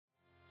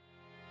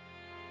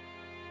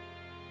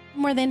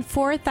More than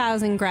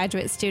 4,000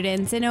 graduate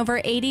students in over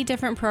 80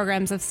 different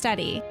programs of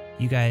study.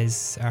 You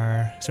guys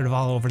are sort of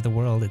all over the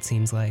world, it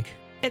seems like.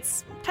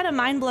 It's kind of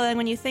mind-blowing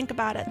when you think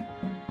about it.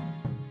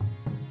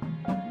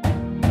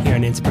 Here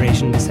on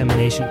Inspiration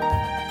Dissemination.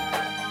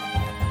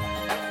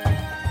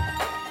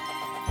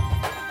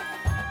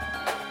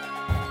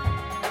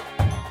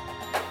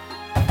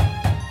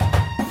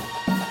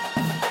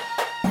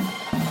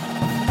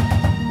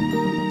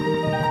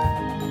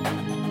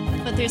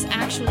 There's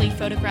actually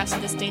photographs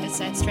of this data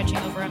set stretching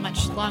over a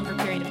much longer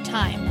period of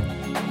time.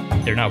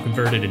 They're now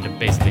converted into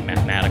basically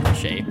mathematical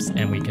shapes,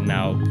 and we can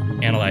now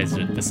analyze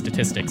the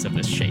statistics of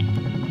this shape.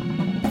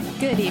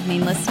 Good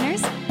evening,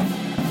 listeners.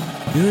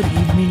 Good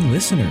evening,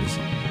 listeners.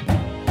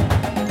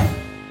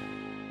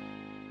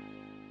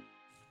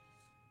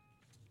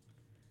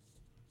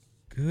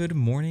 Good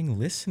morning,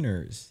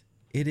 listeners.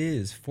 It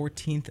is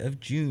 14th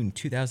of June,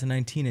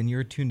 2019, and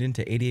you're tuned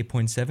into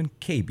 88.7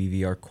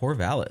 KBVR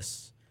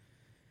Corvallis.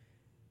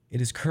 It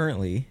is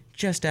currently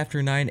just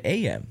after 9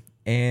 a.m.,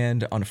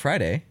 and on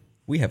Friday,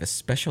 we have a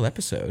special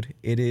episode.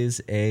 It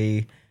is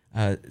a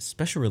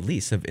special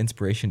release of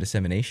Inspiration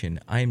Dissemination.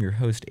 I am your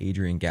host,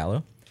 Adrian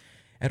Gallo.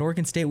 At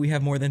Oregon State, we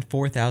have more than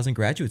 4,000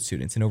 graduate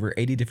students in over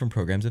 80 different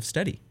programs of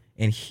study.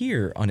 And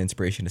here on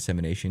Inspiration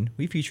Dissemination,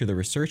 we feature the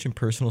research and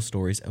personal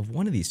stories of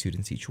one of these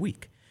students each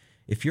week.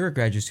 If you're a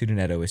graduate student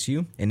at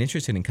OSU and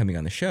interested in coming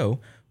on the show,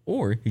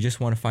 or you just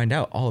want to find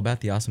out all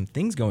about the awesome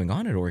things going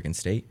on at Oregon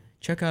State,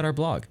 check out our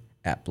blog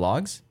at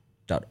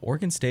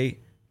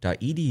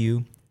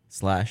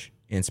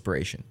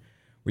blogs.oregonstate.edu/inspiration,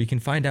 where you can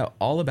find out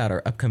all about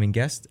our upcoming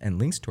guests and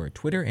links to our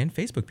Twitter and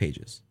Facebook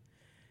pages.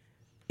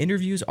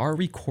 Interviews are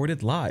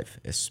recorded live,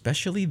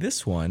 especially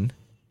this one,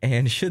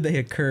 and should they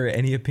occur,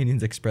 any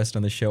opinions expressed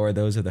on the show are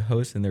those of the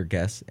hosts and their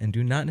guests and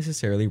do not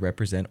necessarily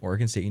represent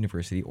Oregon State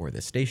University or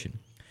this station.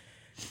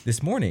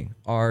 This morning,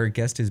 our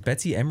guest is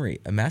Betsy Emery,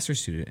 a master's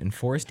student in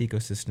Forest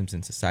Ecosystems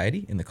and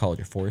Society in the College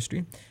of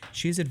Forestry.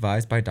 She is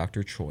advised by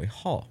Dr. Troy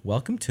Hall.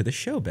 Welcome to the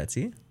show,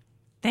 Betsy.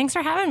 Thanks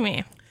for having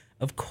me.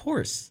 Of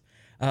course.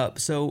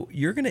 So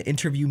you're going to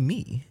interview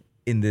me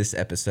in this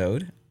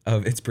episode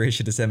of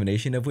Inspiration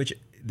Dissemination, of which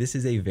this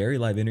is a very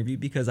live interview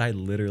because I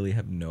literally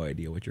have no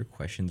idea what your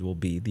questions will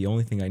be. The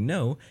only thing I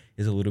know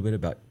is a little bit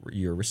about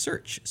your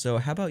research. So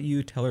how about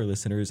you tell our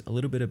listeners a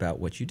little bit about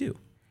what you do?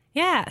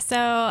 Yeah, so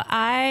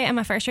I am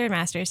a first-year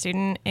master's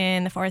student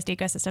in the Forest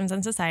Ecosystems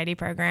and Society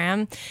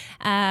program,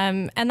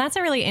 and that's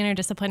a really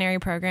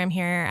interdisciplinary program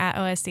here at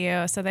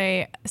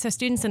OSU. So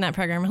students in that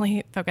program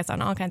really focus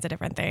on all kinds of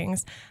different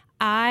things.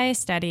 I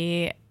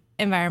study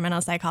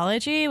environmental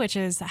psychology, which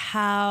is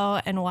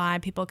how and why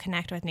people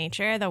connect with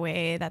nature the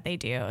way that they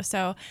do.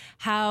 So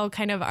how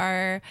kind of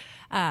our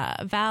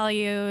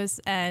values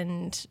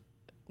and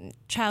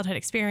childhood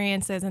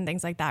experiences and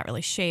things like that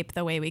really shape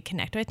the way we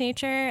connect with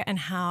nature and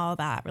how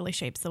that really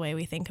shapes the way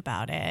we think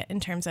about it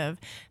in terms of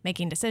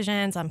making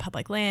decisions on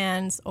public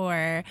lands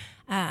or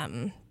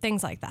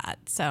things like that.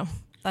 So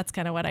that's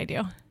kind of what I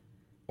do.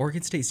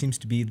 Oregon State seems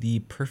to be the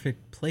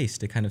perfect place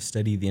to kind of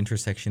study the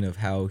intersection of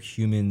how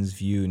humans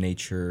view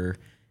nature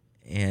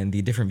and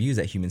the different views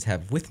that humans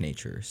have with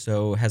nature.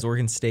 So has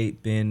Oregon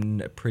State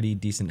been a pretty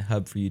decent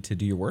hub for you to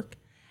do your work?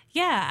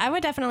 Yeah, I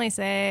would definitely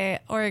say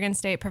Oregon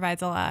State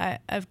provides a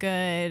lot of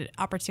good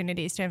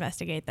opportunities to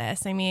investigate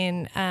this. I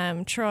mean,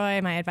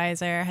 Troy, my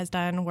advisor, has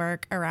done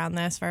work around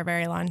this for a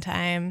very long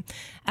time,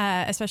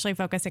 especially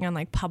focusing on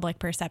like public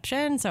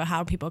perception. So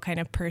how people kind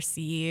of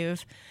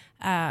perceive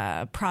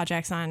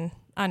projects on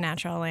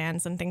natural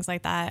lands and things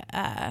like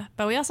that.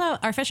 But we also,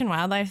 our fish and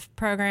wildlife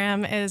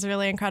program is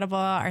really incredible.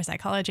 Our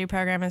psychology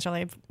program is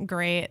really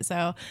great.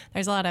 So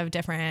there's a lot of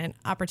different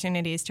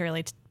opportunities to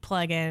really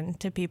plug in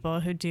to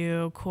people who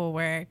do cool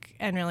work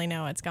and really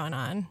know what's going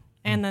on.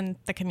 And then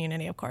the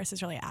community, of course,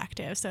 is really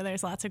active. So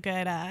there's lots of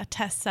good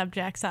test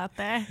subjects out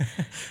there.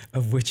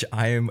 Of which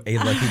I am a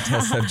lucky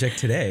test subject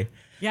today.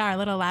 Yeah, our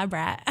little lab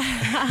rat.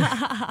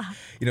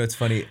 You know, it's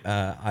funny.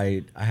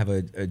 I have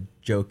a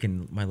joke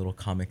in my little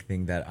comic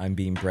thing that I'm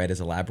being bred as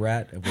a lab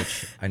rat, of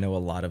which I know a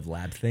lot of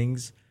lab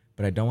things,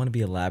 but I don't want to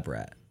be a lab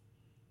rat.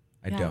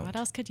 I don't. What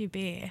else could you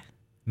be?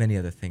 Many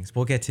other things.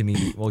 We'll get to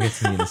me. We'll get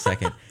to me in a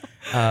second.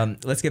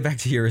 Let's get back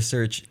to your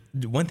research.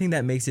 One thing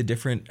that makes it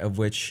different, of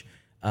which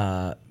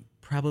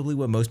probably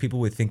what most people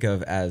would think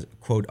of as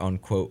quote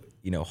unquote,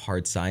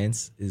 hard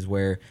science, is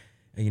where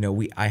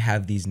I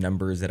have these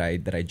numbers that I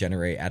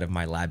generate out of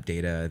my lab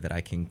data that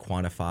I can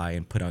quantify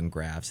and put on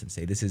graphs and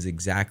say this is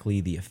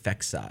exactly the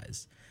effect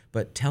size.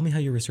 But tell me how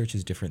your research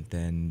is different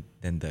than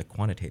the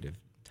quantitative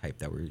type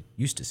that we're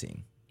used to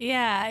seeing.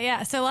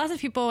 Yeah. So lots of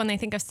people, when they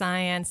think of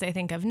science, they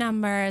think of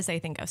numbers, they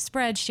think of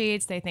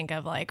spreadsheets, they think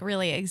of like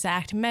really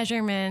exact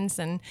measurements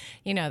and,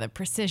 the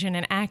precision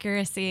and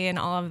accuracy and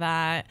all of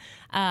that.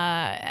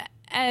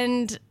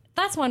 And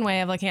that's one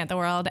way of looking at the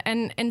world.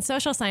 And in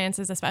social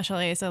sciences,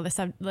 especially, so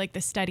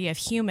the study of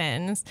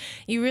humans,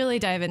 you really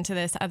dive into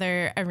this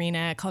other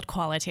arena called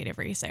qualitative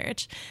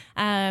research.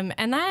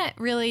 And that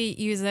really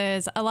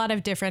uses a lot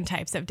of different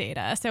types of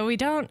data. So we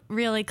don't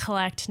really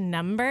collect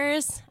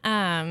numbers,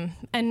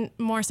 and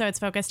more so it's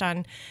focused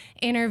on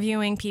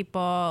interviewing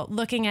people,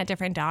 looking at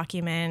different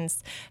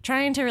documents,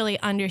 trying to really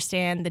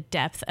understand the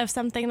depth of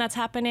something that's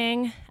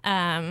happening,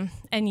 and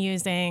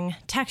using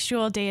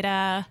textual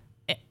data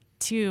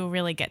to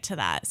really get to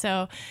that.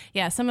 So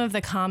yeah, some of the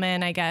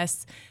common, I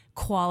guess,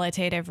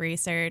 qualitative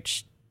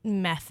research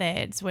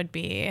methods would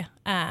be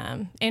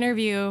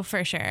interview,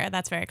 for sure.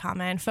 That's very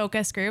common.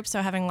 Focus groups,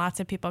 so having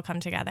lots of people come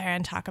together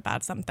and talk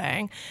about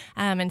something,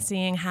 and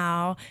seeing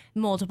how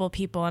multiple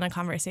people in a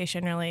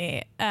conversation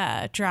really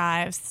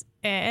drives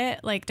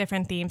it, like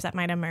different themes that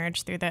might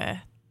emerge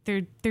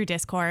through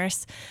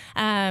discourse.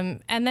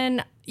 And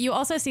then you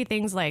also see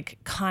things like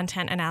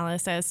content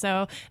analysis.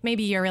 So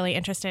maybe you're really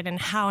interested in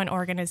how an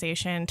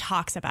organization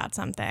talks about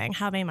something,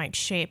 how they might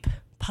shape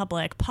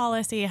public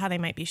policy, how they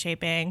might be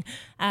shaping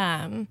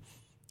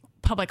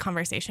public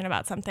conversation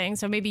about something.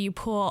 So maybe you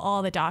pull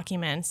all the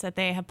documents that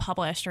they have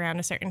published around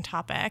a certain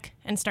topic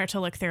and start to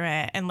look through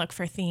it and look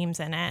for themes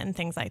in it and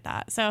things like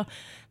that. So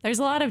there's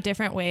a lot of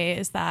different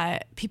ways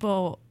that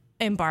people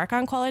embark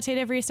on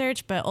qualitative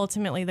research, but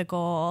ultimately the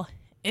goal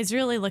is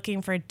really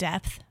looking for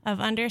depth of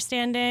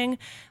understanding,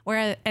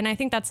 and I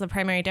think that's the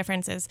primary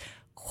difference is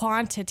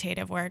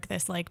quantitative work,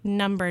 this like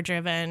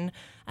number-driven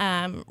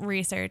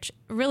research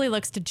really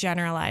looks to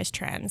generalize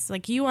trends.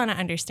 Like you want to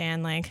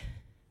understand like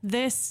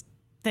this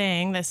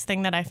thing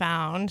that I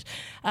found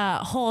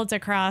holds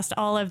across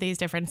all of these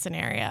different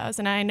scenarios.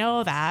 And I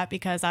know that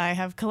because I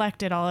have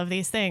collected all of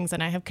these things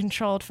and I have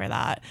controlled for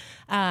that.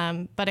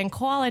 But in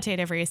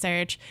qualitative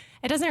research,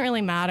 it doesn't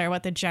really matter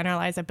what the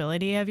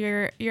generalizability of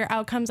your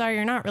outcomes are.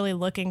 You're not really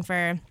looking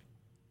for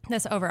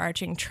this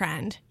overarching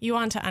trend. You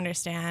want to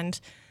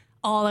understand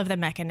all of the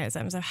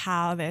mechanisms of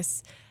how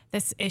this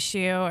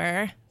issue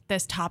or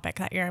this topic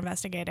that you're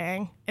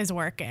investigating is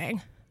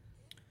working.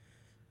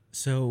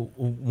 So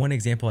one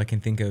example I can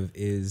think of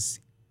is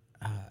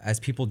as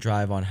people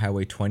drive on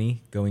Highway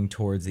 20 going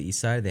towards the east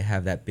side, they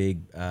have that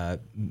big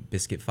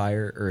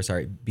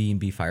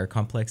B&B fire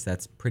complex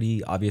that's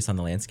pretty obvious on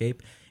the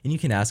landscape. And you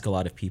can ask a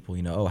lot of people,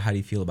 how do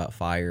you feel about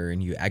fire?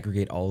 And you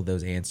aggregate all of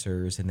those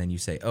answers. And then you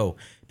say,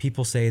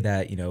 people say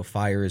that,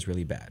 fire is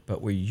really bad.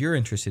 But what you're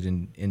interested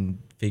in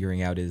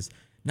figuring out is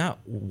not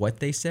what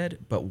they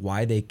said, but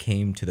why they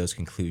came to those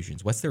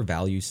conclusions. What's their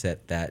value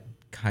set that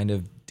kind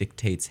of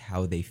dictates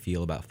how they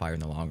feel about fire in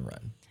the long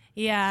run?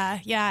 Yeah.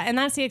 And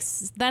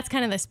that's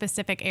kind of the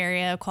specific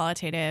area of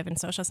qualitative and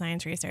social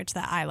science research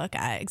that I look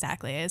at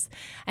exactly is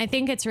I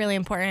think it's really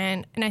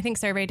important. And I think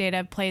survey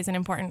data plays an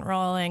important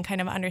role in kind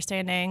of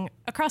understanding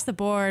across the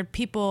board,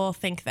 people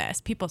think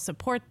this, people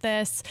support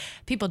this,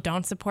 people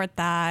don't support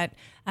that.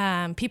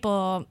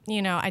 People,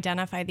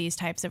 identify these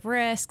types of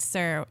risks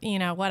or,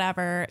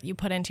 whatever you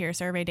put into your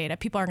survey data,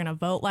 people are going to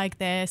vote like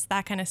this,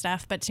 that kind of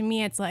stuff. But to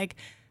me, it's like,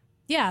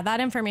 yeah, that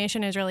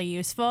information is really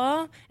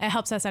useful. It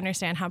helps us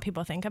understand how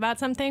people think about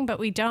something, but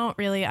we don't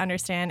really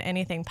understand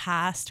anything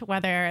past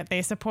whether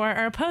they support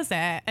or oppose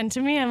it. And to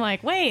me, I'm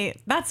like,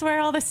 wait, that's where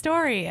all the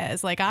story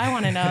is. Like, I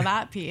want to know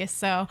that piece.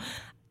 So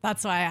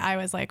that's why I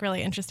was like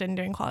really interested in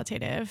doing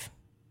qualitative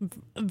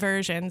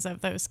versions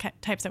of those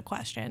types of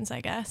questions,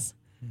 I guess.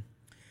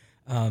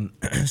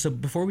 So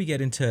before we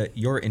get into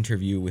your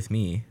interview with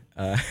me,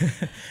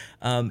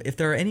 if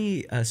there are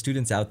any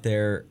students out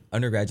there,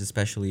 undergrads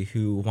especially,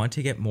 who want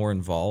to get more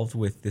involved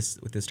with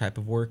this type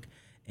of work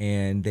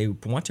and they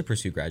want to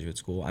pursue graduate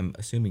school, I'm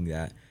assuming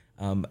that,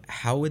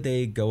 how would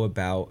they go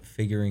about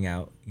figuring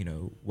out,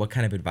 what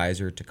kind of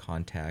advisor to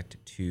contact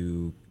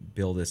to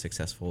build a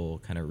successful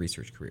kind of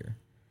research career?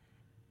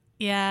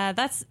 Yeah,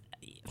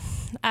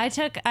 I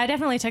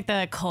definitely took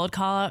the cold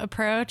call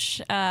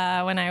approach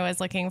when I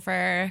was looking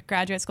for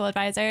graduate school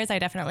advisors. I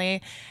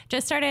definitely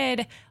just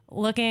started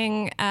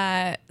looking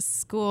at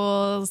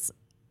schools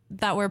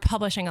that were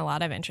publishing a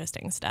lot of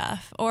interesting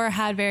stuff or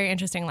had very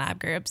interesting lab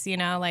groups,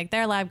 like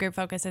their lab group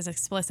focuses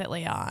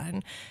explicitly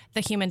on the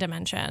human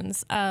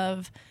dimensions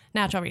of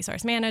natural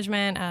resource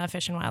management, of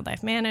fish and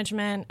wildlife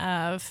management,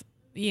 of,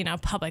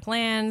 public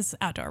lands,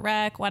 outdoor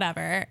rec,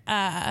 whatever,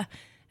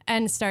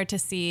 and start to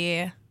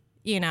see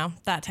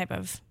that type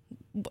of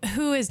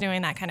who is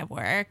doing that kind of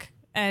work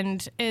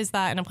and is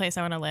that in a place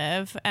I want to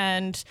live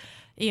and,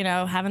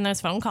 having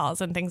those phone calls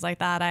and things like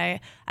that.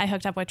 I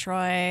hooked up with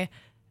Troy,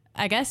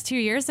 I guess 2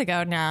 years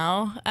ago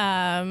now.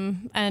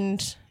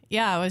 And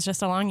yeah, it was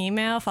just a long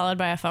email followed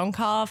by a phone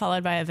call,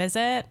 followed by a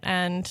visit.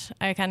 And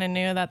I kind of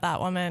knew that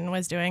woman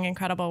was doing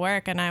incredible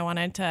work and I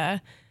wanted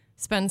to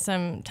spend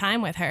some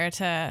time with her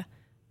to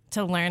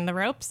learn the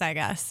ropes, I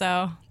guess.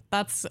 So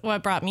that's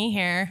what brought me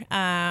here.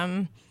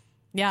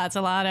 Yeah, it's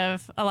a lot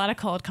of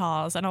cold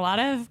calls and a lot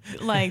of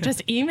like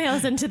just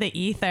emails into the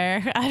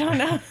ether. I don't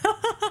know.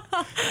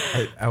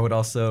 I would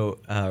also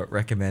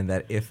recommend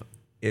that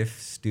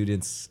if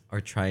students are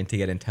trying to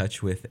get in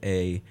touch with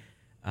a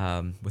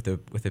with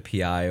a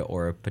PI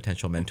or a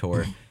potential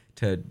mentor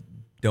to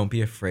don't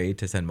be afraid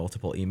to send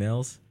multiple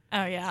emails.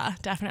 Oh yeah,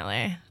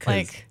 definitely. 'Cause-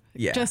 Like,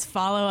 yeah. just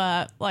follow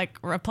up, like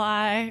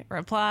reply.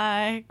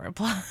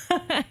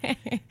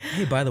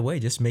 Hey, by the way,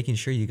 just making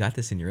sure you got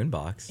this in your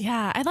inbox.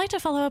 Yeah, I'd like to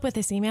follow up with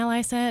this email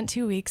I sent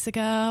 2 weeks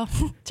ago.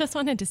 Just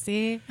wanted to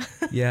see.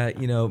 Yeah,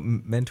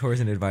 mentors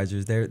and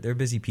advisors, they're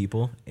busy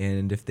people,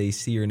 and if they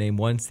see your name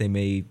once, they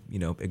may,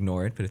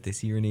 ignore it, but if they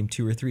see your name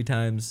 2 or 3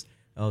 times,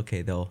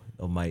 okay,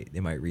 they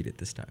might read it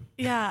this time.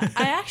 Yeah,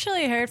 I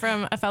actually heard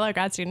from a fellow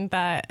grad student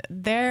that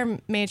their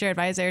major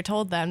advisor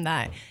told them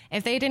that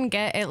if they didn't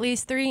get at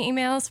least 3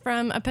 emails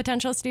from a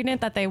potential student,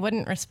 that they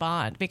wouldn't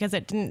respond because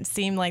it didn't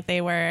seem like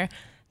they were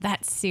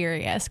that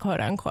serious, quote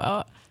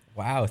unquote.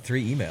 Wow,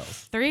 3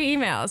 emails. 3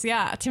 emails,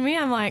 yeah. To me,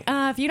 I'm like,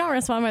 if you don't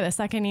respond with a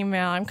second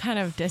email, I'm kind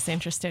of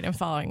disinterested in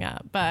following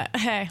up. But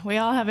hey, we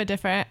all have a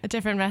different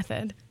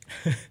method.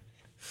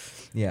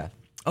 Yeah.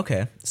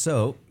 Okay,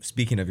 so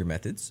speaking of your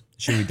methods,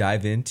 should we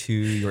dive into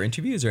your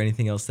interviews or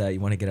anything else that you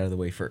want to get out of the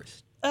way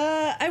first?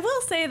 I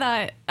will say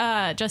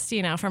that just,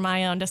 for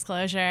my own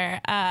disclosure,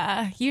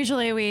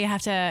 usually we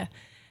have to,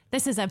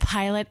 this is a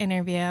pilot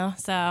interview.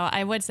 So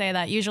I would say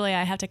that usually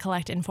I have to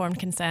collect informed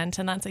consent.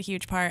 And that's a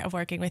huge part of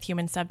working with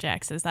human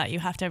subjects, is that you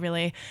have to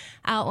really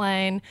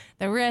outline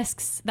the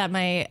risks that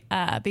might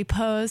be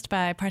posed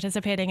by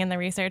participating in the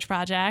research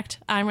project.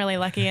 I'm really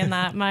lucky in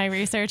that my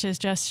research is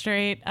just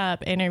straight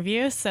up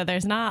interviews. So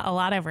there's not a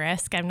lot of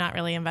risk. I'm not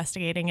really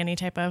investigating any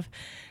type of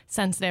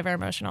sensitive or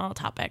emotional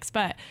topics.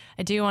 But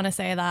I do want to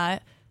say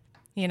that,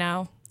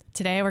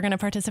 today we're going to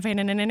participate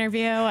in an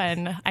interview,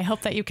 and I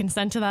hope that you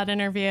consent to that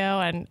interview.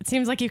 And it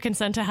seems like you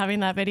consent to having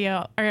that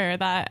video or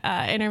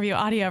that interview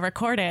audio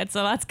recorded,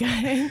 so that's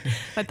good.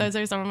 But those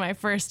are some of my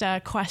first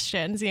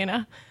questions,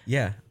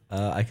 Yeah,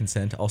 I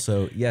consent.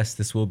 Also, yes,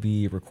 this will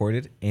be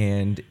recorded,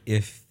 and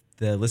if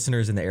the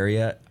listeners in the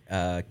area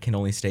can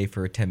only stay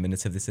for 10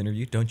 minutes of this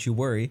interview, don't you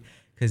worry,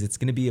 because it's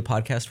going to be a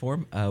podcast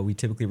form. We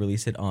typically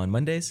release it on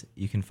Mondays.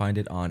 You can find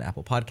it on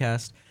Apple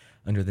Podcast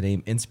under the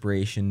name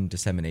Inspiration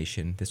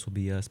Dissemination. This will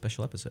be a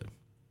special episode.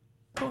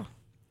 Cool.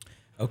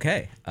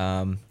 Okay.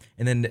 And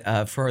then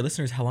for our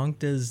listeners, how long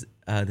does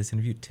this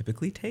interview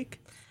typically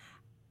take?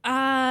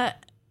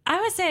 I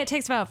would say it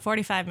takes about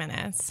 45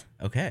 minutes.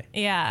 Okay.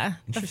 Yeah.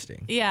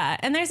 Interesting. Yeah.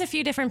 And there's a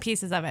few different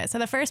pieces of it. So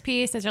the first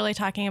piece is really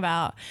talking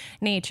about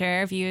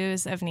nature,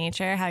 views of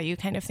nature, how you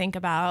kind of think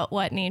about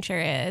what nature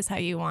is, how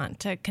you want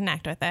to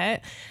connect with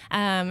it.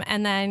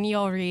 And then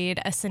you'll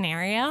read a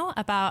scenario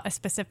about a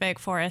specific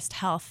forest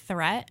health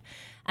threat.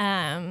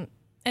 In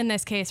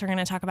this case, we're going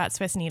to talk about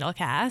Swiss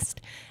needlecast.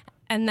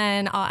 And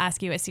then I'll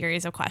ask you a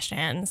series of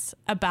questions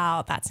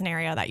about that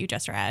scenario that you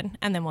just read.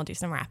 And then we'll do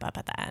some wrap up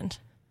at the end.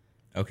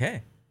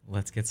 Okay.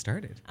 Let's get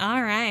started.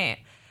 All right.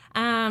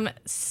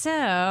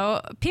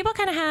 So people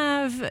kind of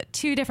have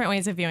 2 different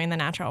ways of viewing the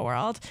natural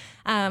world.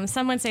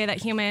 Some would say that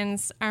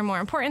humans are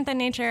more important than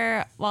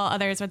nature, while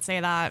others would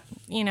say that,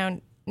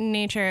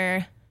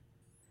 nature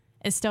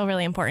is still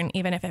really important,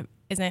 even if it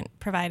isn't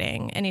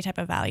providing any type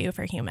of value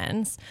for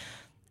humans.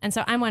 And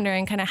so I'm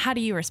wondering kind of, how do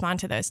you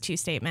respond to those 2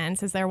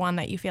 statements? Is there one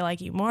that you feel like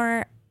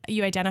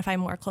you identify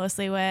more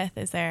closely with?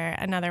 Is there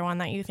another one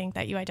that you think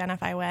that you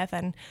identify with?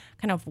 And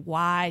kind of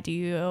why do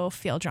you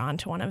feel drawn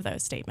to one of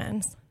those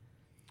statements?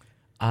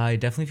 I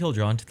definitely feel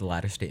drawn to the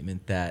latter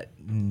statement that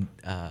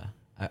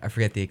I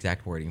forget the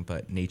exact wording,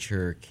 but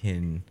nature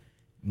can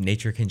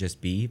just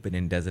be, but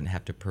it doesn't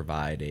have to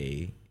provide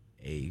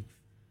a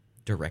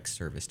direct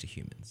service to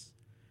humans.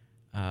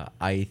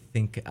 I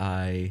think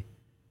I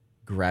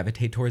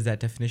gravitate towards that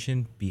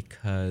definition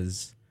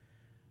because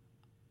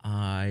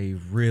I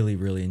really,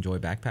 really enjoy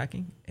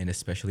backpacking, and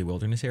especially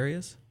wilderness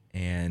areas.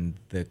 And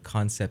the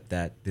concept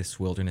that this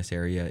wilderness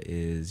area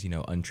is,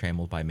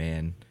 untrammeled by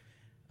man,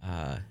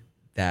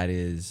 that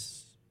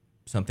is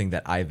something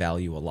that I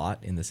value a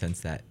lot, in the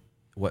sense that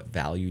what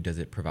value does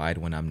it provide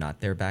when I'm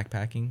not there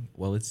backpacking?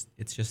 Well, it's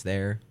just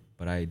there,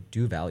 but I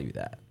do value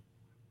that.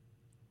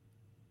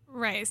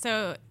 Right.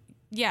 So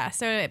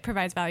it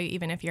provides value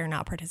even if you're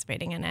not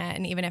participating in it,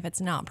 and even if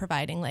it's not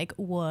providing like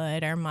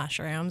wood or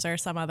mushrooms or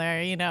some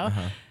other,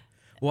 Uh-huh.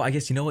 Well, I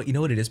guess you know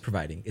what it is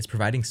providing? It's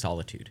providing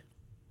solitude.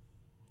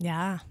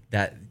 Yeah.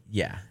 That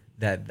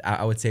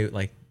I would say,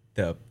 like,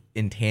 the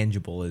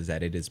intangible is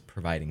that it is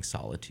providing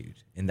solitude,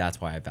 and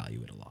that's why I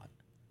value it a lot.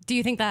 Do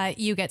you think that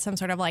you get some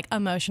sort of like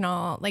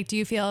emotional, like, do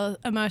you feel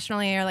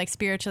emotionally or like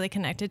spiritually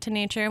connected to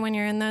nature when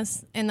you're in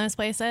those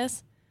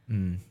places?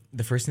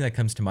 The first thing that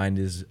comes to mind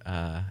is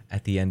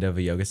at the end of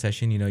a yoga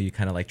session, you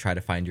kind of like try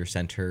to find your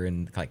center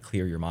and like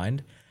clear your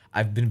mind.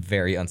 I've been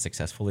very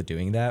unsuccessful at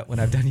doing that when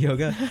I've done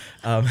yoga.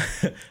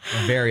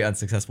 Very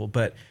unsuccessful.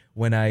 But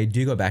when I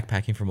do go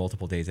backpacking for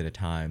multiple days at a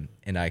time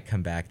and I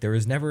come back, there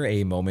is never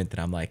a moment that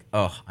I'm like,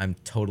 oh, I'm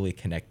totally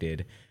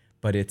connected.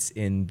 But it's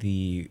in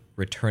the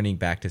returning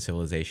back to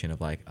civilization of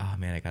like, oh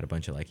man, I got a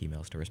bunch of like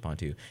emails to respond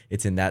to.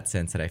 It's in that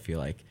sense that I feel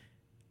like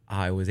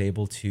I was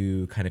able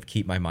to kind of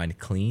keep my mind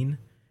clean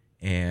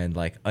and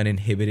like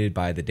uninhibited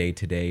by the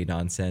day-to-day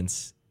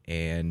nonsense,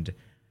 and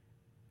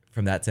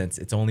from that sense,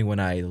 it's only when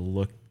I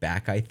look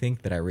back, I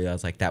think, that I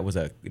realize like that was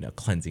a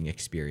cleansing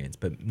experience,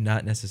 but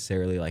not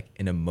necessarily like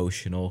an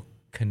emotional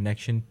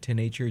connection to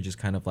nature, just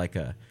kind of like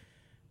a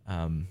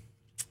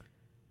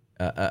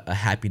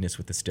happiness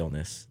with the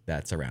stillness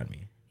that's around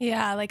me.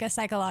 Yeah, like a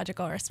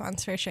psychological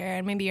response for sure.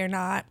 And maybe you're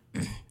not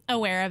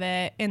aware of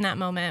it in that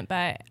moment,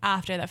 but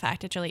after the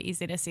fact, it's really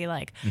easy to see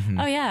like,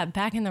 oh yeah,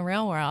 back in the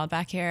real world,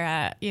 back here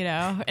at,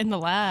 in the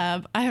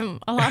lab, I'm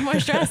a lot more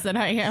stressed than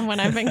I am when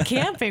I've been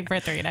camping for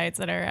 3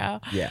 nights in a row.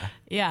 Yeah.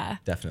 Yeah.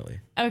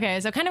 Definitely. Okay.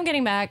 So kind of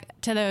getting back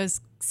to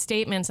those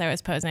statements I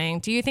was posing,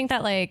 do you think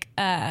that like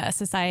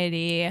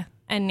society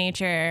and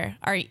nature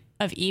are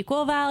of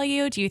equal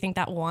value? Do you think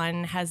that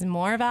one has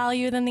more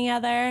value than the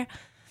other?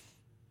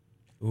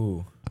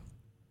 Ooh,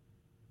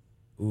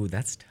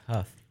 that's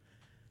tough.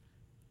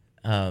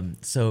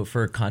 So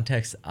for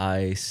context,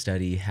 I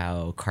study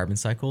how carbon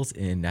cycles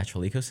in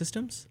natural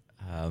ecosystems.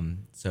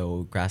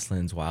 So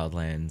grasslands,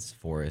 wildlands,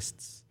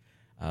 forests.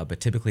 But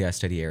typically I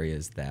study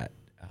areas that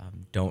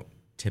don't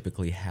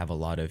typically have a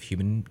lot of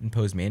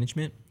human-imposed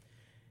management.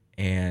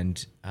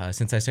 And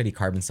since I study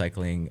carbon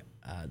cycling,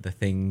 the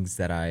things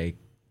that I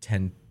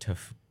tend to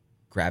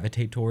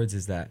gravitate towards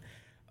is that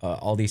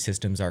all these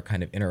systems are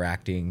kind of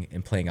interacting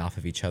and playing off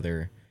of each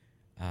other,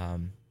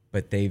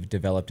 but they've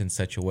developed in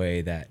such a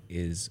way that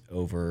is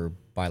over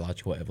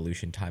biological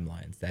evolution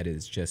timelines. That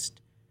is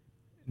just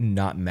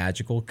not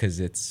magical because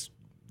it's,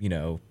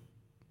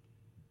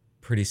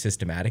 pretty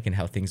systematic in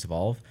how things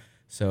evolve.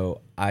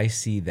 So I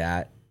see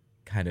that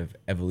kind of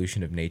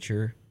evolution of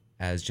nature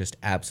as just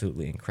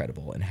absolutely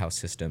incredible and how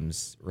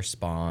systems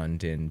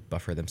respond and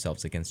buffer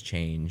themselves against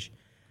change.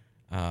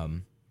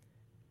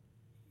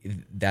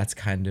 That's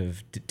kind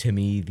of, to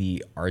me,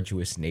 the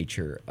arduous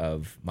nature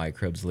of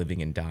microbes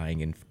living and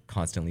dying and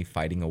constantly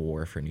fighting a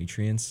war for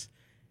nutrients.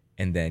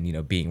 And then,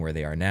 being where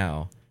they are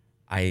now,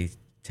 I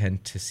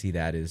tend to see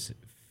that as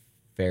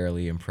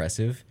fairly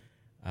impressive.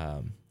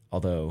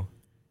 Although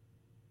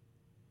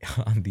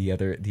on the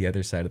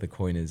other side of the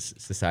coin is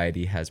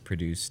society has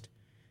produced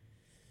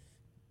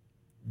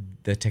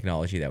the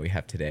technology that we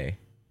have today.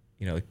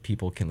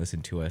 People can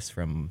listen to us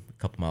from a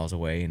couple miles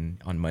away, and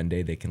on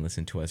Monday they can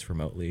listen to us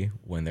remotely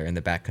when they're in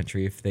the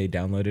backcountry if they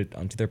download it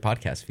onto their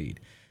podcast feed.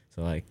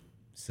 So like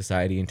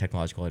society and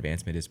technological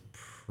advancement is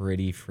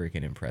pretty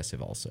freaking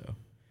impressive. Also,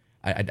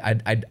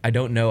 I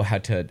don't know how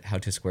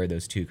to square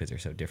those two because they're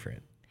so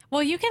different.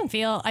 Well, you can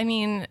feel like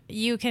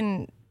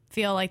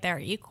they're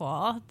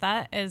equal.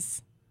 That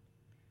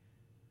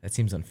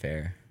seems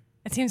unfair.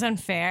 It seems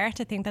unfair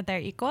to think that they're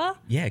equal.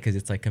 Yeah, because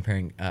it's like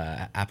comparing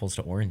apples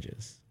to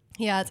oranges.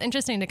 Yeah, it's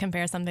interesting to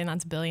compare something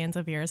that's billions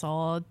of years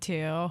old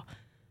to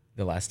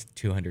the last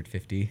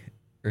 250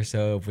 or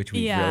so, of which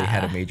we've really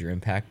had a major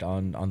impact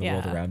on the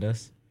world around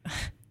us.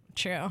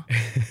 True.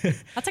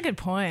 That's a good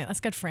point. That's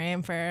a good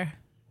frame for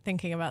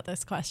thinking about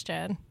this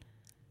question.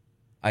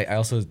 I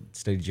also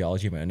studied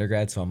geology in my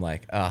undergrad, so I'm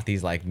like,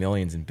 these like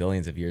millions and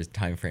billions of years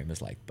time frame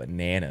is like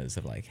bananas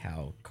of like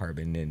how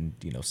carbon and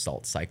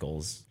salt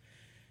cycles.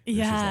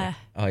 Yeah. Like,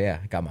 oh yeah,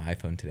 I got my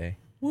iPhone today.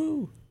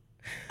 Woo.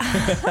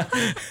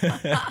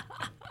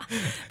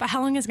 But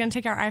how long is it going to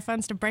take our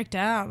iPhones to break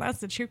down? That's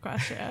the true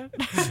question.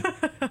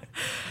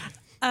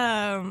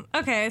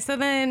 Okay,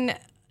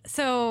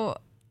 so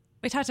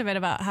we talked a bit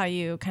about how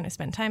you kind of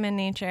spend time in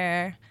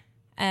nature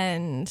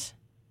and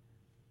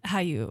how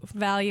you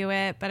value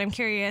it, but I'm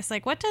curious,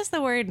 like, what does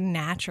the word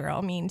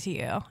natural mean to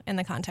you in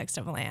the context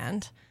of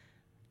land?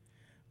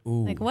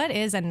 Ooh. Like, what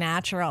is a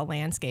natural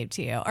landscape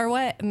to you?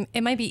 Or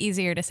it might be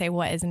easier to say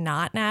what is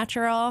not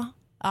natural.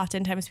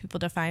 Oftentimes people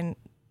define,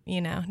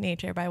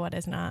 nature by what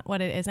it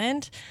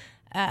isn't.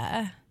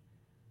 And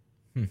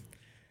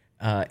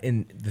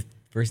the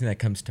first thing that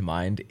comes to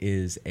mind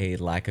is a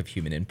lack of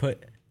human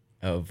input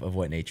of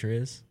what nature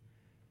is.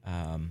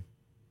 I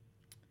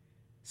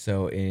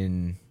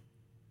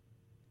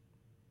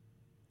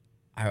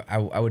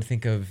would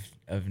think of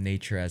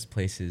nature as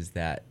places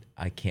that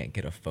I can't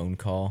get a phone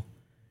call.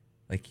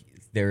 Like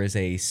there is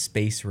a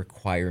space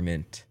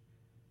requirement.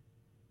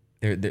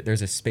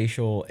 There's a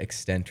spatial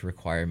extent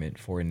requirement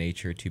for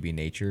nature to be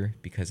nature,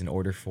 because in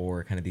order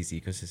for kind of these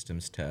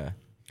ecosystems to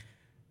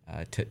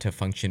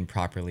function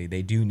properly,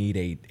 they do need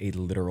a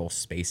literal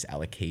space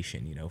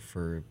allocation,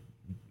 for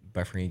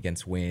buffering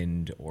against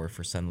wind or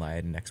for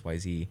sunlight and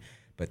XYZ.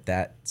 But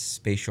that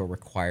spatial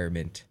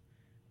requirement,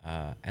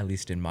 at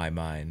least in my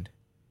mind,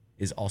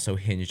 is also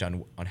hinged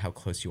on how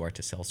close you are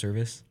to cell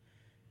service.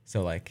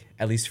 So like,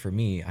 at least for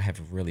me, I have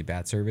a really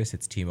bad service.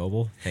 It's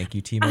T-Mobile. Thank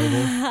you,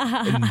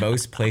 T-Mobile. In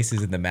most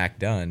places in the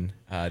MacDun,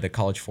 the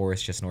College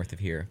Forest just north of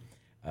here,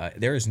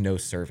 there is no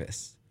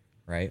service,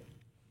 right?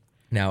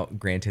 Now,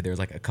 granted, there's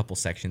like a couple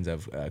sections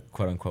of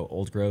quote unquote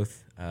old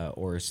growth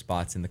or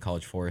spots in the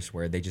College Forest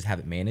where they just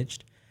haven't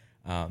managed,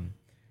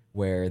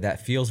 where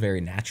that feels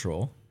very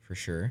natural for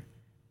sure.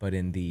 But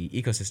in the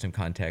ecosystem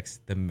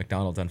context, the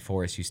McDonald-Dunn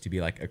Forest used to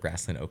be like a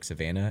grassland oak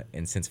savanna.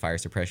 And since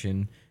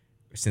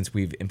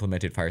we've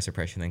implemented fire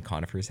suppression, then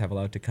conifers have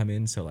allowed to come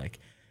in. So like,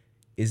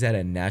 is that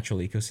a natural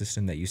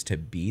ecosystem that used to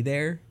be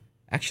there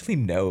Actually,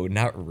 no,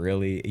 not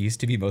really. It used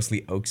to be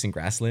mostly oaks and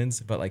grasslands,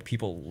 but like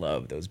people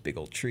love those big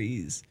old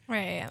trees.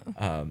 Right.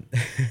 Um,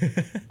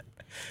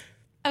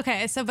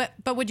 Okay, so but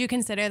would you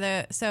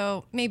consider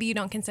so maybe you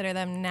don't consider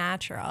them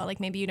natural,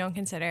 like maybe you don't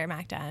consider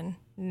MacDun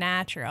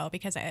natural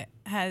because it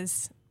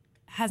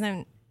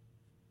isn't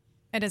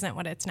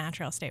what its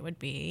natural state would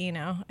be, you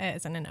know, it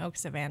isn't an oak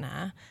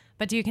savanna.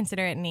 But do you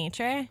consider it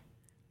nature?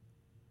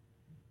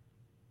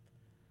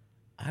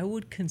 I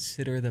would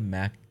consider the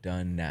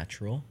MacDun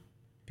natural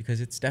because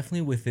it's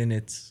definitely within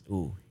its,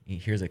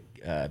 here's a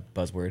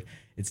buzzword.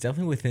 It's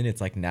definitely within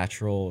its like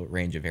natural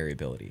range of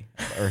variability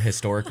or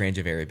historic range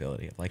of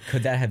variability. Like,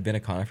 could that have been a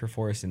conifer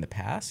forest in the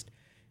past?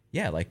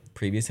 Yeah, like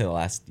previous to the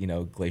last,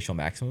 glacial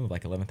maximum of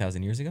like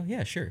 11,000 years ago.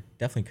 Yeah, sure.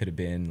 Definitely could have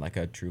been like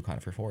a true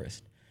conifer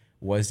forest.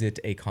 Was it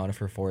a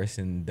conifer forest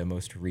in the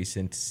most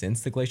recent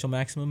since the glacial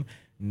maximum?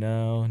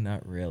 No,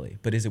 not really.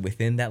 But is it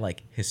within that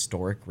like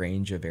historic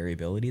range of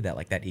variability that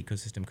like that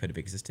ecosystem could have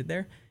existed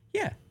there?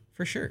 Yeah,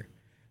 for sure.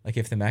 Like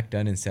if the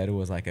MacDun instead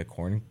was like a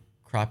corn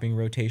cropping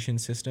rotation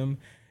system,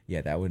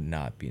 yeah, that would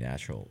not be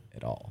natural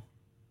at all.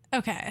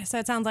 Okay, so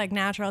it sounds like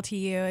natural to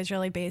you is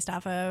really based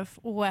off of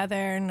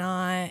whether or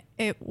not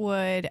it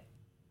would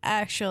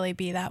actually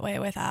be that way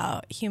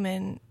without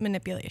human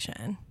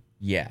manipulation.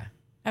 Yeah.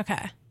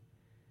 Okay.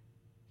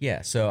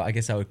 Yeah, so I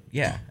guess I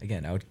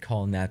would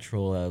call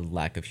natural a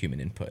lack of human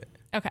input.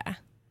 Okay.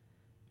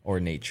 Or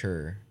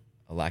nature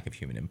a lack of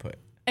human input.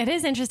 It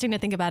is interesting to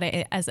think about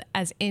it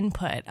as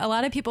input. A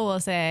lot of people will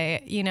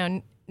say,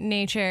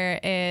 nature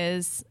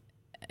is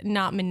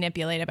not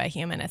manipulated by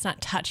human. It's not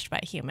touched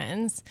by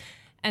humans.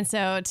 And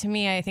so to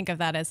me, I think of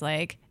that as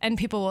like, and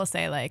people will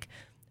say like,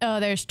 oh,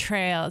 there's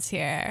trails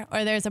here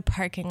or there's a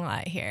parking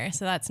lot here.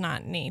 So that's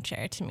not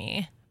nature to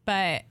me,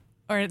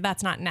 or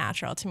that's not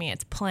natural to me.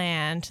 It's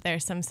planned.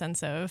 There's some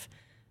sense of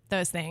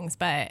those things,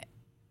 but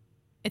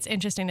it's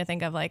interesting to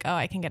think of like, oh,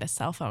 I can get a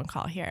cell phone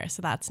call here.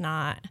 So that's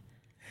not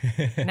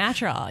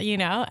natural,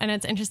 and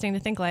it's interesting to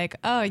think like,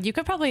 oh, you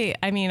could probably,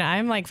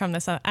 I'm from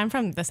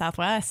the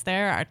Southwest.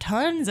 There are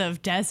tons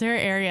of desert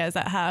areas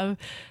that have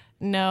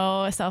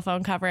no cell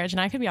phone coverage,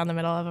 and I could be on the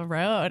middle of a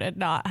road and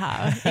not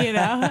have,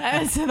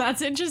 so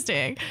that's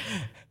interesting.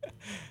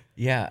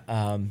 Yeah,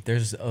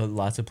 there's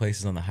lots of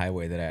places on the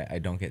highway that I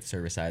don't get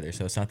service either,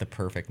 so it's not the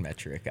perfect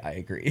metric. I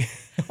agree.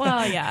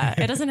 Well, yeah,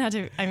 it doesn't have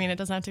to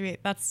be.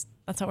 That's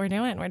what we're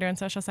doing. We're doing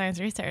social science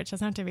research. It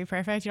doesn't have to be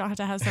perfect. You don't have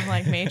to have some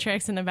like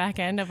matrix in the back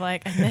end of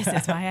like, and this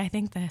is why I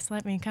think this.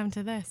 Let me come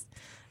to this.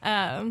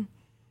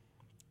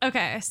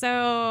 Okay,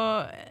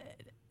 so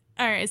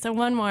all right. So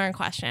one more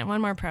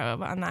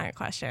probe on that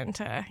question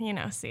to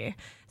see.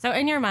 So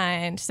in your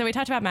mind, so we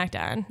talked about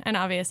MacDun, and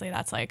obviously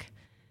that's like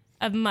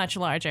a much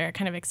larger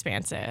kind of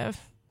expansive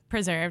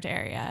preserved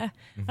area.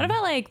 Mm-hmm. What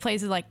about like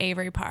places like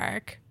Avery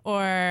Park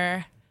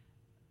or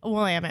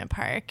Willamette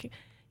Park?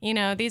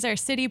 These are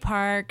city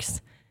parks.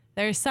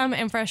 There's some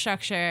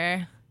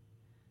infrastructure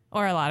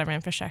or a lot of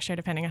infrastructure,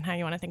 depending on how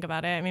you want to think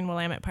about it.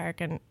 Willamette Park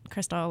and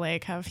Crystal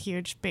Lake have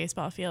huge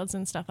baseball fields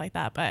and stuff like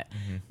that. But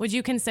would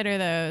you consider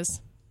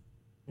those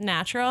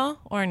natural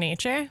or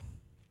nature?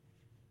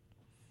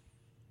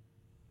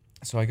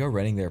 So I go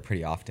running there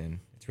pretty often.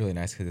 It's really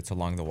nice because it's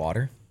along the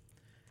water.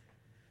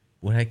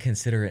 Would I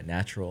consider it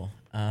natural?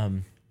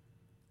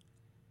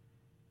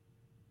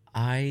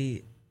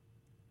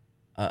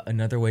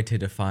 Another way to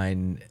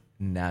define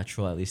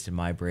natural, at least in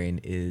my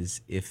brain,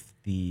 is if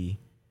the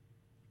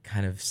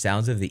kind of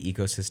sounds of the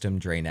ecosystem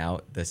drain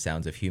out the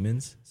sounds of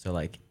humans. So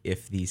like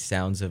if the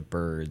sounds of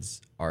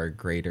birds are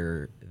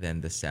greater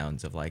than the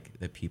sounds of like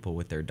the people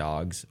with their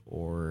dogs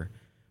or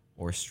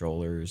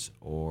strollers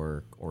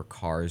or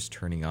cars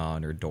turning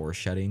on or doors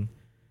shutting,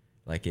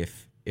 like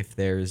if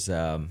there's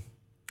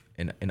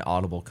an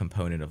audible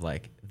component of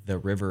like the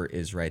river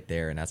is right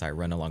there, and as I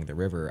run along the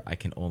river I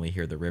can only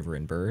hear the river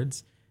and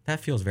birds, that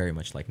feels very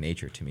much like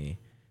nature to me.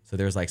 So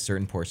there's like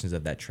certain portions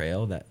of that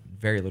trail that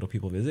very little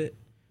people visit,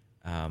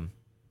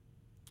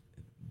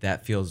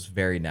 that feels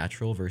very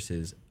natural,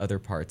 versus other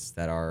parts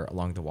that are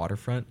along the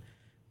waterfront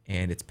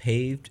and it's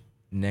paved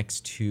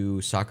next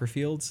to soccer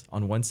fields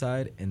on one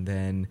side, and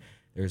then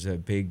there's a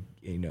big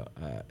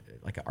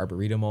like an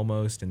arboretum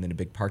almost, and then a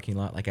big parking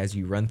lot. Like as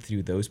you run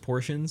through those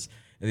portions,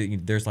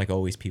 there's like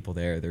always people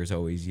there. There's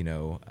always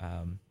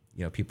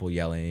people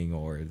yelling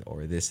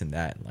or this and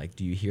that. Like,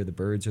 do you hear the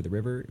birds or the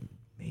river?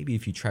 Maybe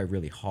if you try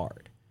really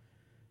hard,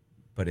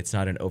 but it's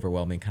not an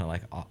overwhelming kind of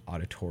like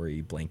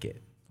auditory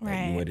blanket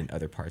that you would in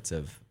other parts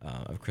of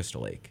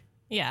Crystal Lake.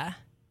 Yeah.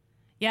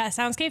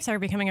 Soundscapes are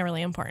becoming a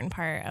really important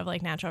part of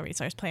like natural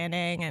resource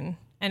planning and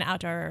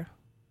outdoor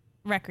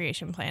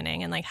recreation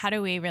planning. And like, how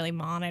do we really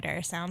monitor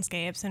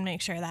soundscapes and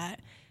make sure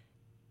that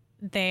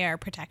they are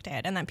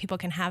protected and that people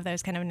can have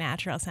those kind of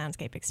natural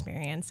soundscape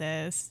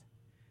experiences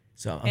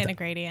in a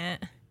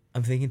gradient?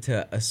 I'm thinking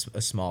to a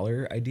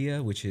smaller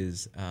idea, which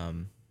is,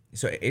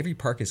 so Avery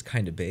Park is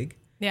kind of big.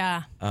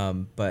 Yeah.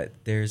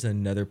 But there's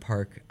another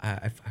park,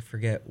 I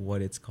forget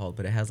what it's called,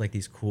 but it has like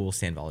these cool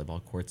sand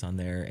volleyball courts on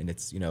there, and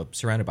it's,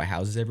 surrounded by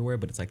houses everywhere,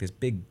 but it's like this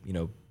big,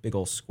 big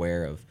old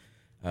square of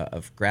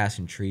of grass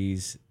and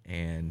trees,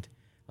 and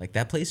like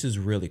that place is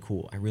really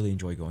cool. I really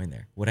enjoy going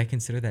there. Would I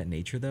consider that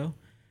nature though?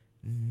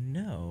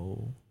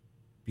 No,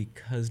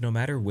 because no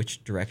matter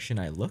which direction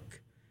I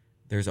look,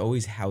 there's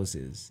always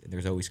houses and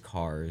there's always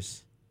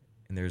cars,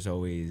 and there's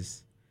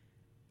always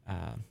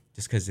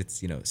just because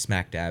it's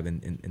smack dab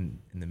in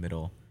the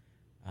middle.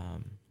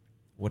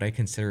 Would I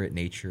consider it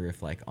nature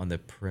if like on the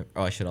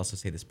I should also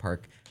say this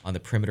park on the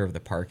perimeter of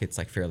the park it's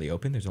like fairly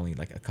open. There's only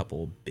like a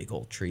couple big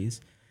old trees.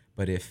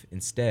 But if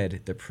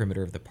instead the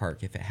perimeter of the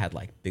park, if it had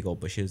like big old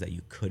bushes that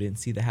you couldn't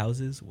see the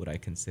houses, would I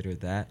consider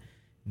that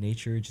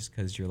nature just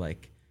because you're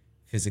like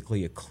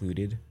physically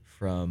occluded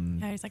from?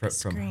 Yeah, there's like a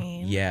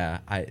screen. Yeah,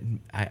 I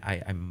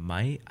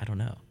might. I don't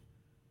know.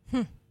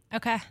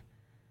 Okay.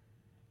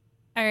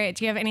 All right.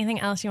 Do you have anything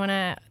else you want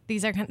to?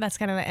 That's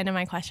kind of the end of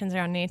my questions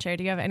around nature.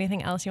 Do you have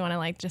anything else you want to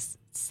like just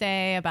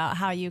say about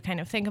how you kind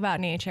of think about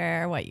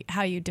nature,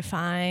 how you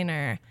define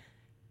or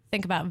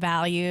think about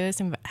values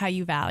and how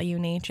you value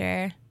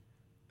nature?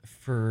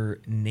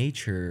 For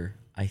nature,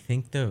 I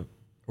think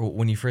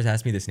when you first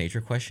asked me this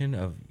nature question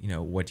of,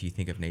 what do you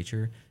think of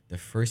nature? The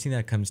first thing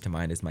that comes to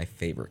mind is my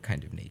favorite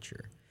kind of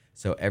nature.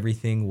 So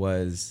everything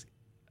was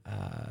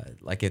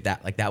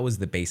that was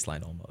the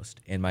baseline almost.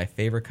 And my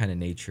favorite kind of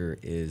nature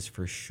is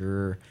for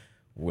sure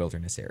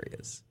wilderness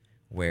areas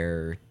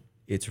where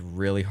it's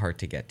really hard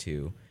to get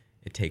to.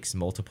 It takes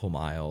multiple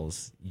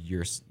miles.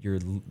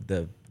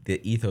 The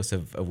ethos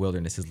of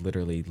wilderness is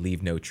literally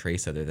leave no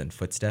trace other than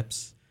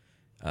footsteps.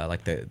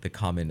 Like the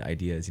common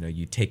idea is,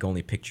 you take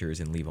only pictures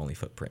and leave only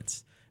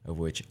footprints, of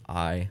which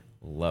I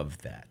love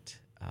that.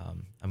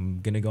 I'm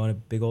going to go on a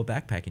big old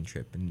backpacking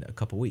trip in a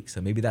couple weeks.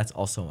 So maybe that's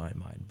also on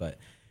my mind.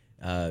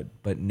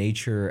 But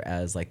nature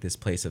as like this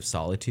place of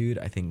solitude,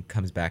 I think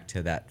comes back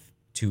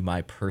to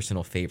my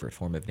personal favorite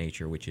form of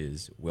nature, which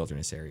is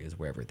wilderness areas,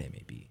 wherever they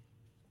may be.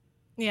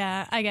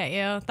 Yeah, I get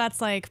you.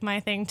 That's like my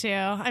thing too.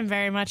 I'm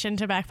very much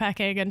into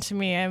backpacking, and to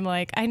me, I'm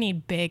like, I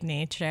need big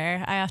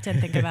nature. I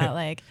often think about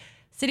like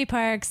city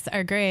parks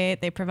are great.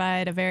 They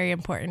provide a very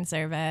important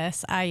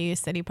service. I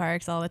use city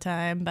parks all the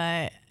time,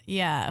 but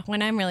yeah,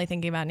 when I'm really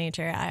thinking about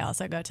nature, I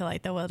also go to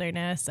like the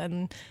wilderness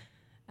and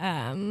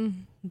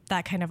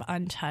that kind of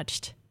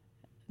untouched,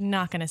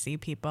 not going to see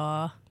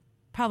people,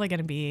 probably going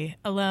to be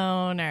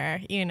alone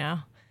or,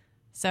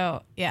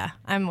 So yeah,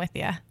 I'm with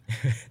you.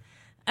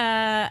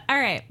 All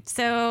right.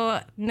 So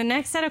the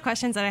next set of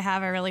questions that I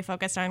have are really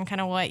focused on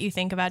kind of what you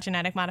think about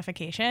genetic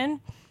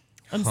modification.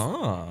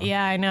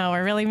 Yeah, I know.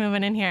 We're really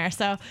moving in here.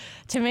 So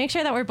to make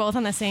sure that we're both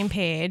on the same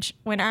page,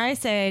 when I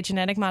say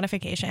genetic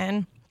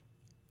modification,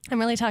 I'm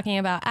really talking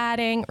about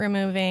adding,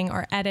 removing,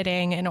 or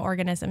editing an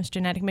organism's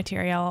genetic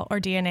material or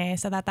DNA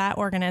so that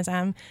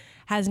organism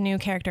has new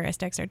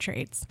characteristics or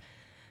traits.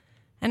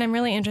 And I'm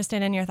really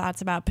interested in your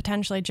thoughts about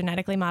potentially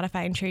genetically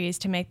modifying trees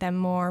to make them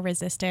more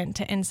resistant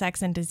to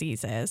insects and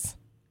diseases.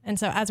 And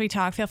so as we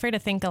talk, feel free to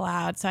think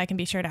aloud so I can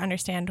be sure to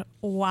understand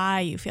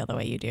why you feel the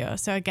way you do.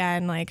 So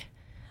again, like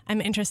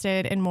I'm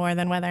interested in more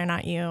than whether or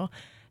not you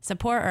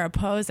support or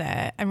oppose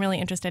it. I'm really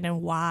interested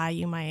in why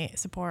you might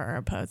support or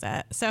oppose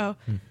it. So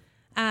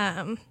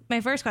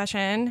my first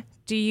question,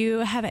 do you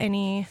have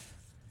any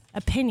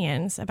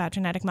opinions about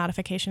genetic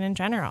modification in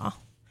general?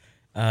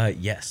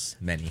 Yes,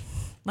 many.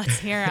 Let's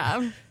hear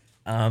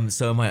them.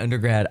 So in my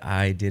undergrad,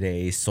 I did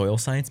a soil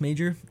science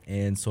major,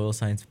 and soil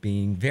science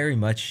being very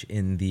much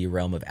in the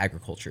realm of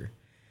agriculture.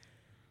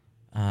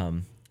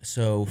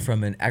 So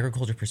from an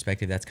agriculture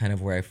perspective, that's kind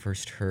of where I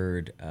first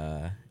heard,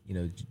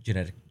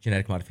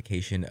 genetic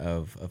modification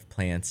of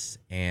plants.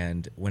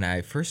 And when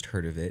I first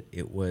heard of it,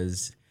 it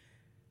was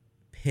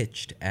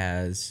pitched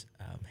as,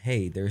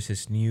 hey, there's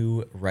this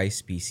new rice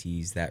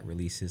species that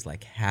releases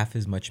like half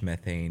as much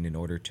methane in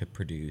order to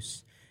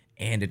produce,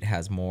 and it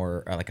has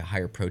more like a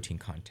higher protein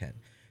content.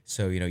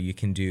 So, you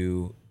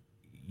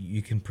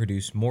can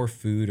produce more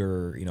food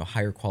or,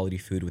 higher quality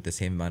food with the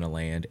same amount of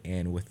land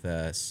and with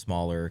a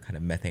smaller kind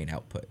of methane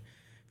output.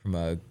 From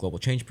a global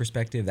change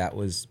perspective, that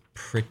was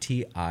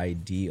pretty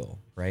ideal,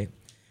 right?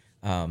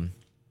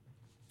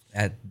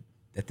 At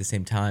the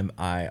same time,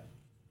 I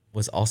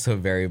was also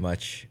very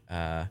much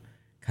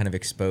kind of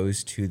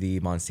exposed to the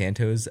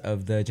Monsantos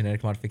of the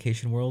genetic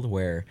modification world,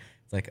 where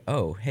it's like,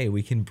 oh, hey,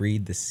 we can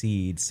breed the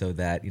seed so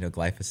that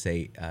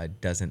glyphosate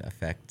doesn't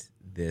affect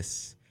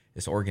this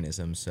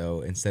organism.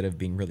 So instead of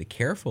being really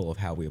careful of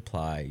how we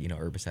apply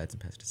herbicides and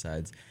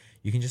pesticides,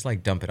 you can just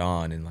like dump it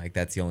on, and like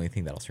that's the only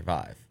thing that'll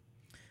survive.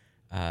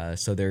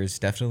 So there's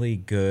definitely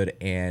good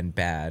and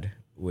bad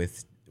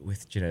with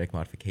genetic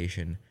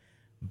modification,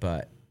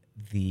 but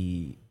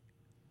the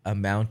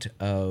amount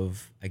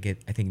of I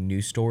think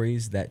news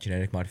stories that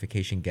genetic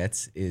modification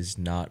gets is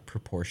not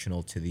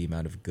proportional to the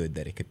amount of good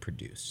that it could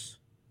produce.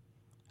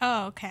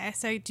 Oh, okay.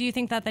 So do you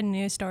think that the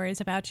news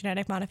stories about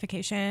genetic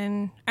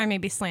modification are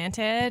maybe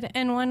slanted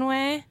in one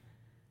way?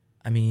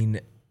 I mean,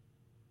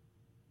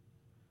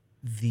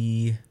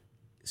 the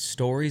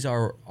stories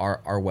are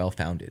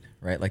well-founded,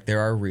 right? Like there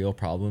are real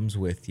problems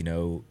with,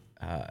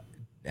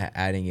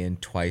 adding in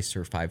twice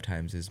or 5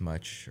 times as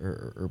much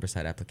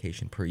herbicide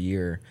application per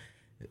year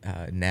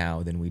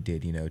now than we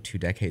did, 2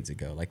 decades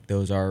ago. Like,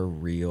 those are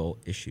real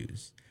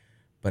issues.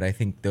 But I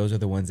think those are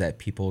the ones that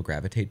people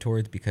gravitate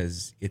towards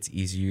because it's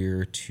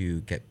easier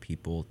to get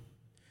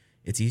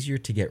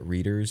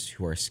readers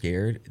who are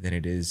scared than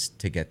it is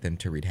to get them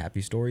to read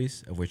happy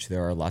stories, of which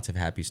there are lots of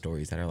happy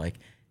stories that are like,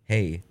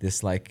 hey,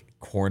 this like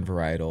corn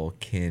varietal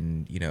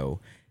can,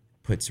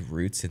 puts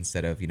roots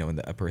instead of, in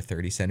the upper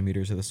 30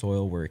 centimeters of the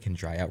soil where it can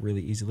dry out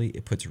really easily.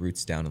 It puts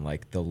roots down in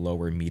like the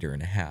lower 1.5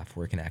 meters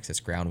where it can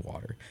access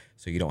groundwater.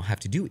 So you don't have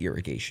to do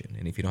irrigation.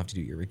 And if you don't have to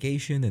do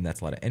irrigation, then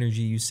that's a lot of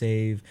energy you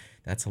save.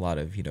 That's a lot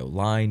of,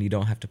 line you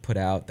don't have to put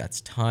out.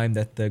 That's time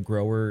that the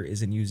grower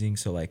isn't using.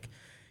 So like,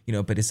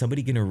 but is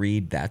somebody going to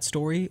read that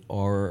story,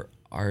 or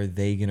are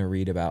they going to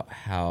read about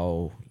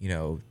how,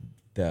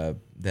 the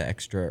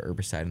extra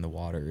herbicide in the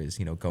water is,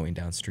 going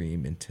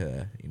downstream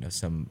into,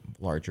 some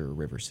larger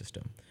river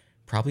system?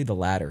 Probably the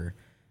latter.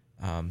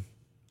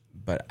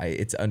 But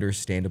it's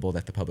understandable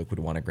that the public would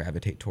want to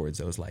gravitate towards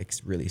those like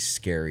really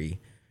scary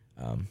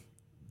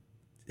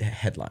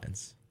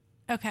headlines.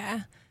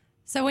 Okay.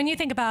 So when you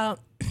think about,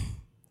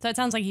 so it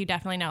sounds like you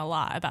definitely know a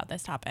lot about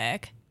this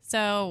topic.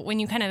 So when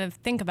you kind of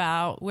think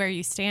about where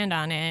you stand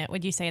on it,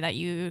 would you say that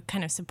you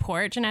kind of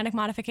support genetic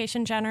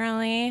modification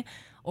generally,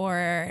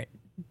 or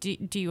do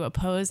you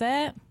oppose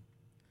it?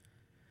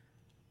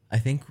 I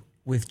think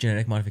with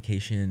genetic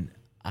modification,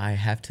 I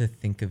have to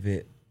think of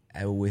it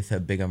with a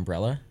big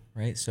umbrella,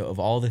 right? So of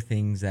all the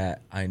things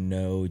that I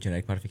know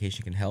genetic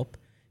modification can help,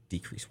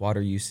 decrease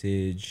water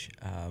usage,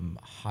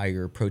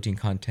 higher protein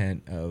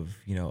content of,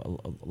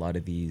 a lot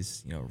of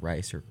these,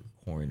 rice or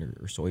corn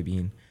or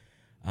soybean,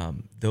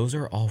 those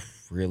are all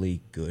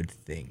really good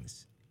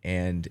things.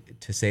 And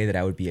to say that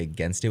I would be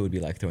against it would be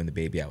like throwing the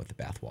baby out with the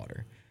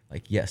bathwater.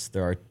 Like, yes,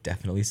 there are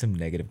definitely some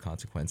negative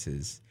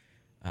consequences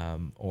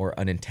or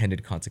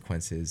unintended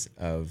consequences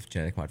of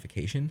genetic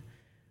modification,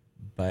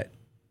 but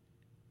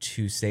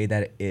to say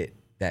that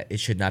it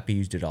should not be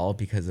used at all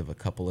because of a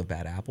couple of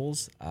bad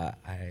apples,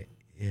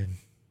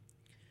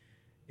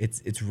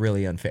 it's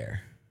really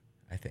unfair,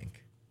 I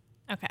think.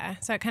 Okay,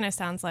 so it kind of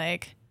sounds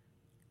like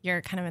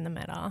you're kind of in the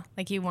middle.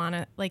 Like you want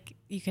to, like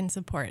you can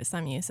support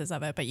some uses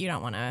of it, but you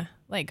don't want to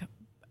like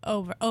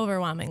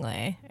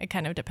overwhelmingly. It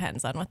kind of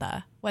depends on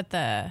what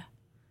the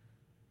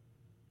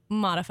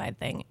modified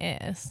thing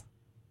is.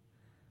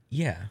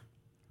 Yeah.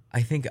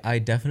 I think I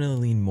definitely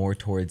lean more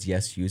towards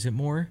yes, use it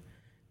more,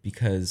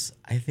 because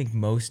I think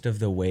most of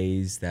the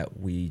ways that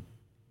we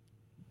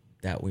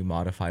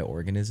modify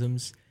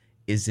organisms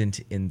isn't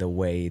in the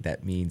way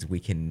that means we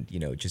can,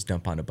 just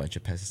dump on a bunch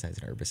of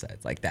pesticides and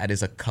herbicides. Like that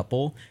is a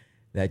couple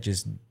that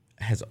just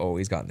has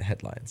always gotten the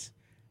headlines.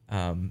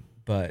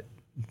 But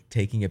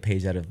taking a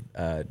page out of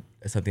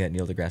something that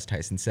Neil deGrasse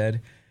Tyson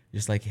said,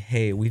 just like,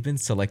 hey, we've been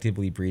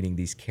selectively breeding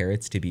these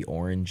carrots to be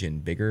orange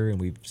and bigger, and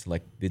we've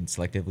been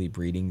selectively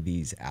breeding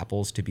these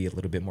apples to be a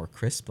little bit more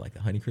crisp, like the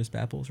Honeycrisp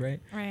apples,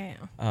 right? Right.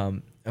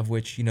 Of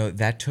which,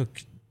 that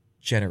took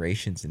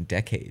generations and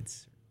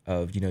decades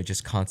of,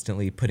 just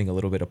constantly putting a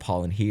little bit of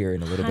pollen here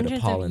and a little bit of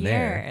pollen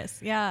there.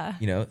 Yeah.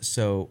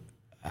 So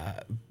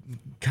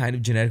kind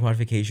of genetic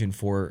modification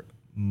for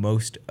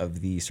most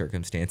of the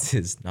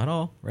circumstances, not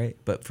all, right?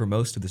 But for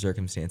most of the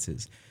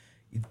circumstances,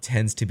 it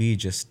tends to be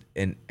just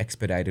an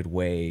expedited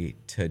way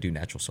to do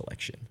natural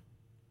selection.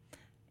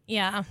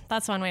 Yeah,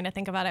 that's one way to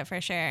think about it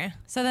for sure.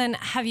 So then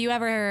have you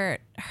ever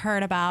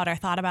heard about or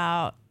thought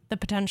about the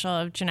potential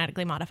of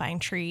genetically modifying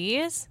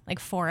trees, like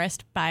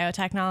forest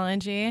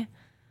biotechnology?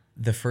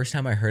 The first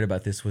time I heard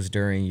about this was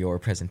during your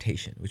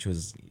presentation, which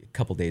was a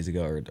couple days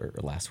ago or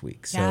last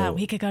week. So yeah, a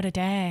week ago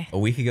today. A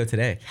week ago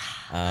today.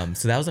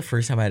 So that was the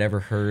first time I'd ever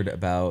heard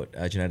about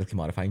genetically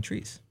modifying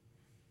trees.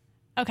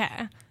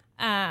 Okay.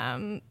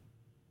 I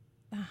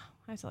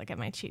have to look at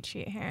my cheat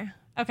sheet here.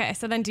 Okay,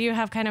 so then do you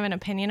have kind of an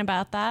opinion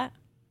about that?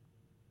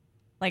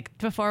 Like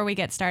before we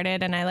get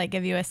started and I like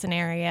give you a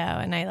scenario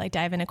and I like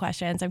dive into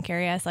questions, I'm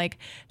curious, like,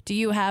 do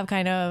you have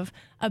kind of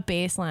a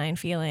baseline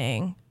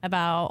feeling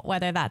about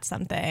whether that's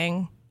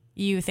something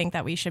you think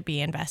that we should be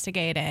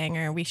investigating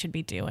or we should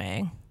be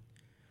doing?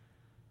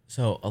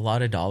 So a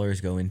lot of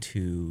dollars go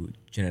into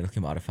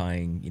genetically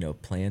modifying,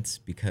 plants,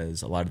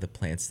 because a lot of the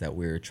plants that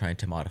we're trying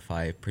to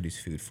modify produce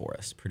food for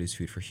us, produce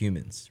food for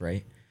humans,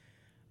 right?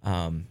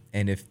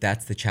 And if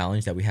that's the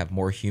challenge, that we have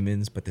more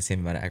humans but the same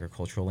amount of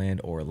agricultural land,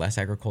 or less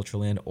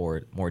agricultural land,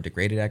 or more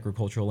degraded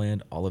agricultural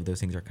land, all of those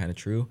things are kind of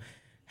true.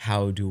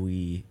 How do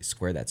we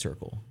square that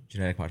circle?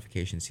 Genetic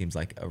modification seems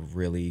like a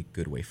really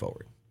good way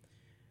forward.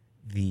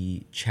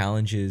 The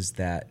challenges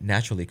that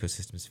natural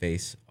ecosystems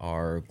face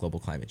are global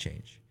climate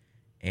change.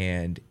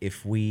 And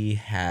if we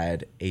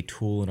had a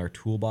tool in our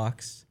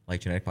toolbox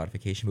like genetic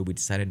modification, but we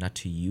decided not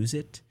to use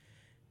it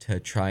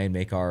to try and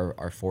make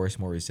our forests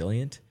more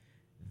resilient,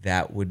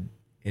 that would,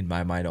 in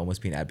my mind,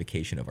 almost be an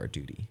abdication of our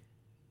duty.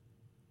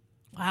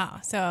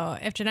 Wow. So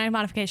if genetic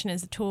modification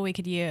is a tool we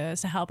could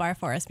use to help our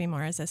forests be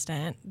more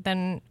resistant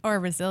or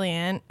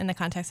resilient in the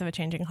context of a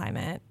changing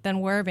climate, then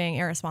we're being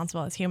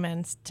irresponsible as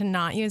humans to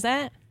not use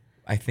it?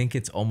 I think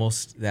it's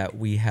almost that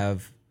we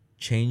have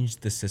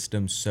changed the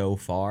system so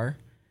far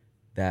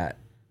that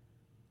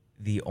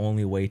the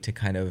only way to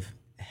kind of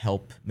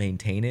help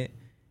maintain it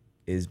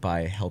is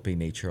by helping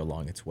nature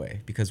along its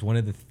way. Because one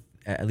of the,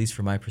 at least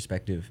from my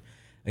perspective,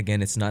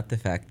 again, it's not the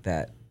fact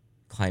that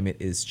climate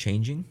is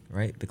changing,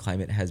 right? The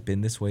climate has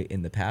been this way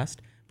in the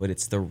past, but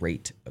it's the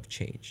rate of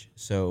change.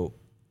 So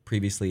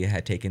previously it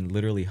had taken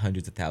literally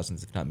hundreds of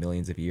thousands, if not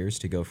millions of years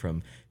to go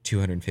from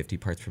 250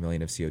 parts per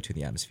million of CO2 in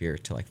the atmosphere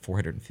to like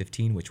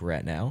 415, which we're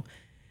at now.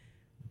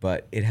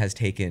 But it has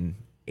taken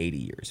 80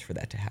 years for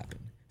that to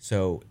happen.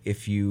 So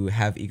if you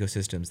have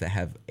ecosystems that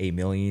have a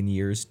million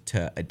years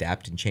to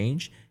adapt and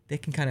change, they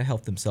can kind of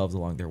help themselves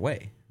along their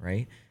way,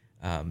 right?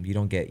 You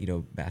don't get,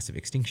 massive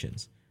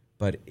extinctions.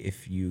 But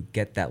if you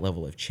get that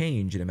level of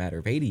change in a matter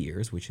of 80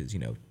 years, which is,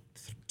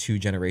 2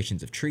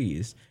 generations of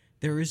trees,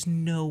 there is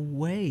no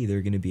way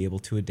they're going to be able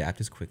to adapt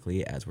as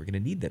quickly as we're going to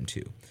need them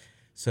to.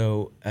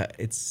 So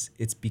it's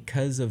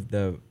because of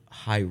the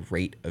high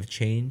rate of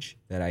change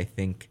that I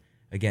think,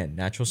 again,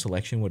 natural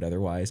selection would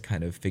otherwise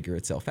kind of figure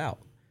itself out.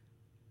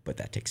 But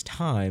that takes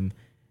time,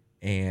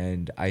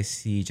 and I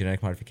see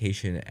genetic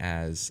modification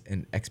as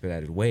an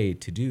expedited way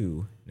to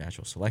do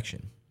natural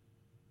selection.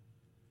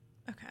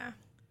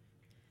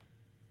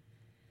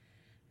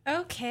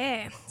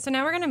 Okay, so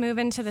now we're going to move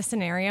into the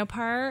scenario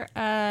part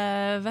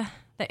of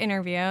the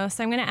interview.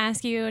 So I'm going to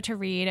ask you to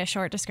read a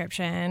short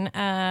description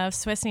of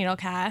Swiss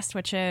needlecast,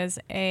 which is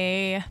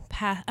a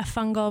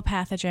fungal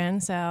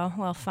pathogen, so a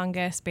little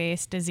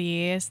fungus-based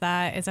disease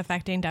that is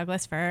affecting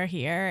Douglas fir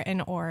here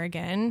in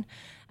Oregon,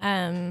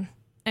 and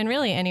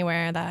really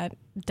anywhere that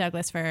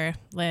Douglas fir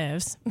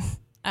lives.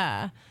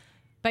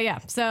 But yeah,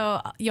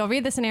 so you'll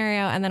read the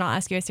scenario and then I'll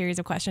ask you a series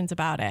of questions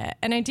about it.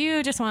 And I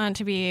do just want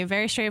to be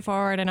very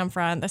straightforward and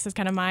upfront. This is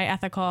kind of my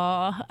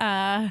ethical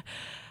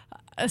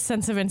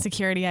sense of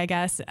insecurity, I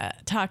guess,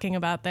 talking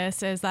about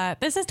this, is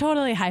that this is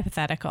totally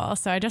hypothetical.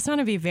 So I just want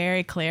to be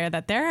very clear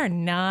that there are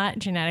not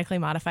genetically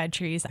modified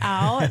trees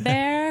out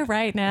there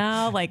right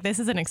now. Like, this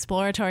is an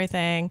exploratory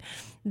thing.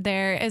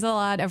 There is a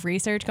lot of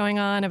research going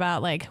on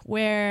about like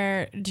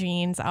where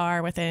genes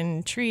are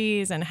within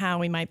trees and how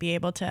we might be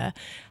able to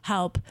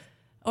help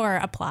or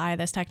apply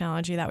this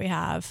technology that we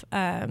have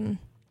to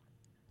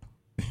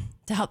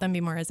help them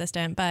be more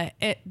resistant. But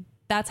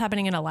that's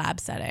happening in a lab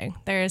setting.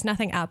 There is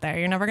nothing out there.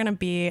 You're never going to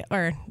be,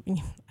 or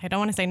I don't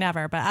want to say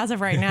never, but as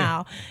of right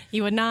now,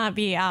 you would not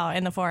be out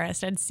in the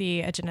forest and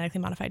see a genetically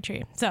modified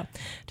tree. So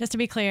just to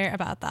be clear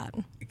about that.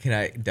 Can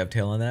I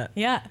dovetail on that?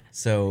 Yeah.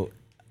 So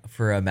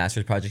for a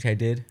master's project I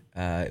did,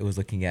 it was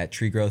looking at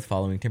tree growth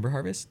following timber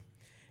harvest.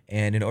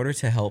 And in order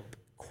to help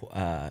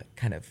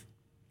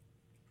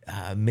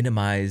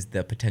minimize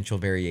the potential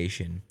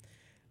variation,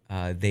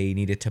 they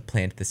needed to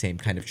plant the same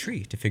kind of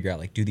tree to figure out,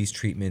 like, do these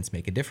treatments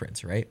make a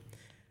difference, right?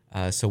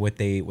 So what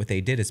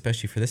they did,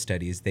 especially for this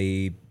study, is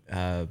they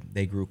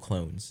grew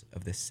clones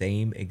of the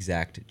same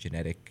exact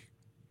genetic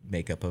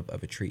makeup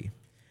of a tree.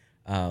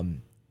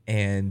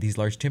 And these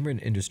large timber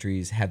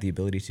industries have the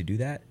ability to do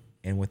that.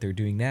 And what they're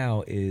doing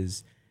now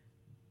is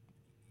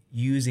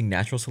using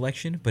natural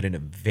selection, but in a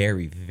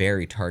very,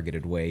 very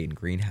targeted way in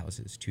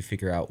greenhouses to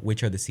figure out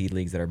which are the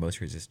seedlings that are most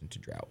resistant to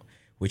drought,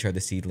 which are the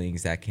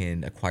seedlings that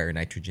can acquire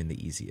nitrogen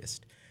the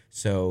easiest.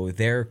 So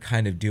they're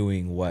kind of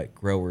doing what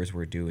growers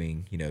were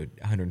doing,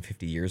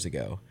 150 years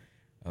ago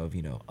of,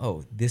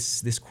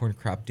 this corn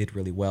crop did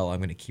really well. I'm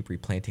going to keep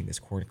replanting this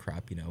corn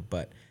crop,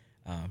 but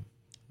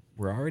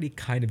we're already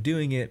kind of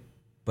doing it.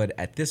 But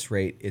at this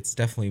rate, it's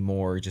definitely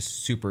more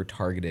just super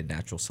targeted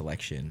natural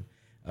selection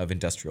of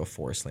industrial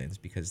forest lands,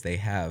 because they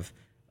have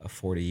a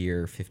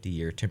 40-year,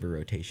 50-year timber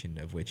rotation,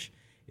 of which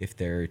if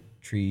their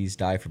trees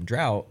die from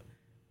drought,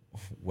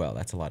 well,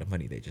 that's a lot of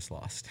money they just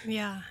lost.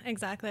 Yeah,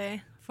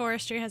 exactly.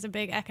 Forestry has a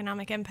big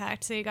economic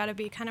impact, so you got to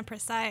be kind of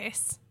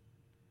precise.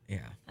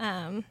 Yeah.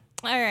 All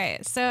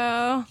right, so.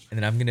 And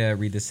then I'm going to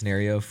read the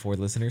scenario for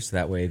the listeners, so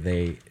that way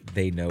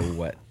they know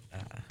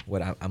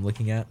what I'm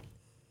looking at.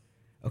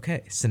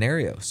 Okay,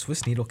 scenario,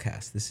 Swiss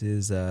needlecast. This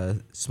is a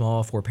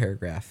small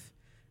 4-paragraph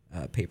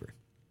paper.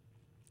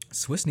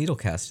 Swiss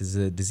needlecast is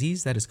a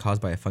disease that is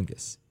caused by a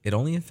fungus. It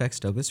only infects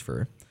Douglas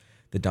fir,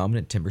 the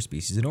dominant timber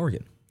species in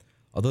Oregon.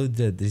 Although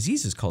the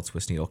disease is called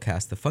Swiss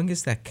needlecast, the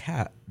fungus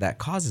that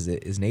causes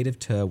it is native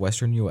to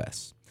western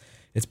U.S.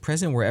 It's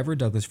present wherever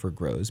Douglas fir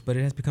grows, but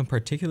it has become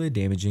particularly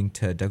damaging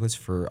to Douglas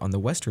fir on the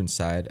western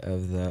side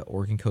of the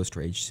Oregon Coast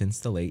Range since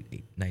the late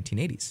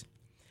 1980s.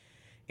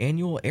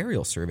 Annual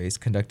aerial surveys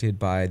conducted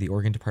by the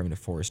Oregon Department of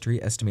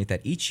Forestry estimate that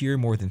each year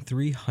more than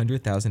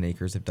 300,000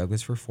 acres of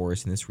Douglas fir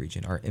forest in this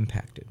region are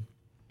impacted.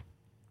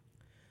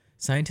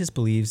 Scientists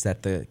believe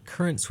that the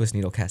current Swiss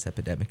needlecast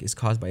epidemic is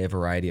caused by a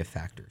variety of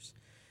factors,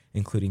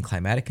 including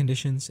climatic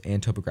conditions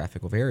and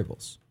topographical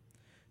variables.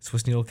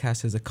 Swiss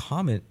needlecast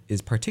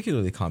is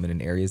particularly common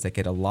in areas that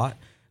get a lot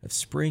of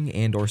spring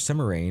and or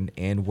summer rain,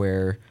 and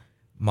where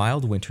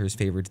mild winters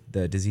favored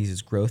the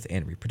disease's growth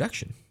and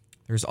reproduction.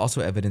 There's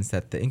also evidence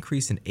that the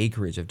increase in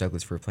acreage of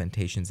Douglas fir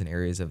plantations in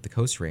areas of the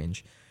Coast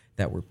Range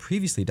that were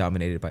previously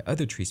dominated by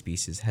other tree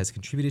species has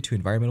contributed to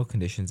environmental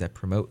conditions that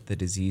promote the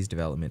disease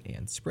development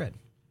and spread.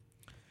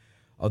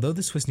 Although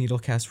the Swiss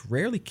needlecast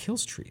rarely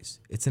kills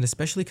trees, it's an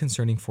especially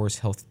concerning forest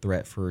health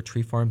threat for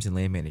tree farms and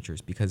land managers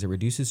because it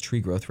reduces tree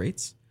growth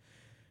rates.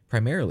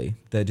 Primarily,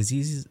 the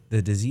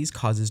disease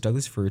causes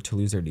Douglas fir to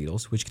lose their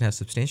needles, which can have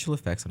substantial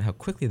effects on how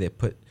quickly they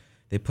put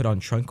on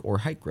trunk or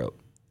height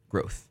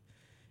growth,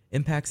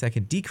 impacts that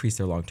can decrease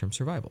their long-term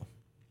survival.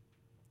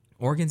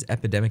 Oregon's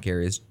epidemic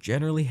areas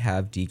generally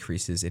have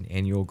decreases in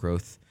annual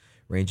growth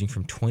ranging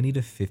from 20 to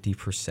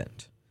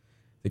 50%.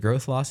 The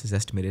growth loss is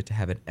estimated to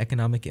have an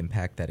economic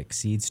impact that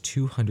exceeds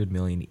 $200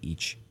 million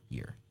each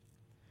year.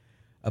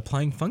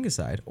 Applying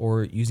fungicide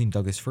or using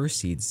Douglas fir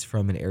seeds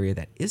from an area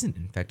that isn't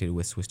infected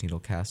with Swiss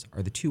needlecast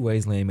are the two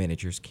ways land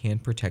managers can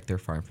protect their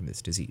farm from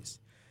this disease.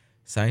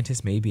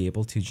 Scientists may be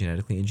able to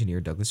genetically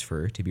engineer Douglas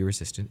fir to be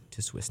resistant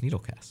to Swiss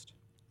needlecast.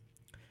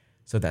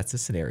 So that's the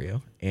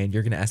scenario, and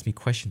you're going to ask me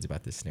questions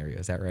about this scenario.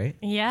 Is that right?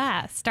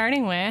 Yeah,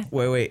 starting with...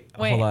 Wait,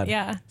 hold on.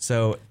 Yeah.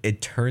 So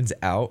it turns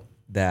out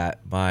that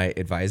my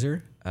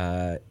advisor,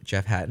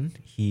 Jeff Hatton,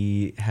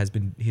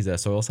 he's a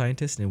soil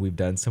scientist, and we've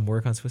done some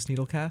work on Swiss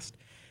needlecast.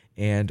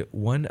 And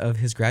one of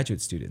his graduate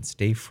students,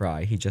 Dave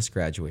Fry, he just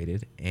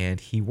graduated, and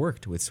he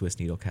worked with Swiss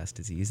needlecast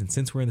disease. And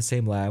since we're in the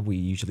same lab, we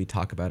usually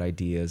talk about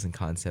ideas and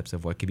concepts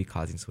of what could be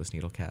causing Swiss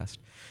needlecast.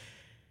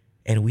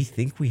 And we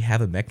think we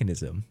have a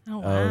mechanism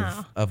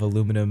of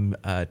aluminum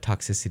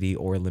toxicity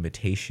or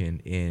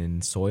limitation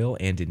in soil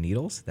and in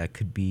needles that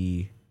could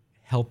be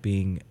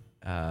helping,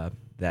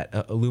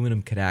 that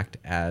aluminum could act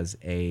as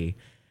a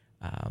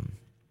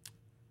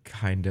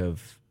kind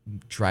of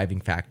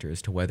driving factor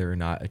as to whether or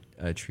not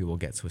a tree will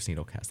get Swiss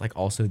needlecast. Like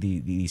also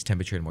these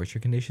temperature and moisture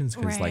conditions,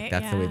 because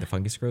that's the way the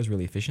fungus grows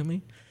really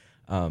efficiently.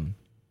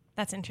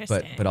 That's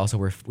interesting. But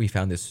also we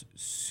found this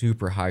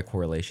super high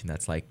correlation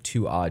that's like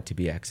too odd to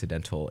be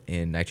accidental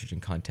in nitrogen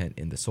content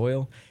in the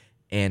soil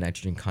and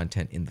nitrogen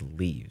content in the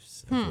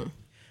leaves.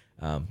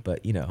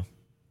 But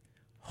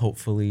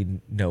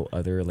hopefully no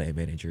other land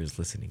managers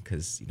listening,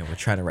 because we're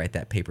trying to write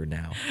that paper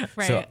now.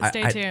 Right. So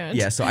Stay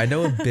tuned. So I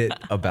know a bit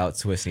about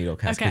Swiss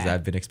needlecast because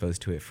I've been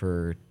exposed to it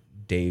for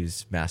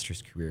Dave's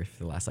master's career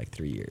for the last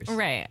 3 years.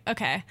 Right.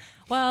 Okay.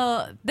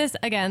 Well, this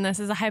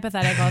is a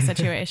hypothetical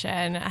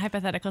situation, a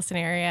hypothetical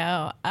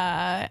scenario.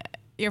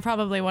 You're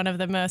probably one of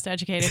the most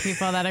educated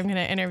people that I'm going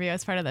to interview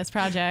as part of this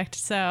project.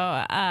 So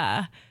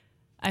I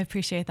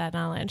appreciate that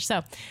knowledge.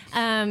 So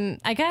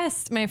I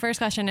guess my first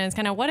question is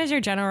kind of, what is your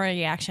general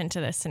reaction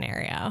to this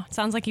scenario? It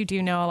sounds like you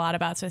do know a lot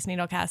about Swiss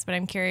needlecast, but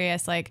I'm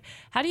curious,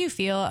 how do you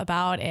feel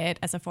about it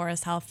as a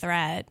forest health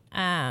threat?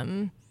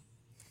 And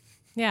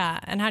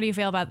how do you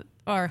feel about,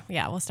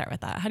 we'll start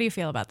with that. How do you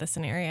feel about this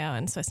scenario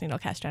and Swiss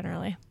needlecast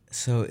generally?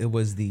 So it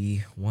was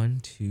the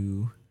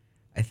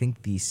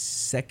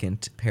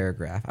second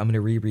paragraph. I'm going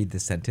to reread the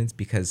sentence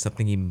because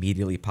something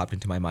immediately popped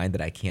into my mind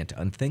that I can't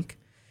unthink.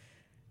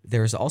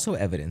 There is also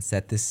evidence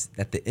that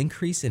the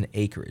increase in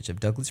acreage of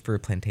Douglas fir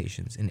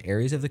plantations in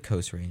areas of the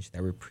Coast Range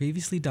that were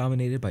previously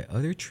dominated by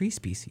other tree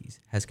species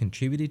has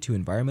contributed to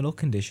environmental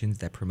conditions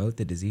that promote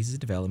the disease's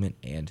development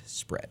and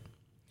spread.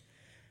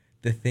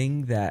 The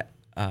thing that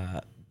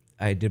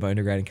I did my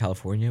undergrad in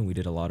California, and we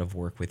did a lot of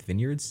work with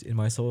vineyards in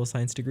my soil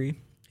science degree.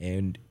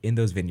 And in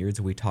those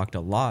vineyards, we talked a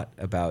lot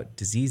about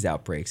disease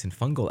outbreaks and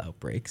fungal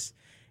outbreaks,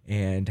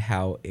 and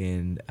how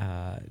in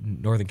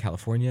Northern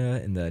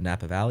California, in the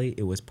Napa Valley,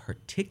 it was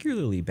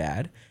particularly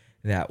bad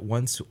that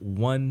once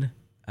one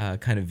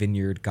kind of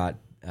vineyard got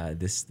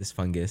this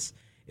fungus,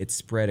 it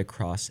spread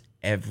across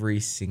every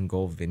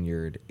single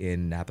vineyard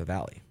in Napa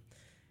Valley.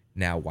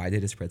 Now, why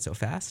did it spread so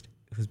fast?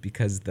 It was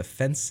because the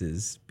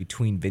fences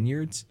between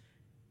vineyards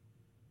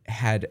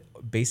had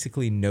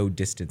basically no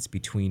distance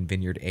between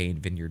vineyard A and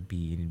vineyard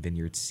B and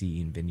vineyard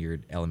C and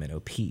vineyard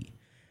LMNOP,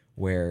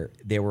 where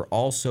they were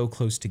all so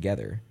close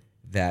together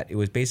that it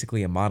was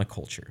basically a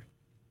monoculture.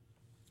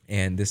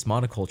 And this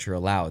monoculture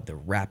allowed the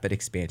rapid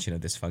expansion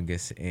of this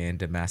fungus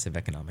and a massive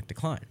economic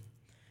decline.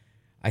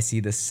 I see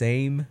the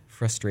same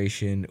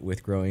frustration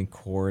with growing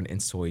corn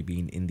and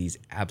soybean in these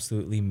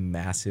absolutely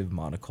massive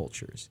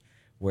monocultures,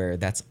 where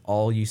that's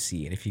all you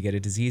see. And if you get a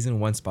disease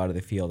in one spot of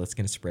the field, it's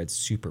going to spread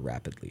super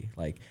rapidly.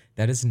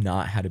 That is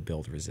not how to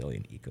build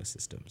resilient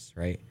ecosystems,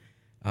 right?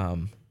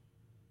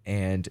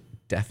 And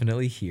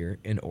definitely here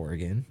in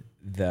Oregon,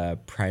 the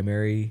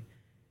primary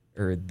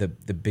or the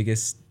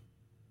biggest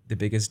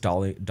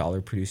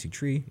dollar producing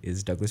tree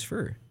is Douglas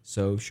fir.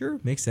 So sure,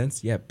 makes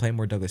sense. Yeah, plant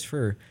more Douglas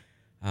fir.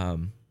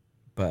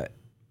 But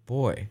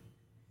boy,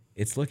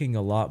 it's looking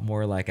a lot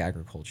more like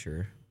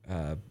agriculture.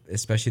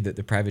 Especially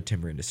the private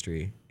timber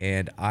industry.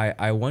 And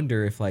I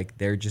wonder if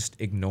they're just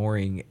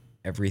ignoring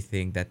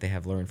everything that they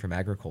have learned from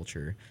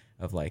agriculture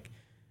of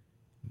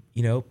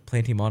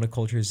planting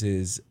monocultures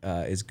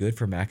is good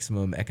for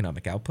maximum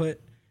economic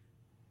output.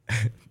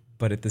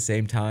 But at the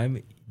same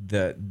time,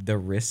 the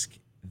risk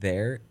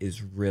there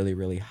is really,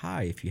 really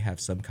high if you have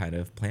some kind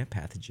of plant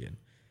pathogen.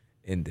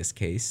 In this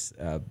case,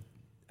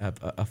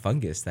 a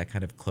fungus that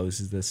kind of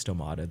closes the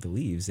stomata of the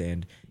leaves.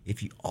 And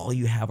if all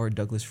you have are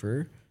Douglas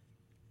fir,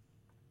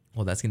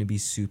 well, that's going to be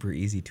super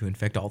easy to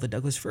infect all the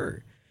Douglas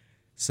fir.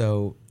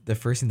 So the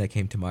first thing that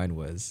came to mind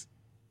was,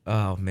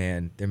 oh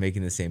man, they're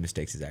making the same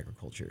mistakes as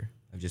agriculture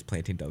of just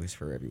planting Douglas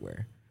fir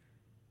everywhere.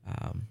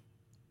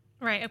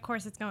 Right. Of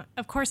course it's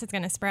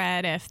going to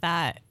spread if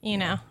that,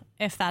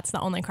 if that's the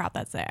only crop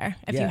that's there.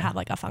 If you have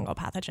like a fungal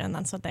pathogen,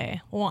 that's what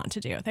they want to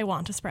do. They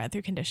want to spread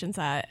through conditions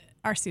that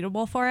are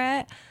suitable for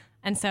it.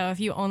 And so if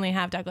you only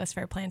have Douglas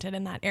fir planted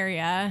in that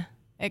area,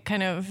 it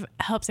kind of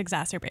helps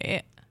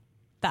exacerbate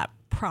that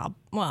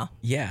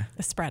the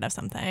spread of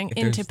something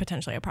into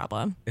potentially a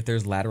problem. If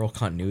there's lateral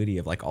continuity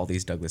of like all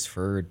these Douglas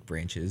fir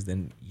branches,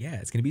 then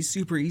it's going to be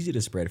super easy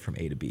to spread from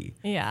A to B.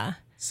 Yeah.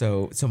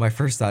 So my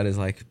first thought is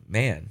like,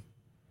 man,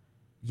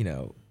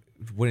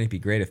 wouldn't it be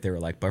great if there were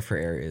like buffer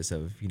areas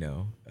of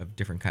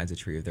different kinds of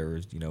tree, if there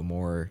was,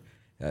 more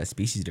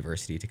species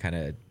diversity to kind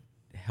of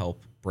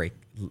help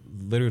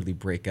literally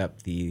break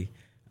up the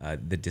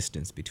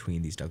distance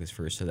between these Douglas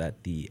firs so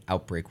that the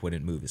outbreak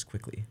wouldn't move as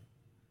quickly.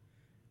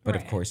 But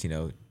of course,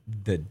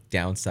 the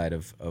downside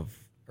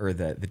or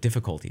the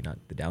difficulty, not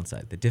the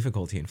downside, the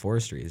difficulty in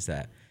forestry is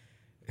that,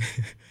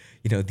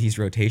 these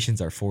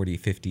rotations are 40,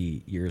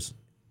 50 years.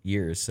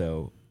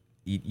 So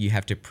you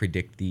have to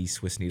predict these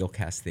Swiss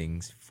needlecast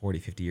things 40,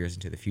 50 years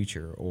into the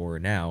future. Or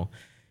now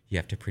you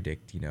have to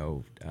predict,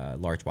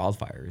 large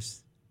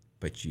wildfires,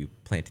 but you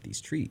planted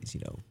these trees,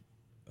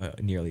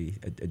 nearly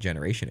a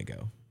generation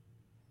ago.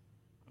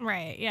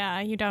 Right.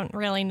 Yeah. You don't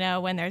really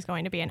know when there's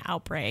going to be an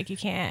outbreak. You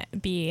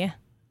can't be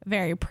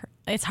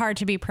it's hard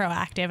to be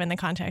proactive in the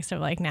context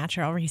of like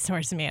natural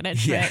resource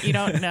management. Yeah. You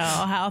don't know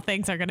how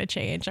things are going to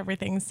change.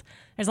 There's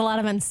a lot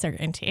of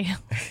uncertainty.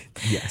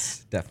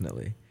 Yes,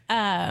 definitely.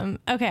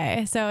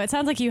 Okay. So it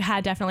sounds like you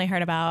had definitely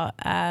heard about,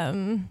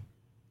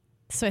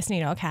 Swiss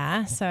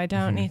needlecast, so I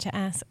don't need to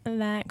ask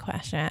that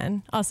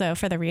question. Also,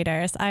 for the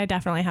readers, I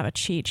definitely have a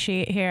cheat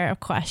sheet here of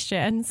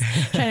questions,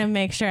 trying to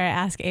make sure I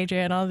ask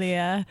Adrian all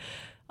the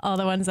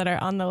ones that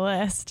are on the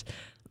list.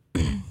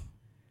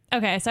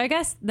 Okay, so I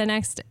guess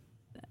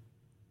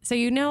so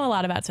you know a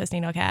lot about Swiss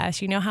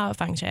needlecast, you know how it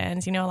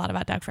functions, you know a lot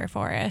about Doug fir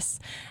forests.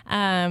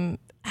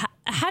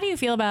 How do you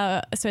feel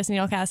about Swiss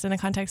needlecast in the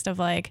context of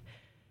like,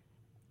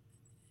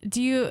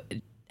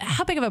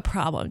 how big of a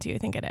problem do you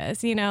think it is?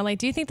 Do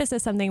you think this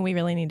is something we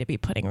really need to be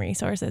putting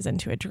resources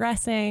into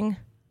addressing?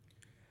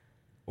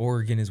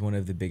 Oregon is one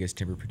of the biggest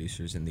timber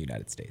producers in the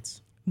United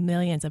States.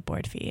 Millions of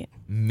board feet.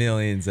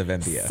 Millions of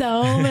MBF.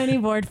 So many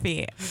board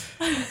feet.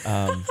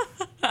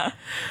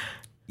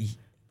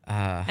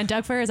 And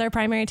Doug fir is our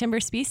primary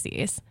timber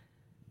species.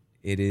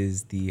 It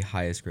is the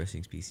highest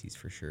grossing species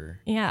for sure.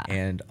 Yeah.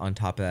 And on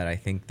top of that, I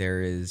think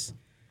there is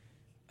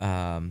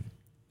an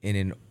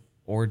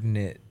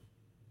inordinate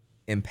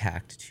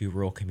impact to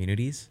rural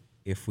communities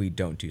if we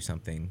don't do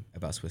something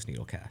about Swiss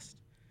needlecast.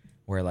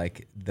 Where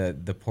like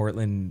the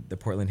Portland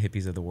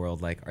hippies of the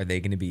world, like, are they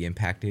going to be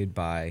impacted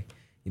by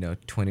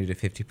 20 to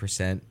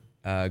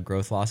 50%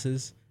 growth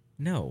losses?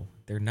 No,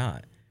 they're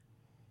not.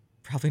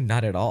 Probably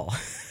not at all.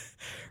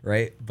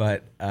 Right?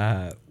 But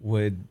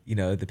would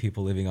the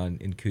people living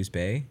in Coos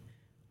Bay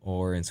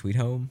or in Sweet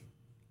Home,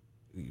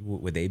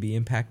 would they be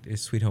impacted?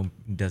 Sweet Home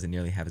doesn't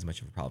nearly have as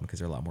much of a problem because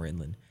they're a lot more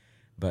inland.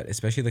 But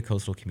especially the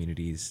coastal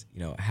communities,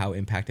 how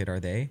impacted are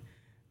they?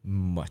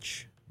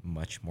 Much,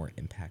 much more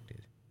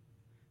impacted.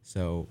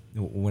 So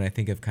when I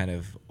think of kind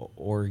of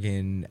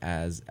Oregon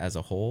as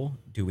a whole,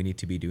 do we need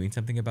to be doing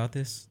something about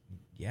this?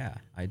 Yeah,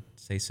 I'd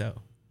say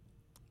so.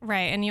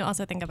 Right. And you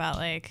also think about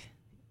like,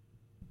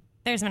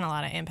 there's been a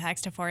lot of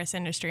impacts to forest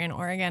industry in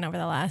Oregon over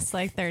the last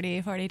like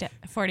 30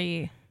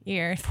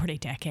 years, 40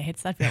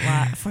 decades. That'd be a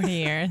lot, 40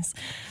 years.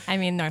 I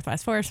mean,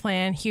 Northwest Forest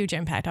Plan, huge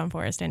impact on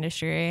forest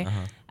industry.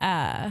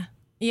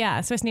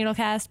 Swiss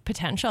needlecast,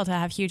 potential to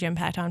have huge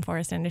impact on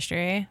forest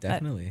industry.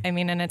 Definitely.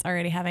 And it's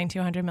already having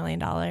 $200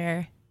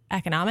 million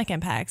economic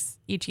impacts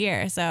each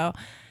year. So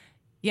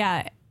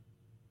yeah,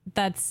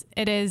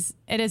 it is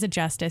a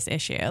justice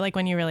issue. Like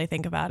when you really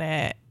think about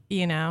it,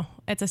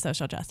 it's a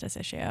social justice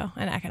issue,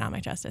 an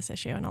economic justice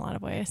issue in a lot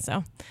of ways.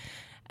 So,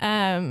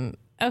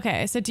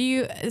 okay.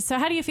 So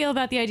how do you feel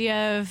about the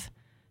idea of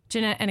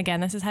and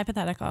again, this is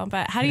hypothetical,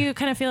 but how do you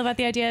kind of feel about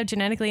the idea of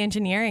genetically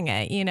engineering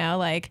it,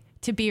 like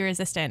to be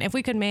resistant? If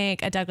we could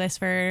make a Douglas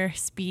fir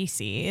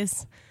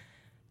species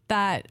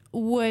that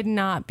would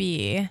not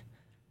be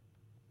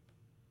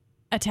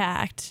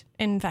attacked,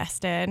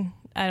 infested,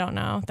 I don't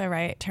know the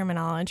right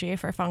terminology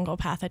for fungal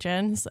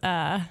pathogens.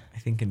 I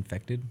think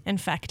infected.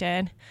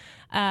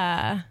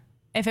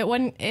 If it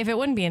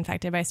wouldn't be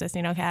infected by Swiss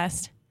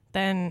needlecast,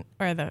 then,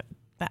 or the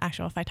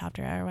actual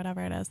Phytophthora or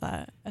whatever it is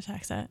that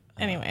attacks it.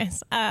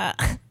 Anyways,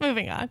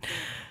 moving on.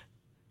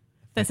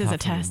 This is a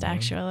test,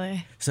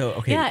 actually. So,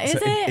 okay. Yeah, is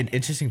it? An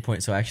interesting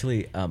point. So,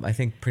 actually, I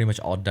think pretty much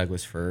all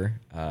Douglas fir,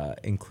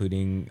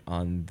 including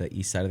on the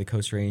east side of the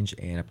Coast Range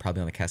and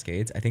probably on the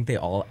Cascades, I think they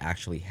all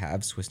actually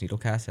have Swiss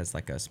needlecast as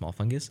like a small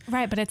fungus.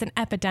 Right, but it's an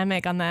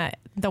epidemic on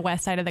the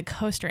west side of the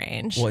Coast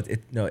Range. Well,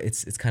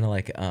 it's kind of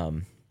like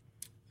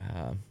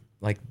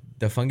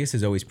the fungus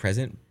is always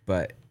present,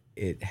 but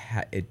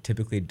it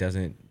typically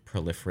doesn't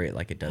proliferate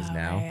like it does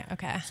now. Right.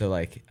 Okay. So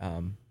like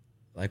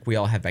like we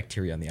all have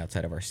bacteria on the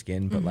outside of our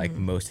skin, but like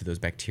most of those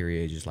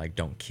bacteria just like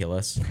don't kill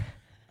us.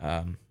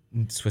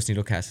 Swiss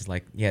needlecast is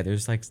like, yeah,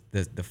 there's like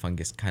the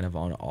fungus kind of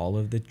on all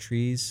of the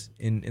trees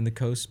in the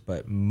coast,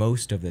 but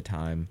most of the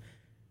time,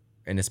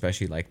 and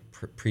especially like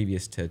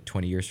previous to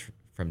 20 years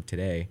from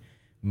today,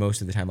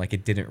 most of the time, like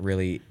it didn't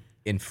really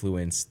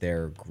influence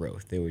their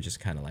growth. They were just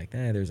kind of like,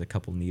 there's a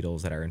couple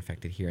needles that are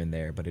infected here and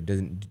there, but it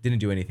didn't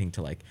do anything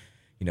to like,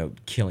 you know,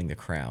 killing the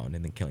crown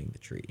and then killing the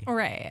tree.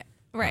 Right.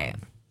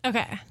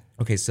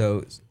 Okay,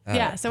 so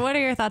So what are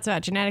your thoughts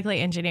about genetically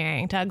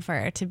engineering Doug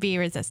fir to be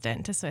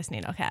resistant to Swiss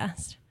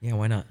needlecast? yeah,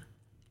 why not?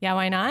 Yeah,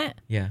 why not?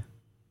 Yeah.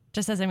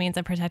 Just as a means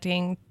of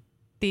protecting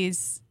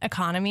these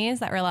economies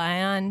that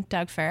rely on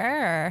Doug fir,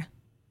 or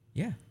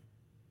Yeah.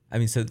 I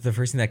mean, so the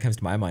first thing that comes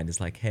to my mind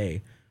is like,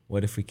 hey,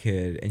 what if we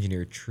could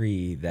engineer a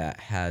tree that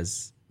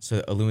has,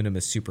 so aluminum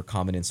is super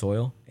common in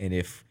soil. And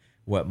if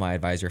what my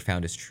advisor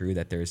found is true,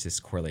 that there's this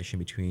correlation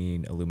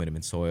between aluminum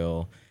and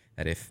soil,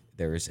 that if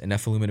there's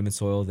enough aluminum in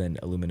soil, then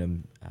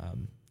aluminum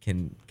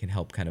can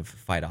help kind of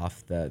fight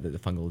off the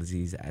fungal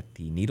disease at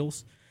the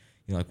needles.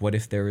 You know, like what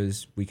if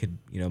we could,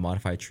 you know,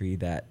 modify a tree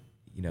that,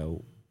 you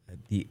know,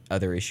 the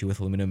other issue with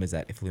aluminum is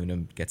that if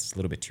aluminum gets a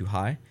little bit too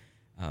high,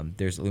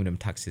 there's aluminum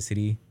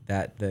toxicity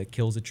that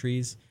kills the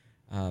trees.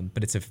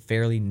 But it's a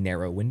fairly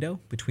narrow window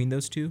between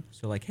those two.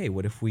 So like, hey,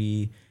 what if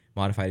we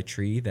modified a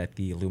tree that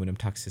the aluminum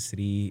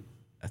toxicity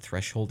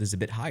threshold is a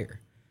bit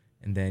higher?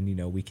 And then, you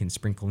know, we can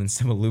sprinkle in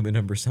some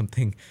aluminum or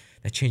something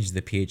that changes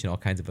the pH and all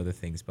kinds of other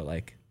things. But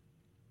like,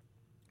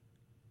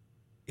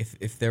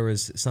 if there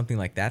was something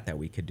like that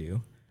we could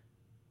do,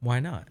 why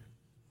not?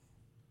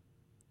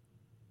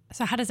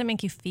 so how does it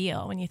make you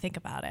feel when you think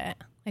about it?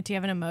 Like, do you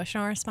have an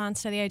emotional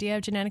response to the idea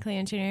of genetically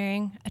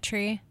engineering a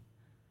tree?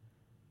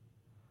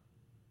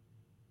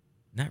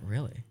 Not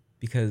really,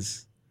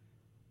 because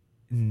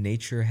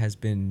nature has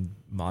been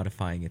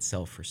modifying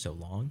itself for so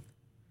long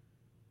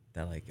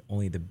that like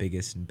only the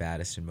biggest and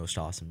baddest and most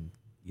awesome,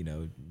 you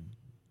know,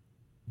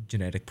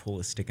 genetic pool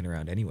is sticking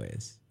around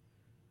anyways.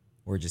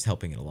 We're just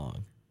helping it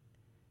along.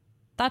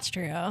 That's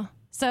true.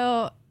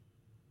 So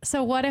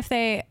what if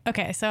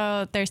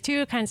so there's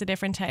two kinds of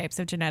different types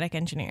of genetic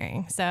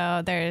engineering.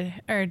 So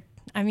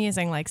I'm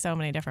using like so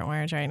many different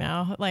words right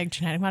now, like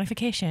genetic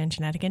modification,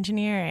 genetic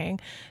engineering,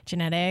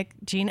 genetic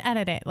gene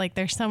editing. Like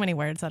there's so many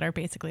words that are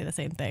basically the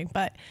same thing.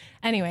 But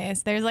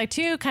anyways, there's like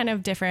two kind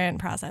of different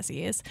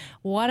processes.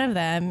 One of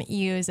them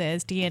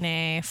uses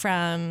DNA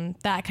from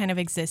that kind of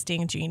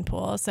existing gene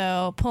pool.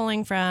 So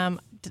pulling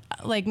from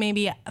like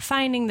maybe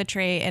finding the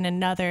trait in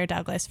another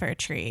Douglas fir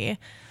tree,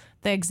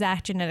 the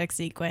exact genetic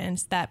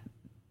sequence that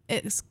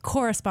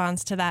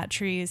corresponds to that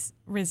tree's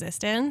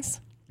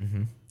resistance,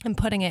 and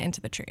putting it into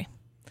the tree,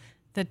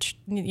 this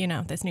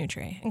new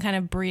tree, and kind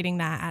of breeding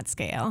that at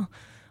scale,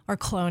 or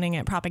cloning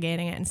it,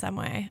 propagating it in some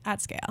way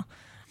at scale.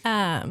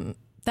 The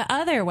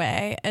other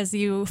way is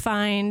you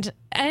find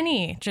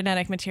any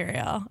genetic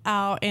material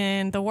out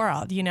in the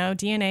world. You know,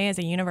 DNA is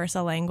a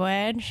universal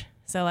language.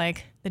 So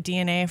like the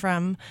DNA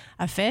from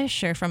a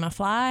fish or from a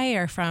fly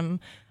or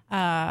from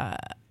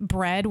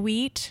bread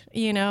wheat,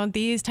 you know,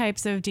 these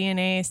types of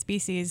DNA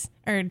species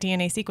or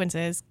DNA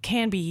sequences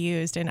can be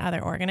used in other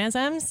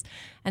organisms.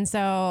 And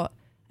so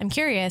I'm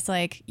curious,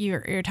 like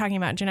you're talking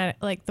about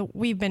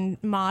we've been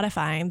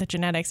modifying the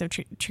genetics of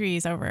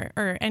trees over,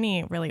 or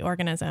any really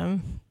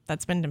organism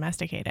that's been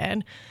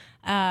domesticated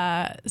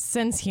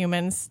since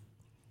humans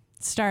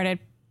started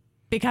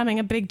becoming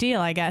a big deal,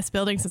 I guess,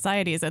 building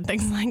societies and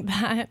things like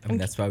that. I mean,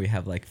 that's why we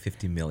have like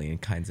 50 million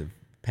kinds of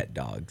pet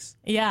dogs.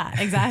 Yeah,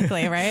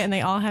 exactly. Right. And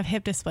they all have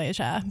hip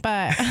dysplasia,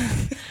 but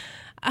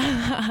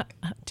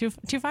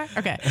too far.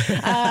 Okay.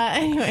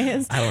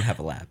 Anyways, I don't have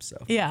a lab, so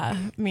yeah,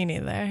 me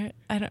neither.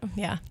 I don't.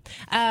 Yeah.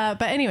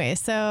 But anyway,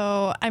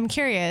 so I'm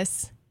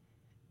curious,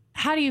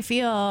 how do you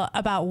feel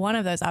about one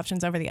of those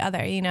options over the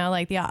other? You know,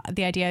 like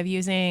the idea of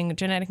using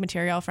genetic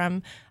material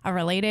from a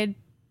related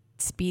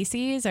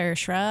species or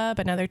shrub,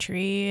 another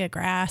tree, a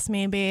grass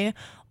maybe,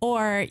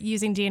 or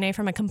using DNA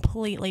from a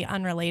completely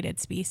unrelated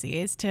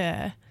species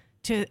to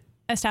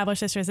establish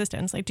this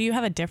resistance. Like, do you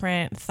have a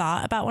different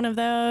thought about one of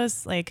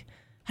those? Like,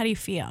 how do you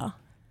feel?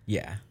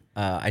 Yeah,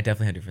 I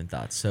definitely have different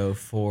thoughts. So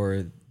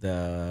for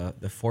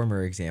the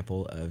former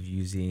example of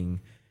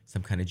using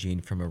some kind of gene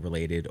from a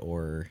related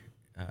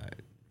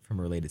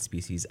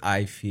species,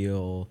 I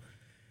feel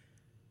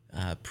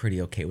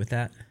pretty okay with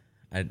that.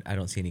 I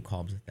don't see any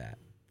qualms with that.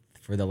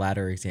 For the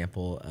latter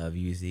example of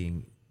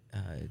using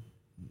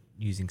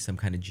some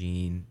kind of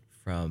gene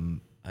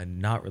from a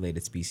not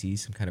related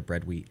species, some kind of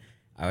bread wheat,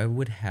 I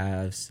would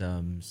have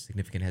some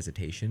significant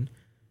hesitation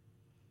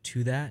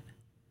to that,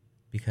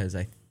 because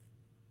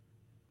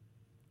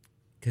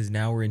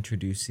now we're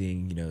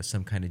introducing, you know,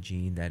 some kind of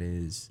gene that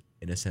is,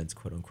 in a sense,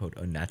 quote unquote,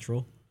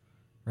 unnatural,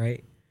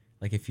 right?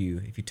 Like if you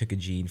took a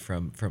gene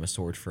from a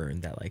sword fern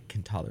that like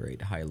can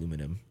tolerate high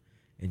aluminum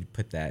and you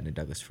put that in a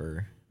Douglas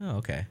fir, oh,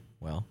 okay,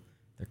 well,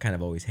 they're kind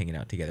of always hanging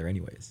out together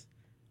anyways.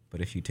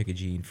 But if you took a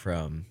gene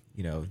from,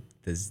 you know,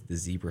 the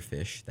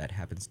zebrafish that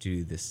happens to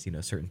do this, you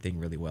know, certain thing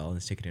really well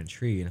and stick it in a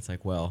tree, and it's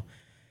like, well,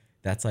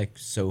 that's like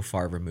so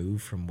far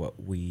removed from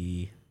what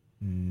we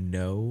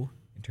know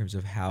in terms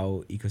of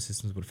how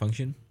ecosystems would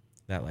function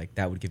that like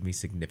that would give me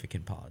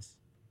significant pause.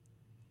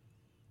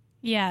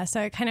 Yeah,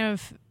 so it kind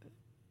of,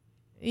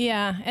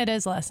 yeah, it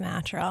is less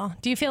natural.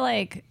 Do you feel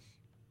like,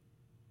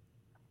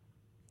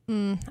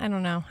 I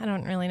don't know. I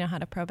don't really know how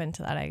to probe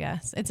into that, I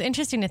guess. It's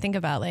interesting to think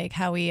about like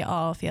how we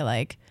all feel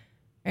like,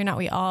 or not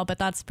we all, but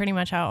that's pretty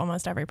much how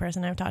almost every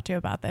person I've talked to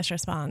about this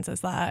responds,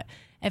 is that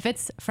if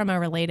it's from a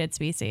related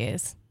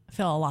species, I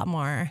feel a lot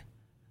more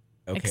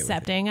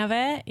accepting of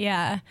it.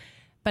 Yeah.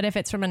 But if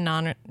it's from a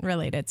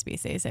non-related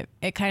species,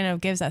 it kind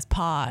of gives us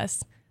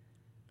pause.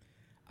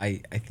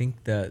 I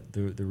think that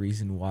the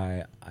reason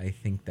why I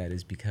think that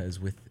is because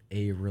with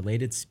a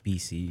related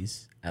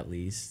species, at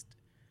least,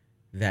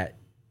 that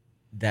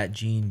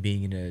gene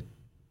being in a,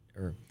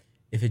 or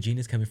if a gene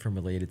is coming from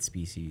related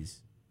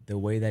species, the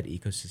way that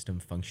ecosystem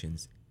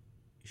functions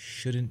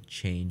shouldn't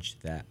change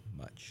that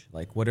much.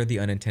 Like, what are the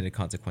unintended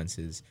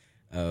consequences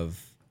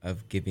of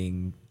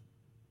giving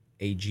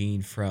a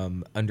gene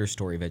from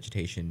understory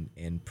vegetation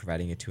and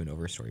providing it to an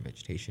overstory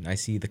vegetation? I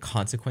see the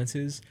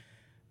consequences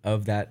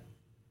of that,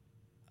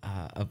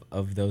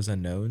 of those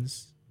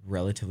unknowns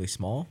relatively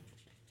small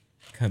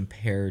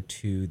compared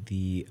to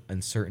the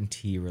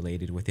uncertainty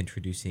related with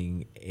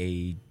introducing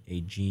a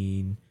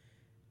gene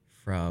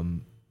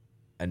from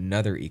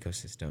another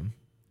ecosystem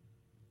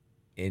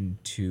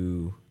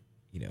into,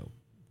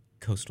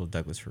 coastal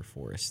Douglas fir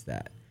forests,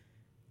 that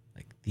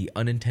like the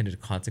unintended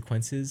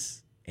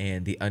consequences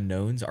and the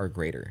unknowns are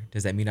greater.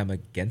 Does that mean I'm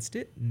against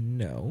it?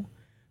 No,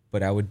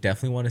 but I would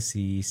definitely want to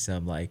see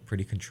some like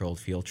pretty controlled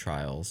field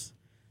trials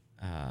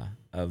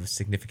of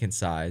significant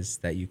size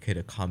that you could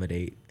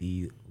accommodate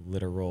the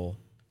literal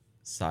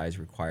size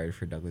required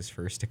for Douglas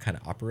firs to kind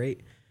of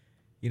operate,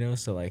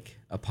 so like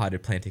a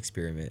potted plant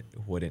experiment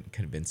wouldn't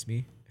convince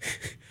me.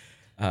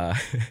 But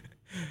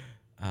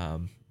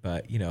a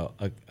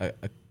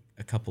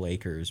couple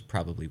acres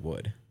probably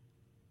would.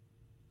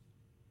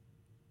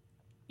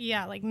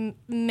 Yeah, like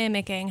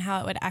mimicking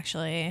how it would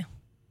actually,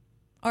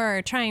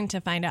 or trying to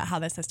find out how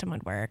the system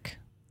would work.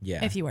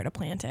 Yeah. If you were to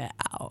plant it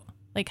out,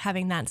 like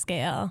having that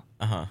scale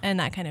and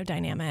that kind of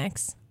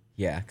dynamics.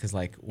 Yeah, because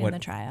like in the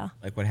trial,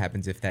 like what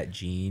happens if that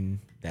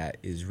gene that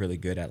is really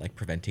good at like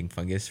preventing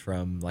fungus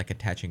from like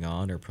attaching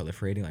on or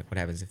proliferating, like what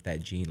happens if that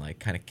gene like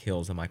kind of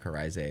kills a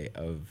mycorrhizae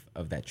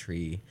of that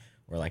tree,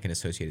 or like an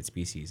associated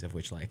species of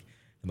which like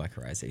the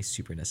mycorrhizae is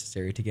super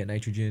necessary to get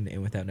nitrogen,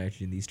 and without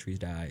nitrogen these trees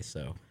die.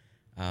 So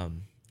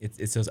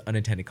it's those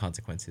unintended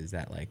consequences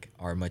that like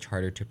are much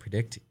harder to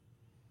predict.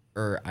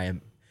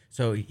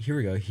 So here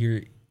we go.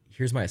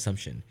 Here's my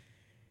assumption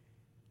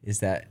is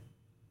that,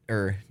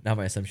 or not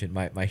my assumption,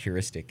 my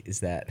heuristic is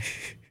that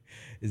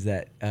is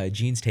that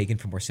genes taken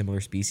from more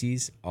similar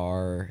species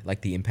are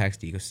like the impacts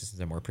to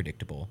ecosystems are more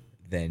predictable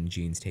than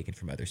genes taken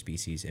from other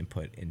species and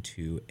put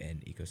into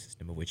an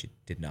ecosystem of which it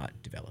did not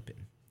develop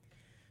in.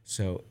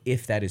 So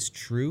if that is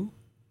true,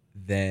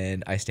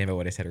 then I stand by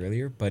what I said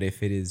earlier. But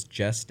if it is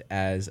just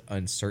as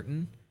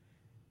uncertain,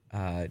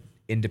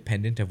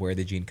 independent of where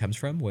the gene comes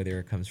from, whether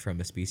it comes from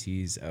a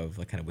species of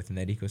like kind of within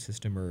that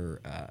ecosystem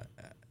or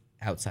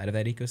outside of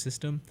that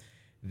ecosystem,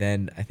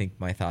 then I think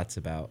my thoughts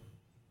about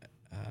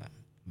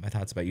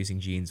using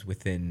genes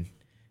within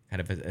kind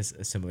of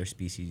a similar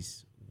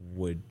species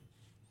would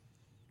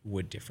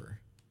differ.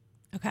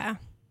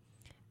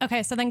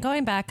 Okay, so then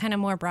going back kind of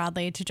more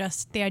broadly to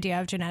just the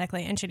idea of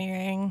genetically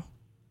engineering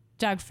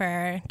Doug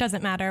fir,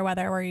 doesn't matter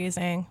whether we're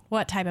using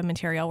what type of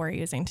material we're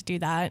using to do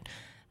that.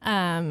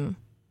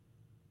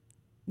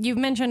 You've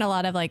mentioned a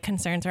lot of like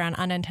concerns around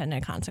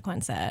unintended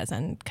consequences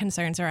and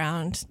concerns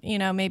around,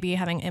 maybe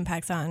having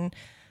impacts on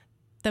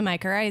the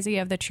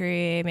mycorrhizae of the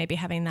tree, maybe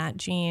having that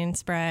gene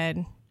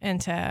spread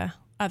into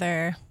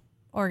other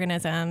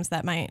organisms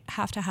that might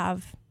have to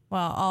have,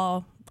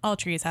 well, all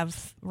trees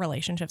have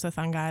relationships with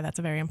fungi. That's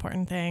a very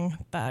important thing.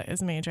 That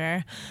is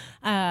major.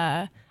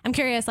 I'm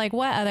curious, like,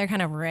 what other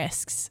kind of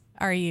risks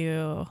are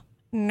you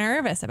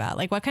nervous about?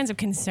 Like, what kinds of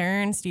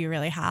concerns do you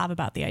really have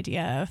about the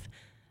idea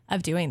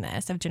of doing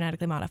this, of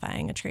genetically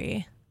modifying a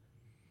tree?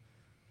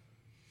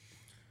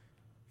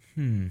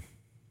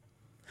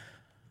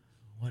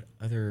 What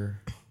other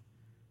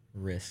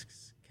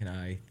risks can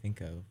I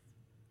think of?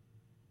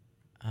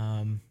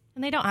 And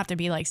they don't have to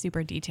be like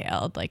super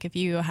detailed. Like if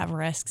you have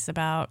risks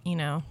about,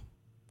 a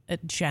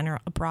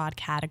broad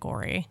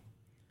category.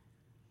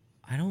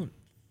 I don't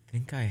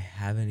think I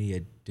have any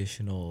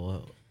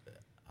additional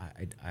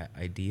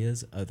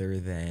ideas other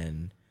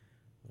than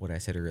what I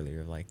said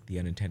earlier, like the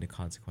unintended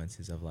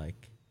consequences of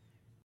like,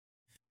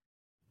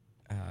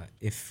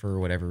 if for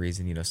whatever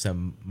reason,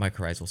 some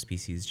mycorrhizal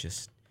species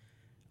just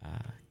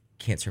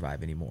can't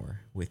survive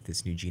anymore with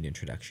this new gene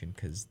introduction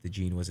because the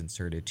gene was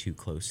inserted too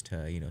close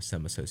to,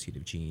 some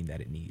associative gene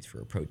that it needs for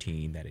a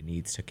protein that it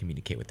needs to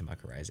communicate with the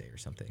mycorrhizae or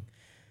something.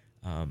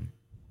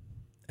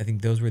 I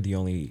think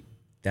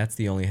that's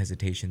the only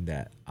hesitation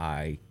that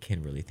I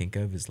can really think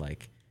of is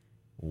like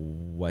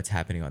what's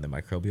happening on the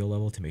microbial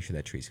level to make sure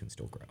that trees can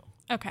still grow.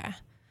 Okay.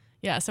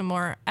 Yeah, so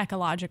more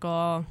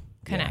ecological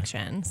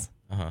connections,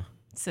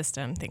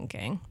 system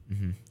thinking.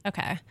 Mm-hmm.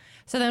 Okay.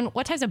 So then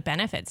what types of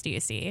benefits do you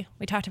see?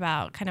 We talked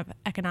about kind of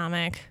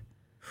economic.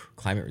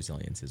 Climate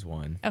resilience is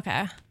one.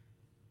 Okay.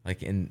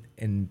 Like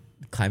in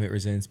climate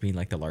resilience being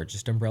like the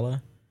largest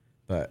umbrella,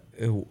 but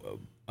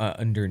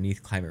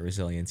underneath climate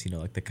resilience, you know,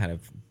 like the kind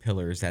of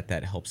pillars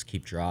that helps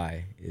keep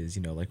dry is,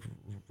 you know, like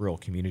rural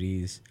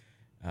communities,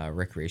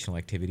 recreational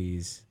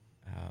activities,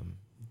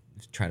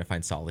 trying to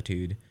find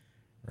solitude,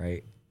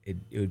 right? It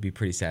would be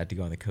pretty sad to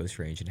go on the Coast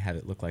Range and have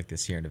it look like the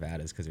Sierra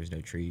Nevadas because there's no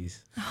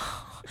trees.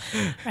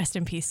 Rest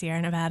in peace, Sierra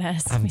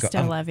Nevadas. We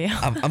still love you.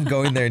 I'm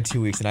going there in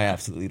 2 weeks, and I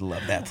absolutely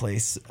love that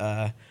place.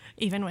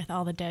 Even with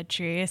all the dead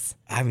trees.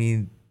 I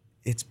mean,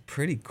 it's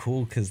pretty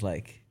cool because,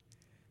 like,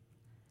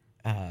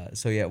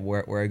 so yeah,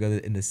 where I go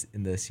in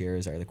the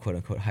Sierras are the quote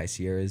unquote high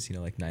Sierras, you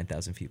know, like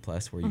 9,000 feet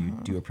plus, where you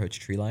do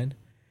approach tree line.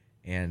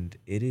 And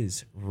it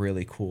is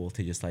really cool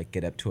to just like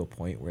get up to a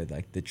point where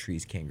like the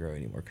trees can't grow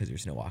anymore because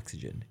there's no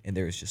oxygen. And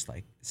there's just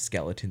like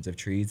skeletons of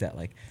trees that,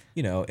 like,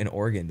 you know, in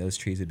Oregon, those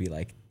trees would be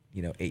like,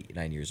 you know,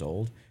 8-9 years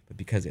old. But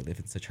because they live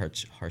in such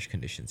harsh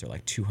conditions, they're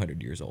like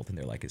 200 years old and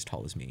they're like as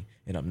tall as me.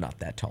 And I'm not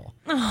that tall.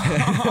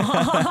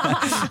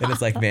 And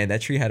it's like, man,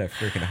 that tree had a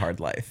freaking hard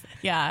life.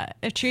 Yeah.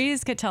 If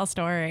trees could tell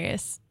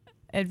stories,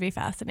 it'd be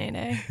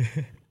fascinating.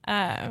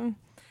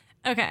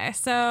 Okay.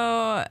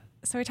 So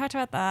we talked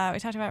about that. We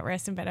talked about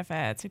risks and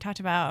benefits. We talked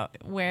about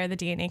where the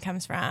DNA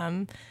comes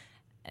from.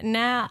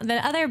 Now,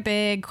 the other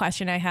big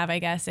question I have, I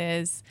guess,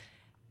 is,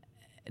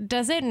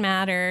 does it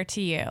matter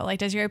to you? Like,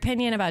 does your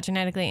opinion about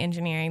genetically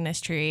engineering this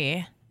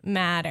tree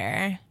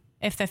matter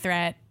if the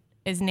threat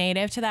is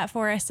native to that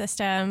forest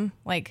system?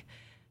 Like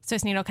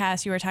Swiss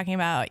needlecast, you were talking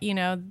about, you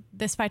know,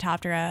 this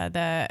Phytophthora,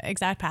 the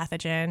exact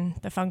pathogen,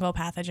 the fungal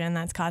pathogen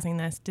that's causing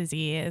this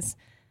disease,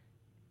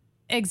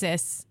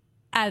 exists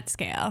at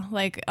scale.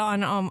 Like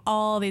on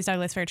all these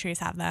Douglas fir trees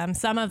have them.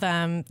 Some of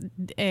them,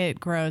 it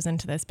grows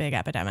into this big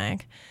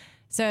epidemic.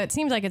 So it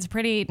seems like it's a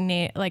pretty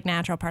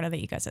natural part of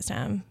the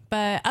ecosystem.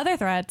 But other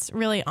threats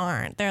really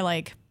aren't. They're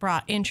like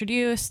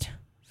introduced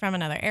from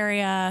another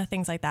area,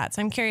 things like that.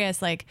 So I'm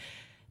curious, like,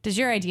 does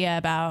your idea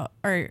about,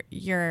 or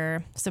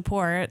your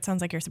support,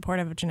 sounds like you're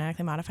supportive of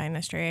genetically modifying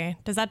this tree,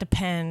 does that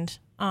depend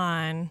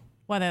on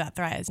whether that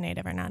threat is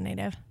native or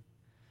non-native?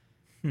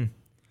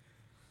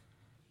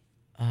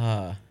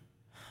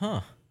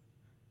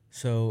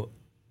 So,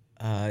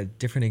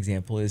 different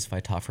example is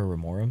Phytophthora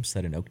ramorum,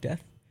 sudden oak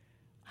death.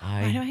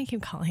 Why do I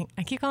keep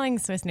calling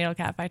Swiss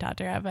needlecap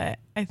Phytophthora, but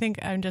I think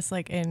I'm just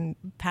like in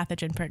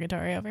pathogen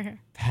purgatory over here.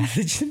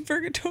 Pathogen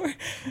purgatory?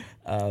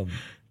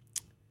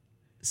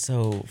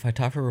 So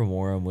Phytophthora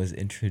ramorum was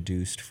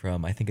introduced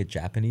from, I think, a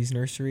Japanese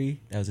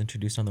nursery that was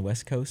introduced on the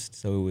West Coast.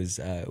 So it was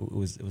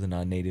a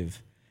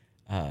non-native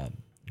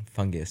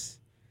fungus.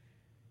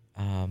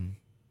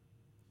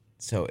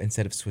 So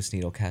instead of Swiss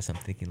needlecast, I'm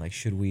thinking, like,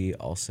 should we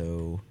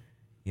also,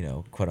 you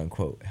know, quote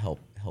unquote, help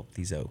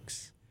these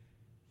oaks?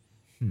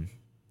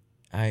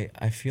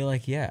 I feel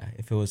like, yeah,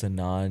 if it was a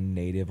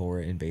non-native or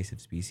invasive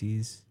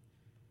species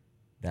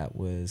that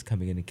was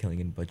coming in and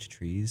killing a bunch of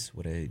trees,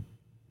 would I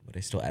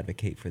still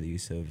advocate for the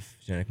use of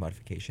genetic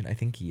modification? I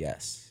think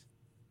yes.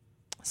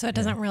 So it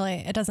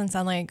doesn't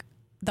sound like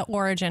the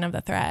origin of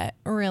the threat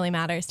really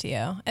matters to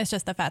you. It's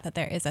just the fact that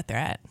there is a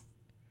threat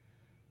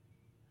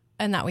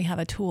and that we have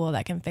a tool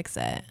that can fix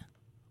it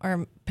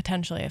or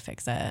potentially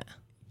fix it.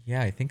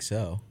 Yeah, I think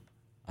so.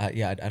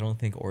 I don't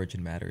think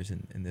origin matters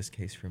in this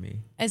case for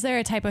me. Is there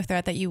a type of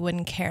threat that you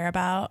wouldn't care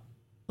about?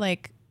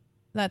 Like,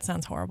 that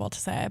sounds horrible to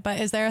say, but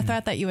is there a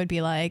threat that you would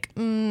be like,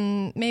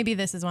 maybe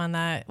this is one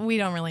that we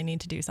don't really need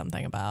to do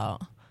something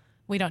about?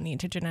 We don't need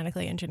to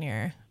genetically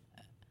engineer.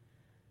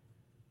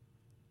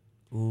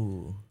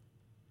 Ooh,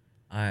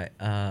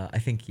 I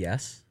think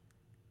yes.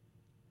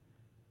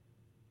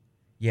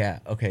 Yeah.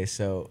 Okay.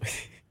 So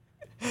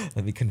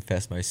let me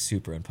confess my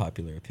super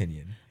unpopular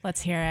opinion.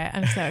 Let's hear it.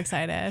 I'm so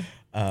excited.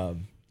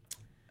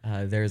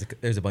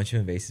 There's a bunch of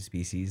invasive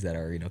species that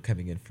are, you know,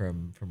 coming in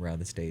from around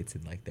the States,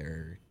 and like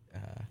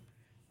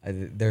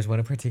there's one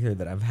in particular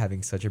that I'm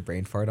having such a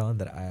brain fart on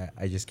that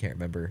I just can't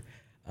remember.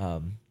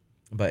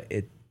 But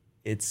it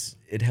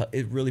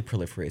really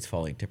proliferates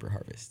following timber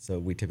harvest. So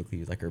we typically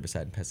use like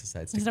herbicide and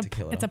pesticides to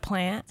kill it. It's a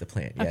plant? It's a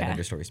plant, yeah, an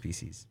understory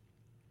species.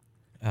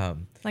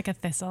 Like a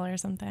thistle or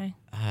something?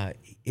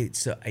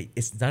 It's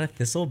not a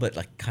thistle, but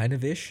like kind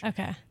of ish.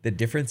 Okay. The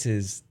difference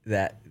is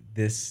that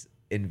this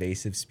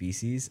invasive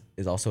species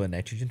is also a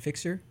nitrogen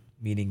fixer,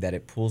 meaning that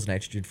it pulls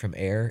nitrogen from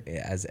air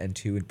as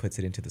N2 and puts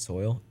it into the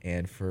soil.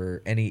 And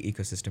for any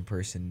ecosystem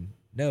person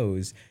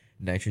knows,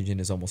 nitrogen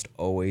is almost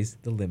always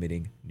the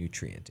limiting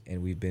nutrient.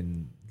 And we've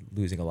been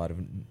losing a lot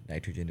of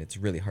nitrogen. It's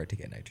really hard to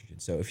get nitrogen.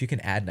 So if you can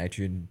add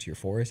nitrogen to your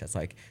forest, that's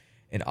like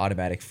an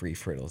automatic free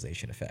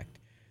fertilization effect.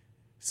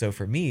 So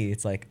for me,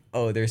 it's like,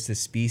 oh, there's this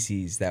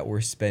species that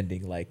we're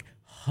spending like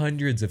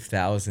hundreds of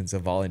thousands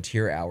of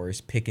volunteer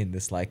hours picking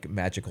this like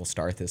magical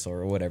star thistle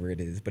or whatever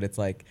it is. But it's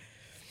like,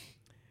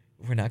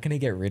 we're not going to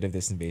get rid of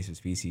this invasive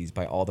species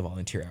by all the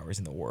volunteer hours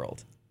in the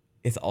world.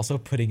 it's also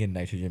putting in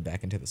nitrogen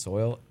back into the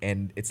soil,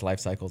 and its life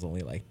cycle is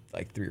only like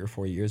 3 or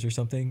 4 years or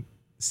something.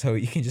 So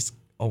you can just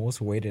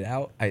almost wait it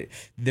out.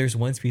 There's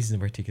one species in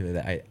particular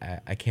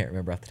that I can't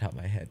remember off the top of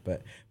my head,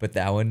 but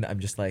that one I'm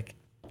just like,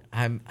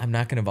 I'm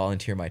not gonna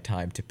volunteer my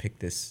time to pick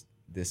this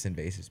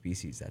invasive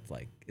species that's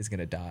like is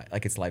gonna die.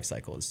 Like its life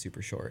cycle is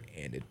super short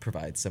and it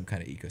provides some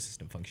kind of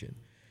ecosystem function.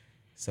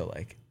 So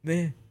like,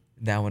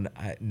 that one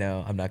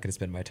I'm not gonna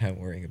spend my time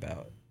worrying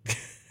about.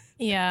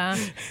 Yeah.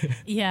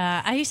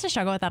 Yeah. I used to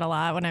struggle with that a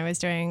lot when I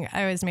was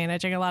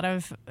managing a lot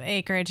of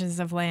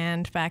acreages of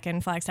land back in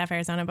Flagstaff,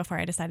 Arizona before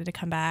I decided to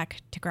come back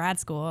to grad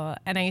school.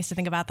 And I used to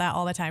think about that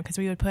all the time because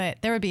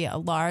there would be a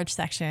large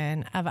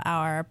section of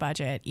our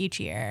budget each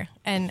year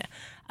and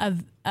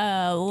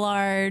a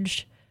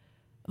large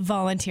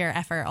volunteer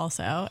effort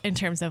also in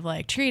terms of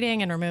like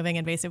treating and removing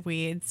invasive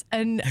weeds.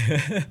 And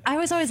I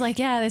was always like,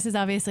 yeah, this is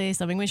obviously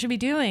something we should be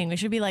doing. We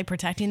should be like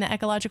protecting the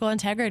ecological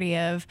integrity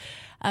of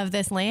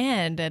this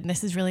land. And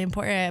this is really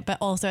important. But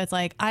also it's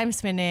like, I'm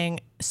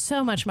spending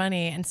so much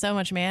money and so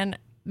much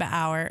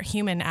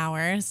human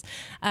hours,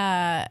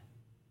 to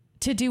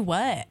do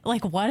what?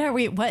 Like,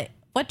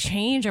 what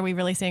change are we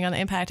really seeing on the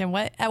impact? And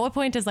at what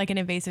point does like an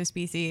invasive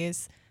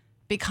species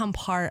become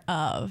part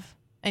of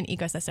an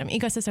ecosystem?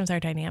 Ecosystems are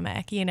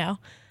dynamic, you know?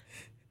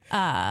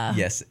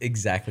 Yes,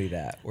 exactly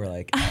that. We're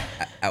like,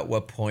 at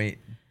what point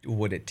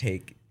would it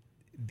take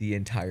the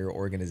entire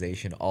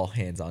organization, all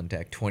hands on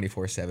deck,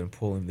 24/7,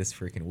 pulling this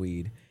freaking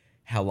weed?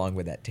 How long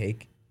would that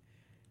take?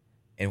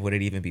 And would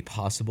it even be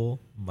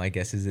possible? My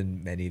guess is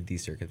in many of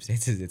these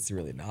circumstances, it's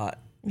really not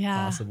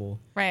possible.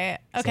 Right.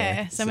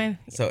 Okay.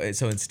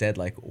 So instead,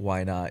 like,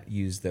 why not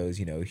use those,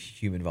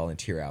 human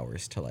volunteer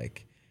hours to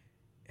like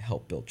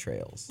help build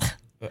trails?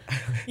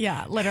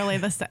 Yeah, literally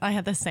I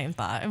had the same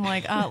thought. I'm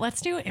like, let's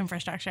do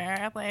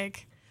infrastructure.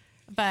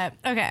 But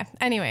okay.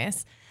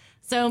 Anyways,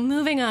 so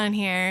moving on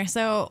here.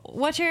 So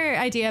what's your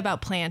idea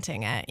about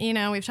planting it?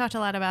 We've talked a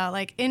lot about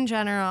like in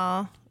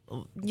general,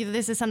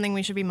 this is something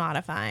we should be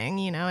modifying,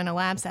 in a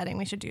lab setting,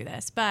 we should do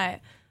this. But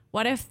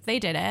what if they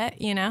did it,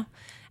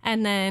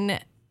 and then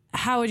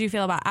how would you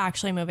feel about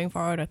actually moving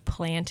forward with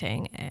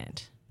planting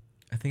it?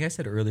 I think I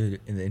said earlier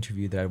in the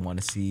interview that I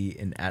want to see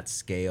an at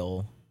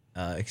scale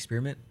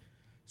experiment.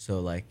 So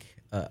like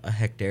a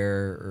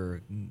hectare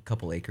or a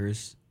couple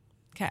acres.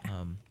 Okay.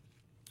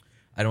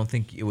 I don't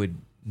think it would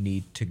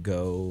need to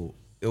go.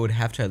 It would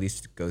have to at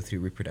least go through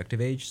reproductive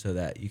age so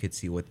that you could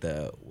see what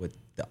the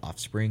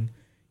offspring,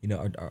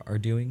 are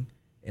doing.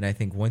 And I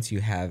think once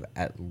you have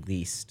at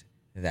least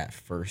that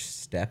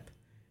first step,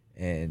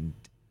 and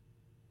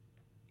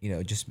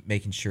just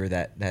making sure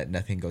that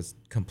nothing goes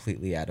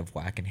completely out of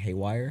whack and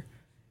haywire.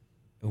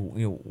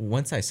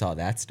 Once I saw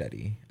that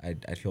study,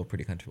 I'd feel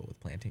pretty comfortable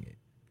with planting it.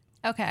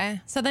 Okay.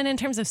 So then in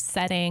terms of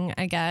setting,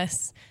 I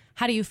guess,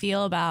 how do you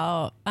feel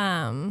about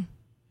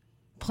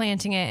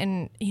planting it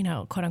in,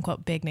 quote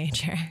unquote, big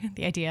nature,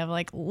 the idea of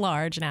like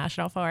large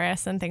national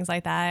forests and things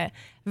like that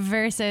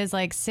versus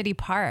like city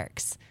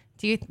parks?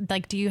 Do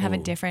you have a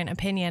different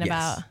opinion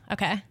about?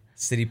 Okay.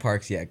 City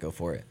parks. Yeah, go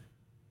for it.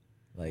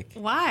 Like,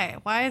 why?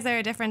 Why is there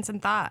a difference in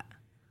thought?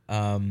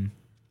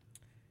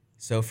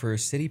 So for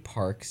city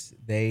parks,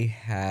 they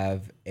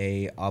have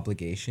a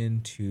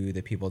obligation to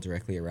the people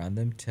directly around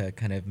them to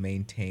kind of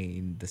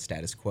maintain the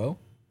status quo.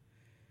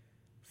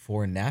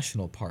 For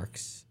national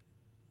parks,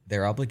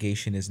 their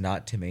obligation is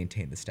not to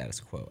maintain the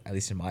status quo, at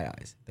least in my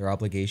eyes. Their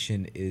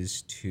obligation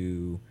is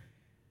to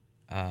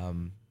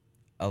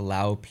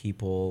allow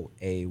people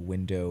a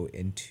window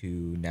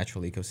into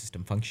natural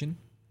ecosystem function.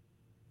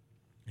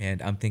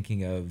 And I'm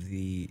thinking of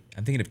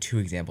two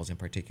examples in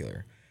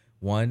particular.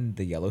 One,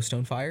 the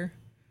Yellowstone fire.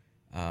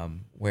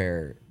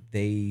 Where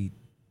the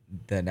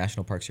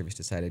National Park Service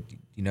decided,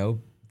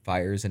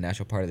 fire is a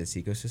natural part of this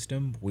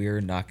ecosystem. We're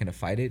not going to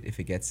fight it if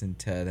it gets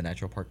into the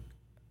national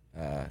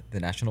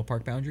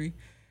park boundary.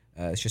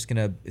 It's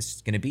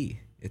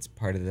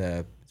part of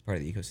the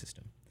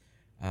ecosystem.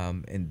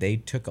 And they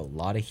took a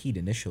lot of heat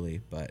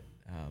initially, but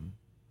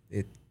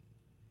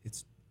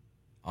it's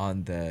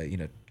on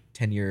the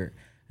 10-year.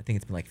 I think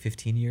it's been like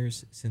 15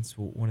 years since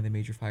one of the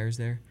major fires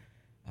there.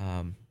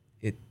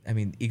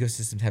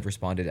 Ecosystems have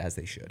responded as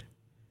they should.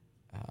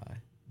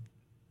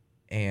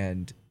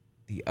 And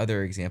the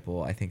other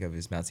example I think of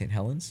is Mount St.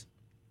 Helens,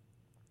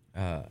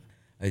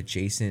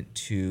 adjacent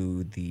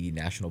to the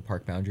national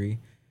park boundary,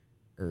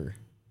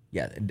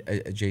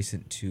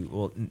 adjacent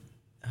to,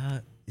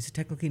 is it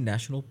technically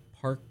national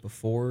park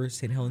before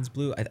St. Helens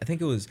Blue? I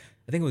think it was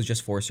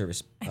just Forest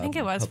Service. I think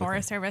it was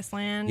Forest Service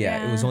land.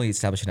 Yeah, it was only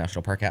established a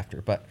national park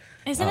after. But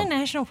is it a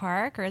national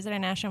park or is it a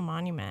national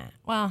monument?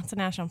 Well, it's a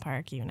national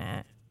park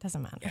unit.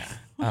 Doesn't matter.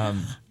 Yeah.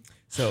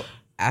 So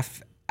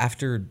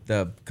after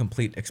the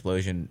complete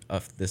explosion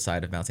of the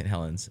side of Mount St.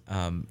 Helens,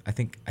 I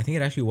think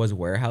it actually was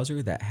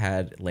Weyerhaeuser that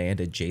had land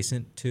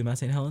adjacent to Mount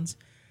St. Helens.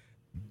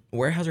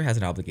 Weyerhaeuser has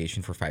an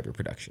obligation for fiber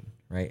production,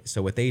 right?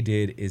 So what they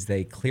did is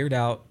they cleared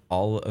out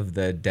all of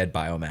the dead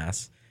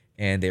biomass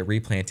and they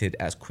replanted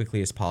as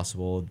quickly as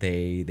possible.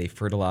 They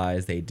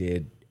fertilized. They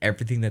did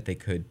everything that they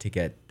could to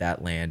get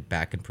that land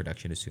back in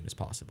production as soon as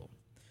possible.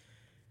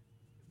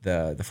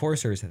 The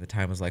Forest Service at the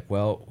time was like,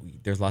 well,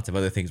 there's lots of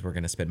other things we're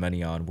going to spend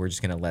money on. We're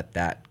just going to let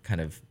that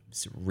kind of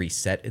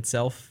reset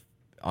itself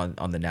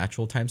on the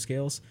natural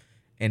timescales.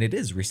 And it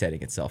is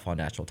resetting itself on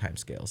natural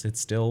timescales. It's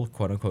still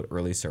quote unquote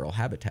early seral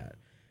habitat.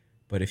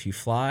 But if you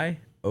fly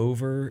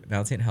over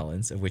Mount St.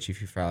 Helens, of which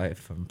if you fly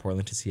from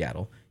Portland to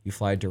Seattle, you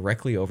fly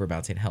directly over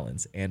Mount St.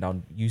 Helens,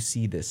 and you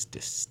see this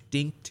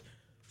distinct,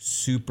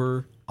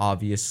 super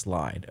obvious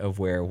line of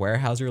where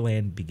Weyerhaeuser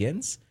land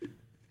begins,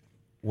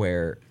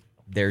 where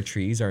their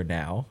trees are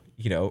now,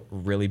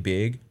 really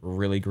big,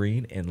 really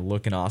green, and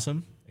looking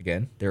awesome.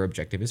 Again, their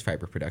objective is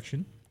fiber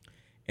production.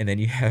 And then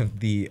you have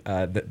the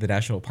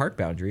national park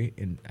boundary,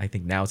 and I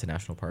think now it's a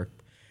national park,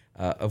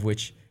 of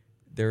which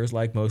there's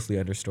like mostly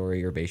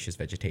understory herbaceous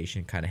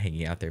vegetation kind of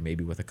hanging out there,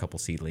 maybe with a couple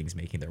seedlings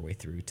making their way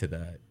through to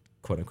the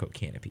quote unquote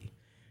canopy.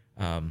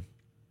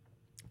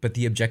 But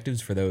the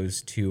objectives for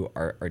those two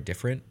are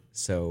different.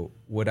 So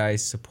would I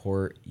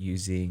support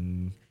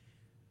using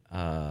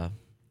the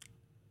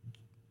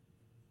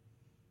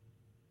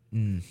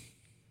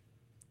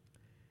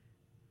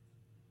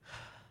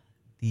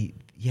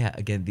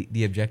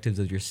objectives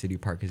of your city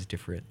park is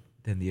different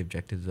than the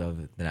objectives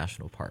of the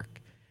national park.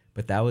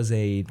 But that was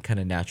a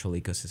kind of natural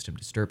ecosystem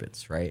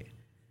disturbance, right?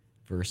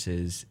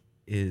 Versus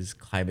is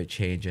climate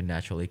change a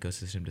natural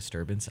ecosystem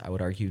disturbance? I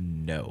would argue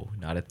no,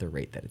 not at the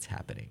rate that it's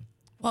happening.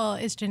 Well,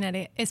 is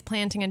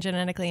planting a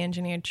genetically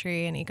engineered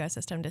tree an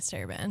ecosystem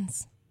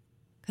disturbance?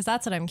 Because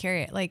that's what I'm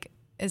curious. Like,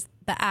 is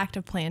the act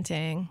of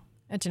planting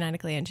a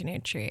genetically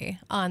engineered tree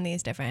in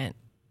these different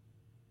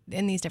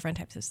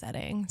types of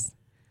settings?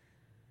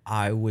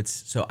 I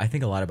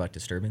think a lot about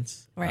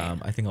disturbance. Right.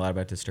 I think a lot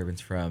about disturbance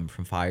from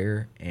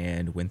fire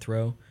and wind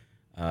throw,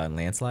 and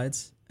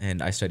landslides.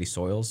 And I study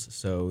soils,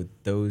 so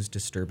those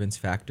disturbance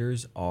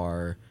factors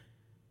are.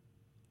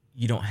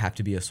 You don't have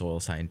to be a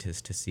soil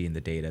scientist to see in the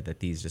data that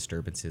these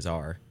disturbances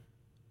are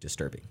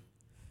disturbing,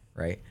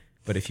 right?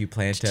 But if you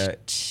plant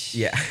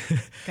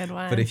Good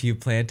one. But if you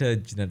plant a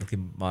genetically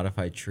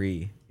modified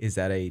tree, is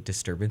that a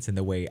disturbance in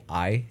the way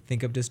I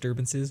think of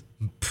disturbances?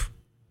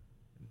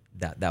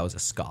 That was a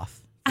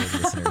scoff for the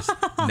listeners.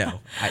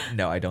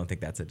 No, I don't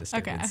think that's a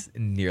disturbance. Okay.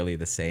 Nearly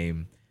the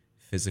same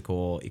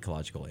physical,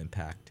 ecological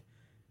impact.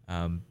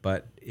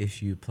 But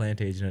if you plant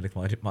a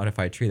genetically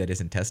modified tree that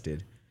isn't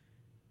tested,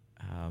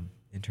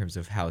 in terms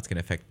of how it's going to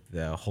affect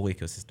the whole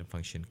ecosystem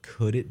function,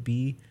 could it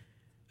be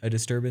a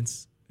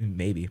disturbance?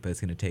 Maybe, but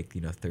it's going to take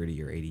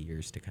 30 or 80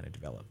 years to kind of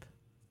develop.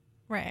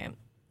 Right.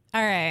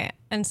 All right.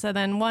 And so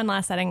then one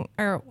last setting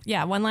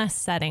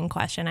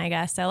question, I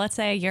guess. So let's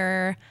say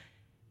you're,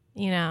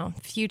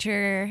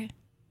 future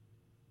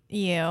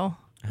you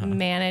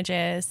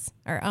manages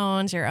or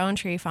owns your own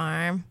tree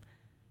farm,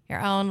 your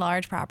own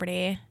large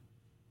property,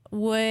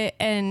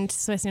 and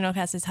Swiss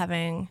Needlecast is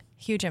having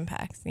huge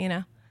impacts,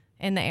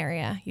 in the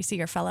area. You see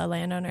your fellow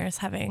landowners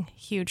having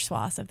huge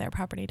swaths of their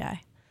property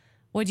die.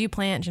 Would you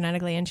plant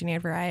genetically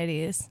engineered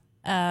varieties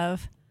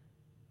of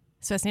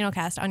Swiss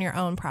Needlecast on your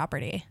own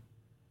property?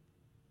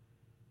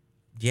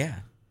 Yeah.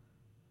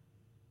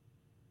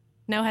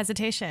 No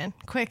hesitation.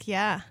 Quick,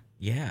 yeah.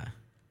 Yeah.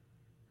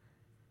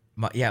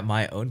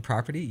 My own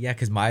property? Yeah,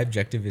 because my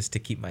objective is to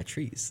keep my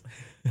trees.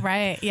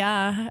 Right,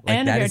 yeah. Like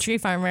and if you're a tree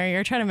farmer,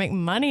 you're trying to make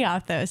money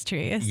off those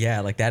trees.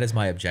 Yeah, like that is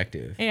my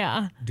objective.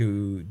 Yeah.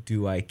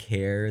 Do I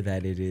care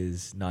that it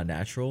is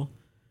non-natural,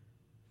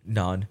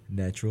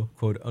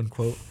 quote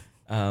unquote?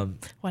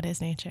 What is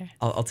nature?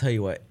 I'll tell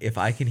you what, if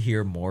I can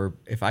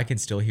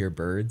still hear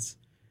birds,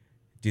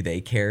 do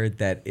they care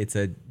that it's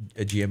a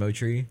GMO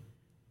tree?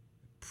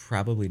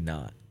 Probably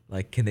not.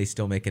 Like, can they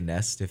still make a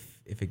nest if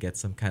it gets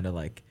some kind of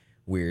like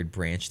weird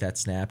branch that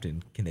snapped,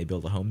 and can they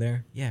build a home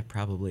there? Yeah,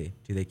 probably.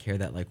 Do they care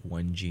that like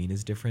one gene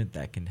is different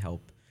that can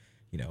help,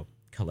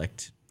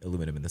 collect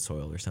aluminum in the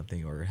soil or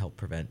something, or help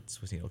prevent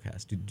Swiss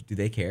Needlecast? Do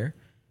they care?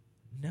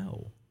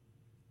 No,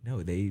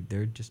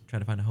 they're just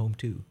trying to find a home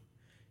too.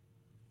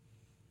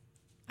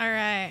 All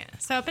right.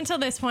 So up until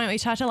this point, we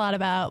talked a lot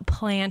about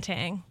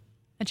planting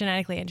a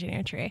genetically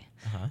engineered tree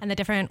and the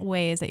different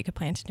ways that you could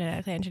plant a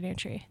genetically engineered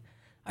tree,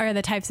 or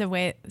the types of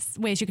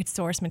ways you could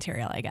source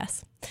material, I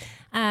guess.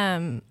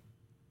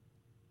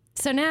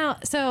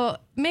 So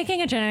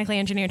making a genetically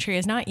engineered tree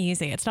is not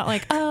easy. It's not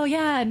like, oh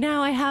yeah,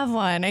 now I have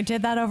one. I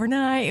did that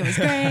overnight. It was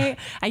great.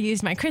 I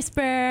used my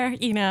CRISPR,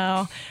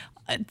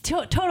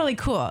 totally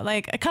cool.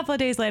 Like a couple of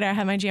days later, I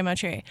had my GMO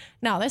tree.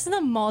 No, this is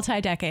a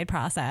multi-decade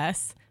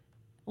process,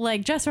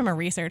 like just from a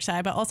research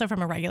side, but also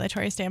from a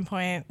regulatory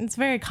standpoint. It's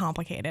very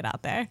complicated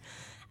out there.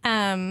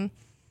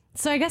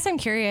 So I guess I'm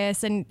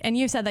curious, and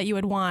you said that you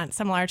would want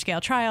some large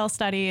scale trial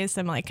studies,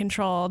 some like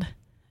controlled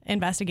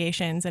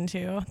investigations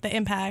into the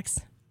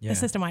impacts, the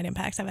system-wide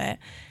impacts of it.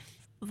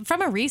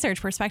 From a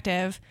research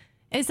perspective,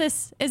 is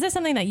this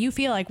something that you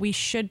feel like we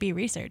should be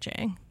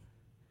researching?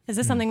 Is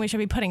this something we should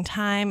be putting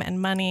time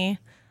and money,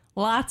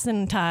 lots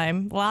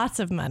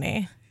of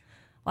money,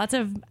 lots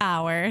of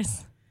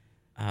hours?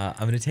 I'm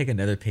going to take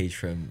another page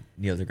from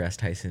Neil deGrasse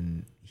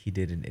Tyson. He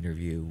did an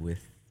interview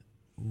with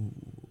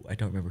I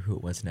don't remember who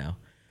it was now.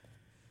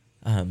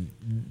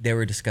 They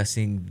were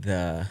discussing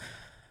the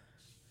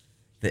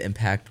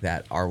impact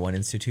that R1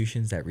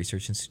 institutions, that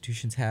research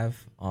institutions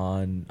have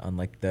on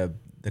like the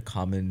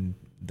common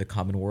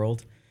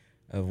world,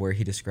 of where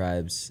he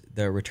describes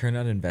the return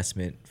on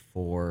investment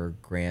for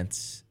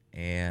grants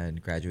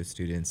and graduate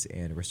students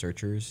and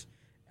researchers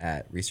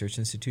at research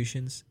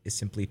institutions is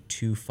simply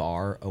too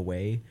far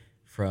away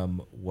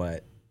from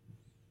what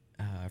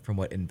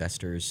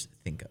investors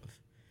think of.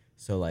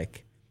 So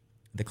like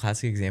the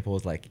classic example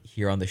is like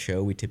here on the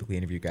show, we typically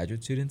interview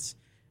graduate students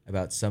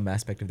about some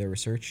aspect of their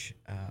research.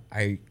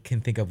 I can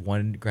think of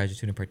one graduate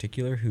student in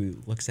particular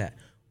who looks at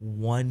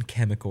one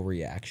chemical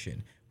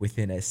reaction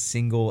within a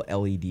single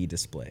LED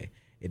display.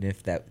 And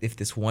if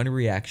this one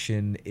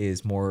reaction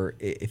is more,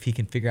 if he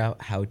can figure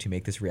out how to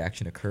make this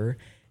reaction occur,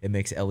 it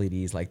makes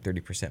LEDs like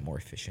 30% more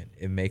efficient.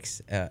 It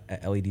makes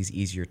LEDs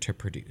easier to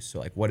produce. So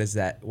like, what does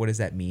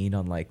that mean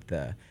on like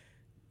the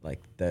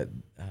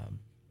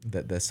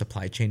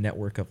supply chain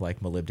network of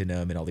like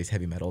molybdenum and all these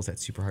heavy metals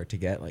that's super hard to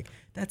get? Like,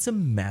 that's a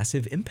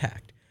massive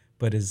impact.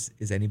 But is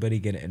anybody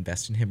going to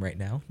invest in him right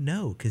now?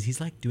 No, because he's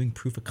like doing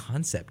proof of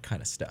concept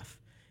kind of stuff.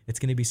 It's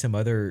going to be some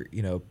other,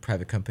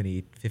 private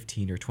company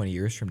 15 or 20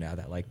 years from now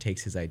that like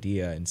takes his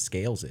idea and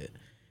scales it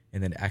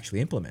and then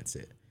actually implements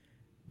it.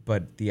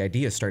 But the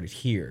idea started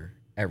here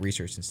at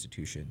research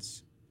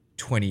institutions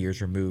 20 years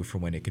removed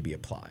from when it could be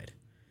applied.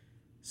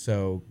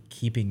 So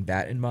keeping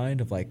that in mind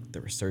of like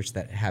the research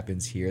that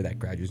happens here that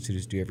graduate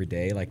students do every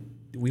day, like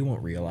we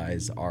won't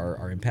realize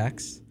our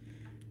impacts.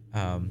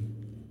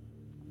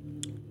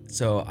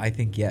 So I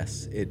think,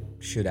 yes, it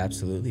should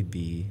absolutely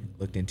be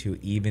looked into,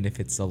 even if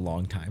it's a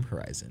long time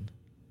horizon.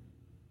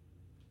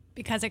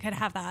 Because it could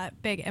have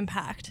that big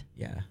impact.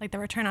 Yeah. Like the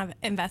return of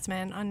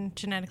investment on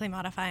genetically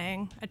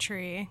modifying a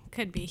tree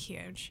could be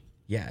huge.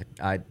 Yeah,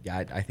 I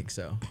think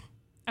so.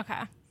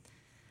 Okay.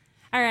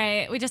 All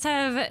right. We just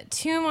have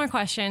 2 more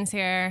questions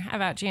here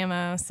about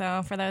GMO.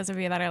 So for those of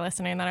you that are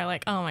listening that are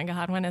like, oh my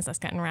God, when is this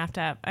getting wrapped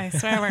up? I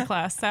swear we're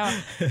close. So,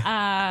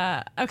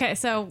 okay.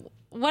 So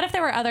what if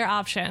there were other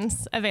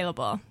options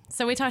available?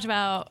 So we talked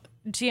about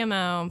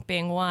GMO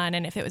being one,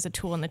 and if it was a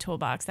tool in the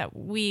toolbox that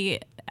we,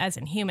 as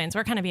in humans,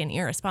 we're kind of being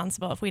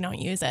irresponsible if we don't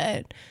use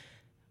it.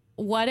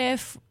 What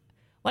if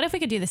we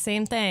could do the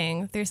same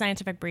thing through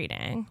scientific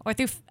breeding or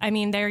through,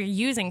 they're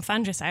using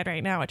fungicide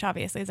right now, which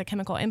obviously is a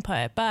chemical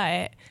input,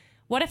 but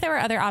what if there were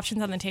other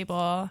options on the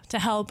table to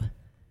help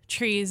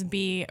trees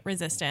be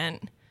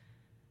resistant?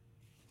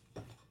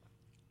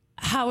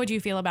 How would you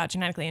feel about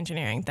genetically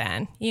engineering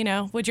then?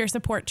 Would your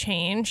support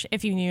change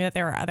if you knew that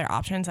there were other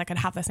options that could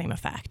have the same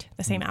effect,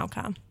 the same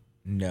outcome?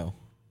 No.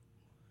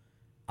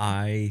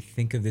 I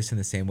think of this in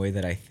the same way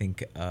that I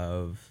think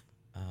of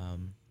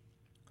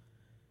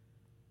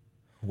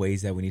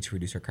ways that we need to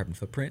reduce our carbon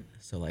footprint.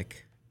 So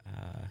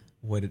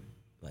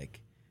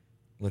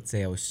let's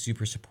say I was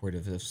super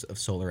supportive of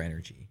solar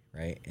energy,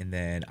 right? And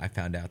then I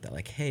found out that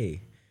like,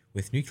 hey,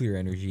 with nuclear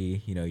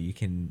energy, you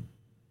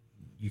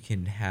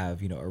can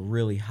have, a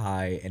really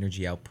high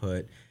energy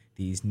output.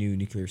 These new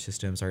nuclear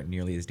systems aren't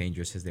nearly as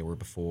dangerous as they were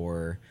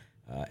before.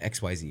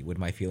 XYZ. Would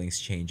my feelings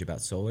change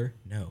about solar?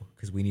 No,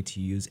 because we need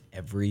to use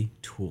every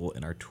tool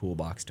in our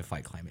toolbox to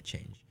fight climate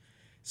change.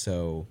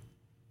 So,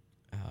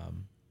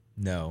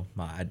 no,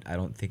 I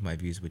don't think my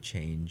views would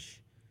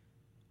change.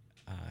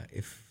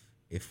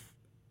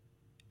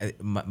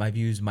 My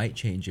views might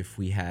change if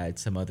we had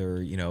some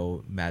other,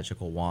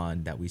 magical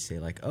wand that we say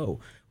like, oh,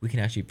 we can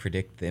actually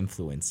predict the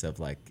influence of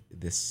like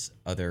this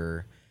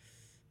other,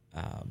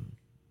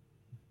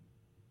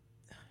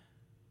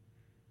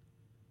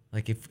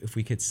 like if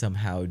we could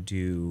somehow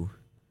use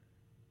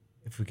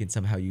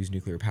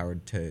nuclear power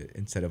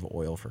instead of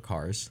oil for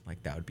cars,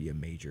 like that would be a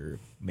major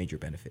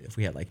benefit. If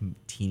we had like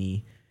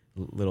teeny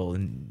little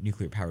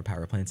nuclear powered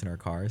power plants in our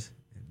cars,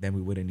 then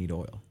we wouldn't need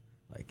oil.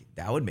 Like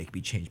that would make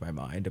me change my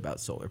mind about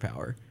solar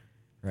power,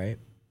 right?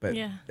 But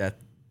yeah.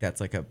 That's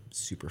like a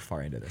super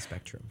far end of the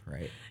spectrum,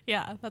 right?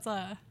 Yeah,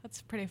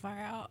 that's pretty far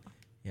out.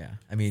 Yeah,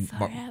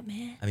 Far out,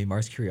 man.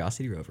 Mars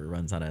Curiosity rover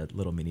runs on a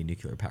little mini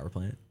nuclear power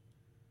plant.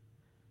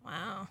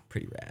 Wow.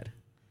 Pretty rad.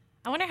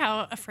 I wonder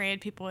how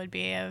afraid people would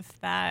be of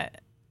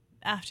that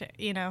after,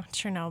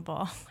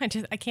 Chernobyl.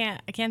 I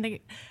can't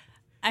think.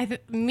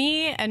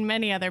 Me and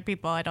many other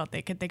people, I don't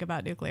think could think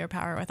about nuclear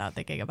power without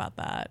thinking about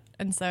that.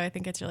 And so I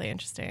think it's really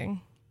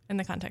interesting in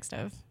the context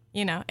of,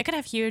 it could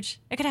have huge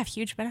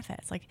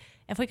benefits. Like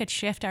if we could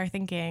shift our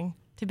thinking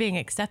to being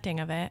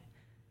accepting of it,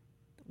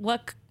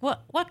 what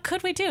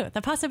could we do?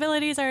 The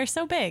possibilities are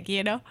so big,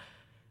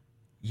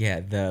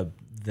 Yeah, the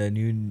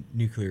new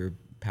nuclear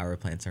power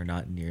plants are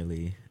not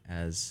nearly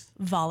as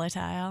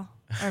volatile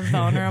or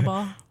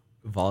vulnerable.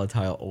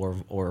 Volatile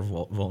or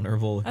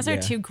vulnerable. Those are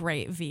 2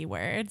 great V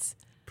words.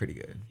 Pretty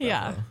good.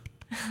 Yeah.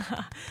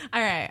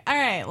 All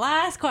right.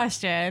 Last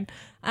question.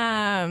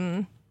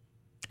 And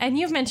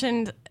you've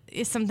mentioned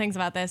some things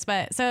about this,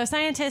 but so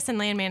scientists and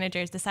land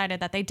managers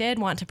decided that they did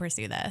want to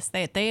pursue this.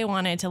 They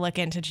wanted to look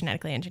into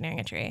genetically engineering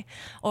a tree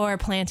or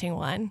planting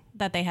one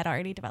that they had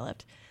already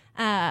developed.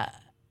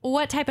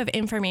 what type of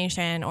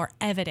information or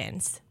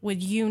evidence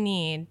would you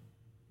need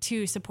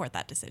to support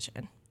that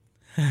decision?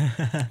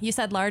 You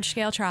said large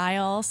scale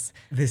trials.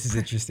 This is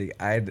interesting.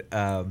 I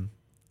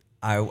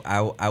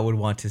would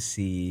want to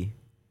see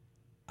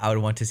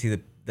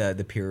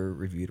the peer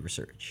reviewed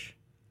research.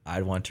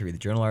 I'd want to read the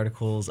journal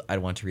articles. I'd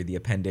want to read the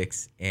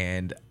appendix,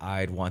 and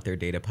I'd want their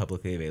data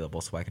publicly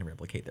available so I can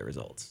replicate their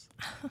results.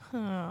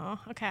 Oh,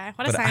 okay.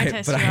 What a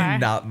scientist you are. I'm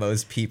not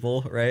most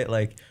people, right?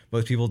 Like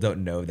most people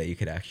don't know that you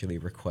could actually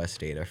request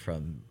data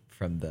from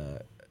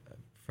the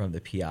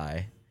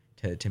PI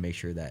to make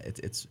sure that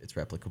it's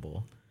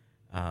replicable.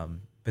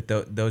 But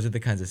those are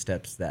the kinds of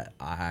steps that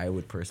I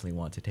would personally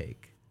want to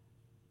take.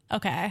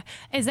 Okay.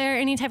 Is there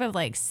any type of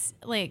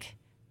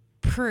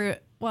proof?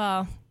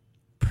 Well,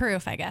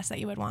 proof, I guess, that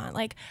you would want.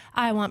 Like,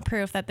 I want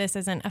proof that this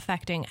isn't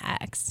affecting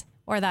X,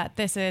 or that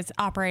this is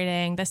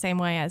operating the same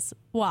way as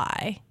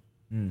Y.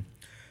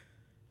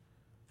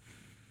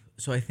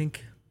 So I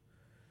think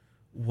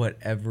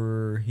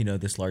whatever,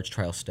 this large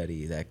trial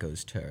study that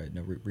goes to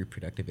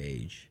reproductive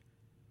age,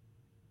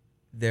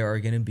 there are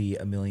going to be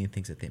a million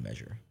things that they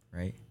measure,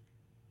 right?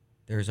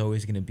 There's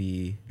always going to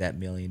be that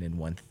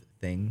 1,000,001th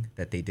thing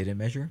that they didn't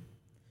measure,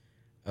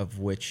 of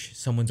which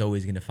someone's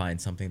always going to find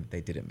something that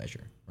they didn't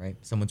measure, right?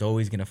 Someone's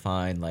always going to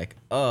find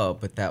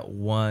but that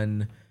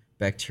one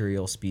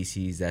bacterial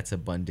species that's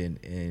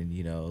abundant in,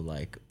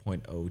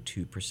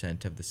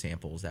 0.02% of the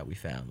samples that we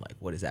found,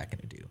 what is that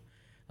going to do?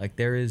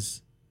 There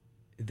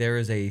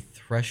is a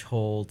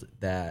threshold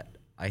that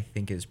I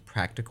think is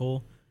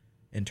practical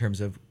in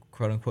terms of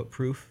quote unquote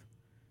proof,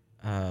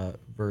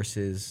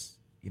 versus,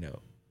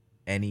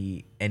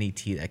 any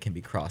T that can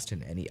be crossed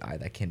and any I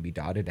that can be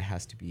dotted. It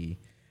has to be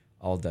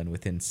all done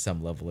within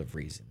some level of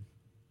reason.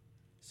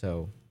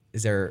 So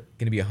is there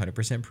going to be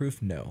 100% proof?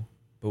 No.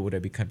 But would I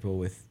be comfortable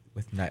with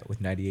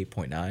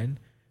 98.9?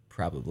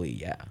 Probably,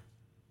 yeah.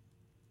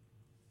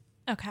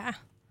 Okay.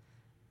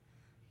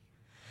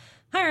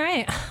 All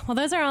right. Well,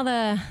 those are all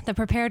the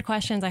prepared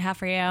questions I have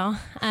for you.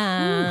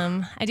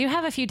 I do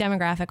have a few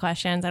demographic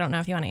questions. I don't know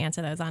if you want to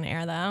answer those on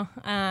air, though.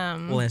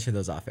 We'll answer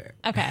those off air.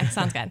 Okay,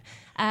 sounds good.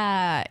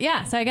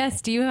 So I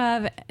guess, do you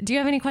have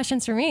any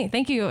questions for me?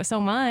 Thank you so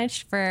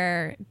much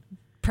for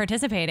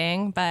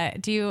participating.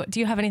 But do you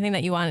have anything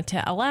that you wanted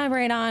to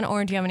elaborate on,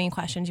 or do you have any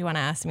questions you want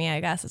to ask me?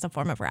 I guess as a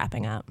form of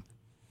wrapping up.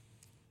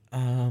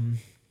 I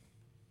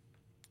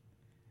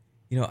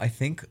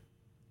think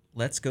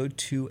let's go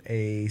to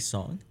a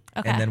song.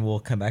 Okay. And then we'll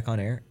come back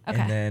on air.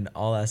 Okay. And then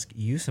I'll ask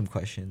you some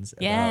questions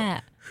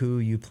about who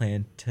you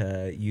plan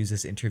to use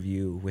this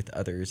interview with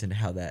others, and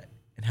how that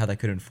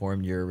could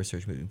inform your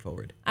research moving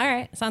forward. All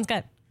right. Sounds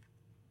good.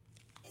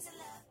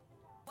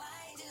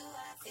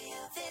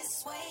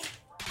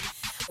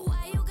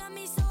 Why you got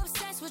me so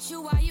obsessed with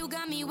you? Why you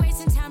got me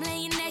wasting time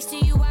laying next to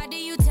you? Why do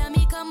you tell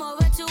me come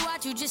over to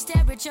watch you? Just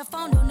stare at your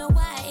phone, don't know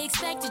why I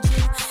expected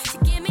you to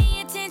give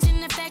me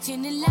attention,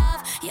 affection, and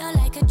love. You're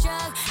like a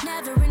drug,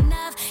 never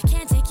enough.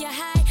 Can't take your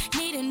high,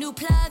 need a new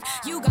plug.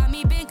 You got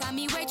me bent, got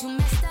me way too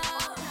messed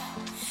up,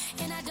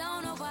 and I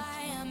don't know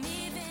why I'm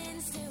even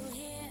still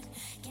here.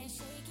 Can't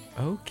shake it.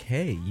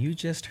 Okay, you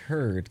just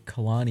heard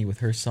Kalani with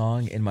her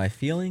song "In My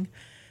Feeling."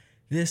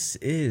 This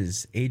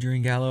is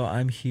Adrian Gallo.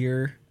 I'm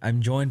here.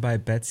 I'm joined by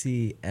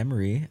Betsy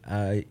Emery.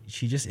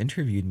 She just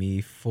interviewed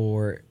me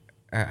for.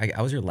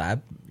 I was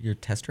your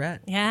test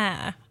rat.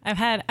 Yeah, I've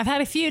had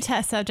a few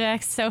test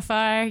subjects so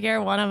far.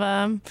 You're one of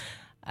them.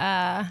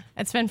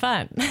 It's been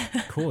fun.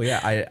 Cool.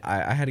 Yeah,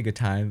 I had a good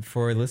time.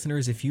 For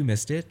listeners, if you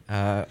missed it,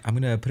 I'm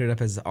gonna put it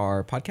up as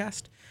our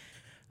podcast.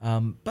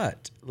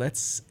 But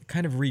let's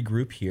kind of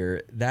regroup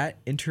here. That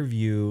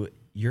interview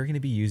you're going to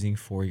be using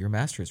for your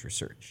master's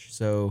research.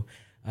 So.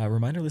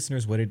 Remind our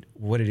listeners what it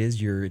is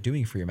you're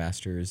doing for your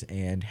master's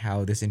and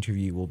how this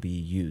interview will be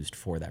used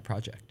for that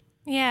project.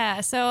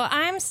 Yeah, so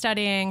I'm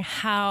studying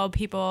how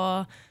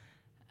people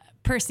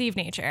perceive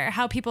nature,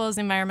 how people's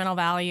environmental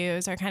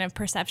values or kind of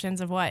perceptions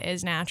of what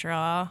is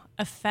natural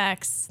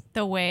affects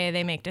the way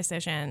they make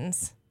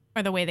decisions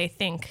or the way they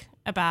think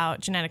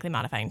about genetically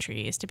modifying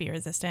trees to be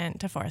resistant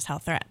to forest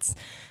health threats.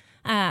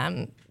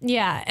 And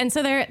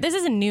so this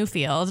is a new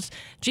field.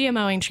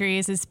 GMOing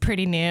trees is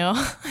pretty new.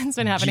 It's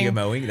been happening.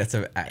 GMOing, that's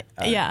a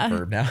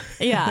verb now.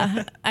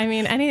 Yeah. I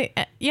mean,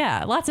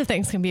 lots of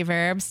things can be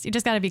verbs. You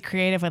just got to be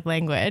creative with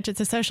language. It's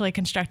a socially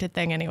constructed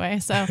thing anyway.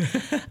 So,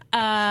 so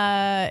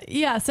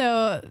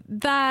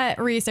that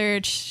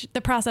research,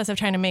 the process of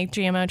trying to make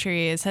GMO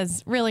trees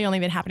has really only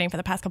been happening for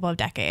the past couple of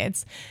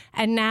decades.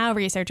 And now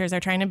researchers are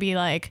trying to be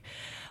like,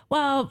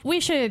 well, we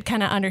should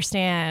kind of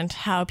understand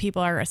how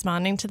people are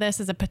responding to this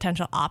as a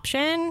potential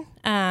option,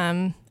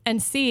 and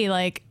see,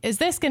 is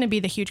this going to be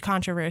the huge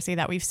controversy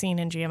that we've seen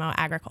in GMO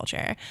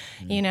agriculture?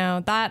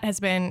 Mm. That has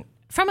been,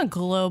 from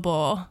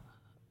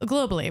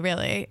globally,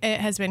 really,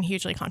 it has been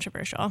hugely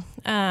controversial.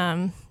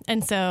 And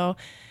so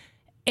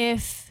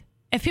if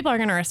people are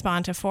going to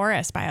respond to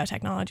forest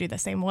biotechnology the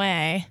same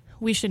way,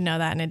 we should know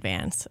that in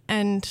advance.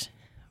 And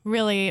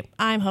really,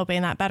 I'm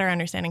hoping that better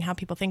understanding how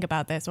people think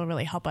about this will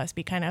really help us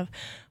be kind of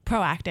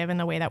proactive in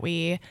the way that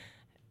we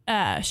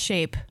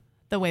shape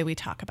the way we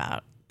talk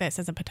about this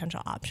as a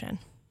potential option.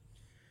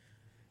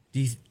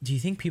 Do you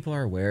think people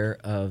are aware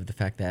of the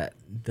fact that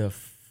the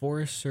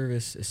Forest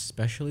Service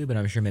especially, but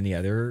I'm sure many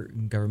other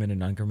government and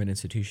non-government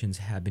institutions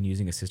have been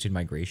using assisted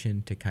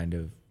migration to kind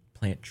of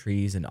plant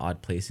trees in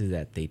odd places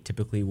that they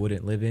typically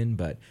wouldn't live in,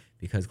 but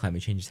because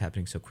climate change is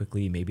happening so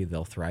quickly, maybe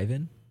they'll thrive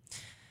in?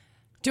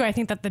 Do I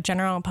think that the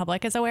general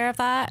public is aware of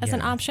that as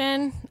an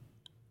option?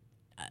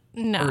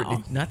 No.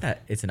 Or not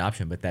that it's an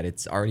option, but that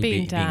it's already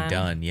being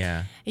done.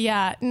 Yeah.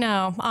 Yeah,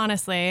 no,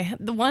 honestly.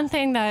 The one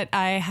thing that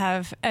I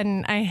have,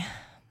 and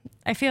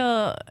I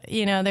feel,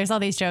 there's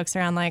all these jokes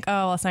around like,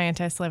 oh, well,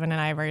 scientists live in an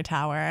ivory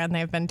tower and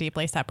they've been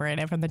deeply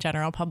separated from the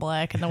general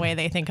public and the way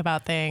they think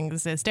about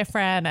things is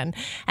different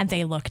and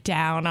they look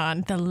down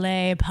on the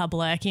lay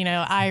public.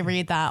 I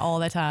read that all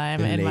the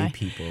time.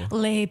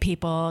 Lay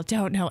people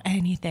don't know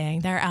anything.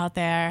 They're out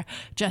there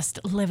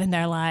just living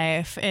their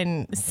life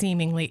in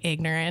seemingly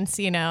ignorance,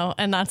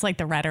 and that's like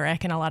the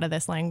rhetoric in a lot of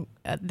this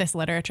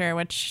literature,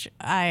 which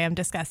I am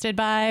disgusted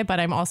by, but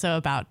I'm also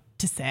about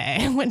to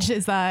say, which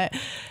is that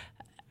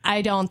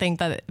I don't think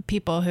that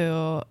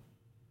the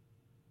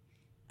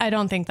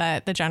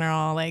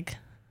general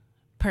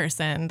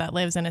person that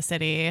lives in a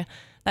city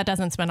that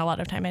doesn't spend a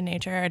lot of time in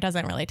nature,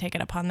 doesn't really take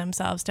it upon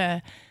themselves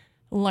to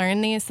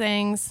learn these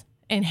things,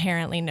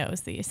 inherently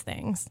knows these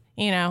things.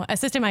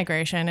 Assisted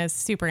migration is a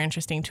super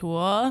interesting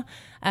tool.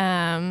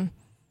 But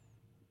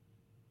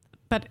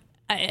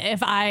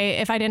if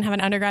I didn't have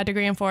an undergrad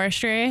degree in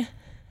forestry,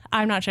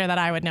 I'm not sure that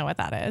I would know what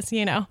that is,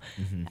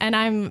 Mm-hmm. and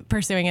I'm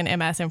pursuing an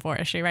MS in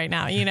forestry right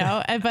now,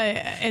 but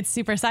it's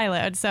super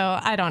siloed. So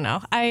I don't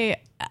know. I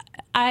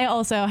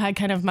also had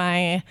kind of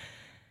my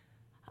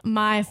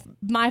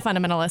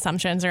fundamental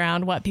assumptions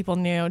around what people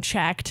knew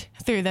checked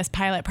through this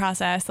pilot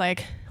process.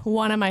 Like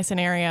one of my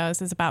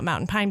scenarios is about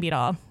mountain pine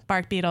beetle.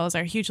 Bark beetles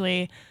are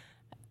hugely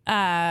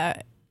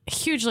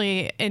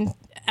in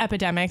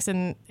epidemics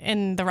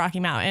in the Rocky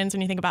Mountains.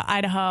 When you think about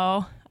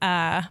Idaho,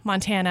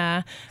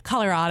 Montana,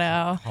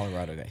 Colorado.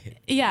 Colorado got hit.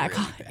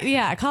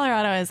 Yeah.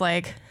 Colorado is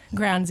like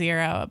ground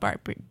zero of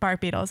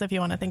bark beetles, if you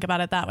want to think about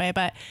it that way.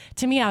 But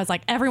to me, I was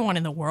like, everyone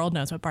in the world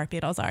knows what bark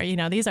beetles are.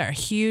 These are a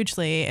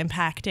hugely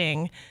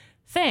impacting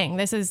thing.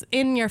 This is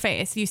in your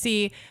face. You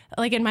see,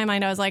 like in my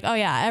mind, I was like, oh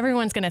yeah,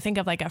 everyone's going to think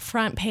of like a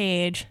front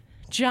page,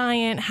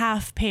 giant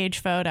half-page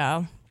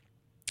photo,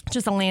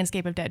 just a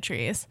landscape of dead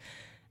trees.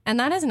 And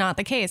that is not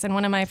the case. In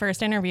one of my first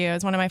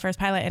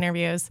pilot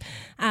interviews,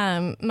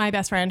 my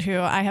best friend, who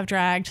I have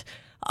dragged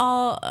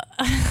all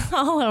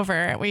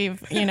over,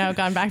 we've,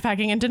 gone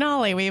backpacking in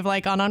Denali. We've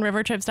gone on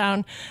river trips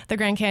down the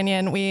Grand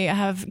Canyon. We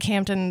have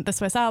camped in the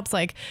Swiss Alps.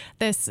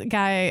 This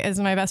guy is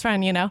my best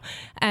friend,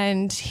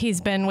 and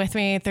he's been with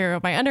me through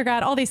my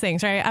undergrad, all these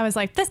things, right? I was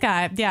like, this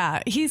guy,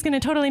 yeah, he's going to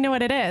totally know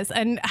what it is.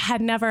 And had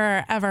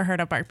never, ever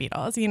heard of bark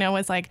beetles,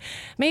 was like,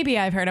 maybe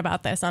I've heard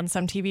about this on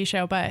some TV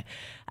show, but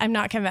I'm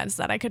not convinced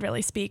that I could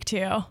really speak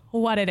to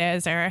what it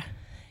is or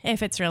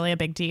if it's really a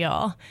big deal.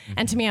 Mm-hmm.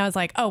 And to me, I was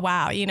like, oh,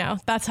 wow,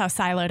 that's how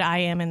siloed I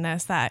am in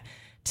this, that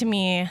to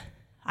me,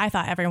 I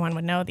thought everyone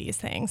would know these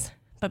things.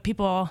 But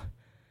people,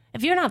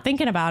 if you're not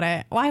thinking about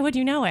it, why would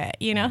you know it,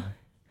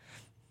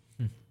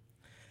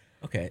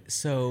 Okay,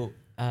 so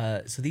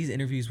these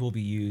interviews will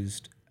be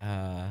used.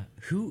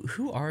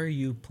 Who are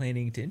you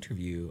planning to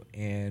interview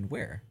and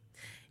where?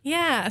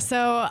 Yeah,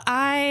 so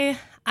I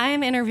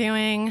am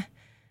interviewing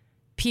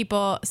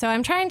people. So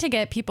I'm trying to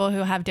get people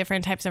who have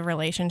different types of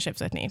relationships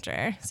with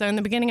nature. So in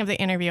the beginning of the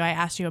interview, I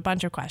asked you a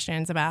bunch of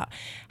questions about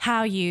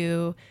how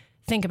you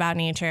think about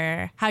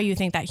nature, how you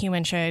think that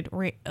humans should,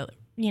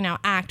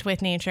 act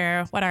with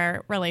nature, what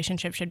our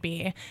relationship should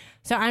be.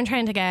 So I'm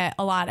trying to get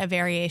a lot of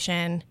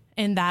variation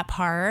in that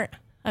part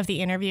of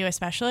the interview,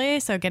 especially.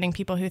 So getting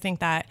people who think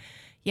that,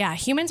 yeah,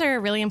 humans are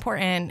really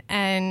important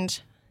and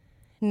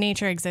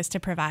nature exists to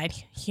provide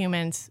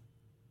humans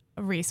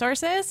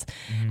resources.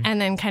 Mm-hmm.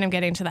 And then kind of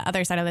getting to the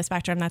other side of the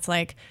spectrum that's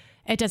like,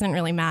 it doesn't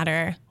really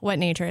matter what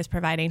nature is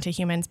providing to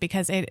humans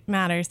because it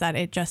matters that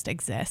it just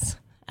exists.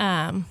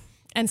 And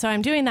so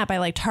I'm doing that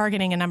by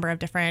targeting a number of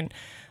different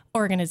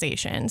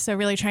organizations. So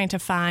really trying to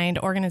find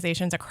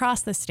organizations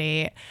across the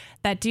state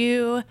that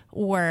do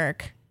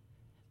work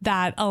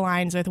that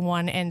aligns with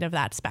one end of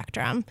that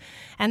spectrum,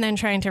 and then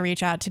trying to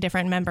reach out to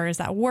different members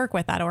that work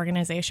with that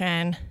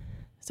organization.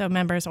 So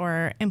members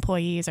or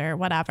employees or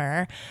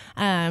whatever,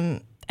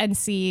 and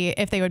see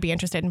if they would be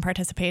interested in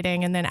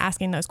participating, and then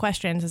asking those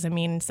questions as a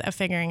means of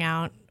figuring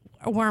out,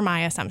 were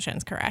my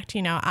assumptions correct?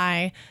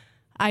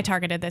 I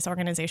targeted this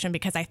organization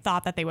because I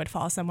thought that they would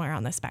fall somewhere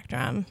on the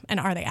spectrum, and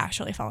are they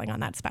actually falling on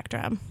that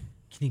spectrum?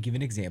 Can you give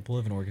an example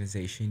of an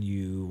organization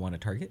you want to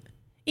target?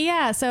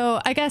 Yeah, so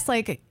I guess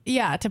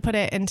to put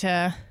it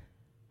into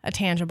a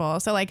tangible.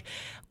 So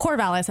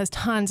Corvallis has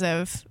tons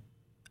of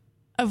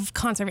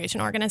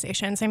conservation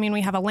organizations. I mean,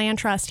 we have a land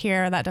trust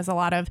here that does a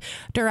lot of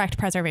direct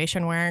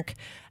preservation work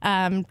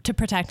to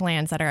protect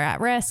lands that are at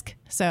risk.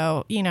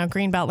 So,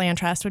 Greenbelt Land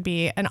Trust would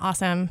be an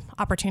awesome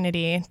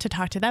opportunity to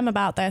talk to them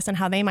about this and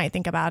how they might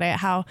think about it.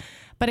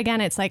 But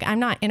again, it's I'm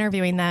not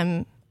interviewing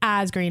them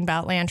as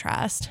Greenbelt Land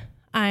Trust.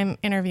 I'm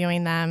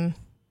interviewing them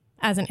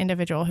as an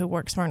individual who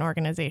works for an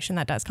organization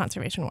that does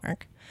conservation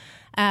work.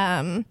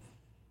 And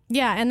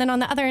then on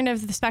the other end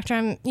of the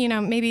spectrum,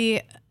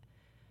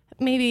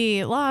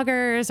 maybe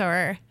loggers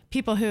or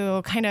people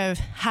who kind of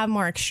have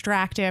more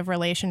extractive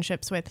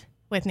relationships with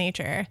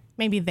nature.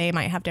 Maybe they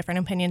might have different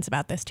opinions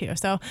about this too.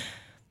 So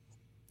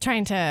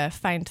trying to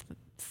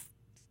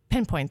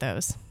pinpoint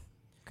those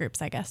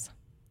groups, I guess.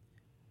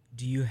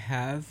 Do you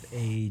have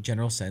a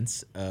general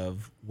sense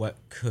of what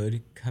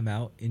could come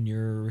out in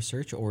your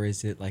research, or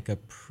is it like a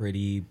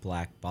pretty big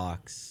black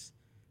box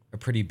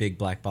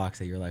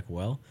that you're like,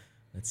 well,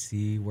 let's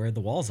see where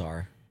the walls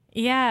are?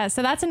 Yeah,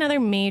 so that's another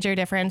major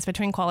difference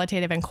between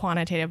qualitative and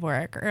quantitative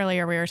work.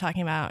 Earlier we were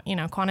talking about,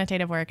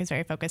 quantitative work is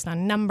very focused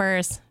on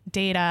numbers,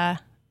 data.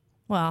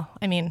 Well,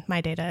 I mean,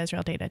 my data is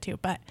real data too,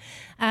 but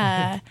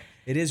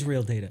it is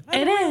real data.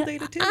 I'm real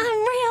data too. I'm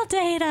real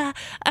data.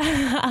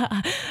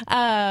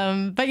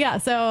 But yeah,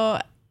 so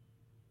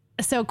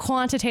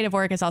quantitative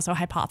work is also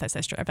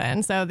hypothesis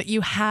driven, so that you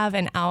have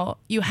an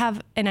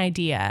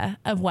idea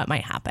of what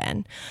might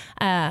happen.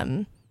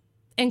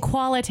 In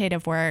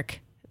qualitative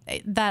work,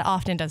 that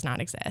often does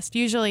not exist.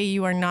 Usually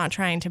you are not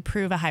trying to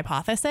prove a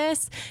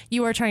hypothesis.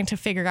 You are trying to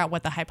figure out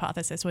what the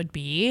hypothesis would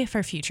be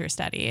for future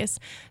studies.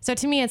 So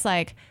to me, it's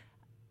like,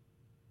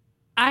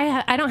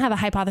 I don't have a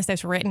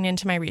hypothesis written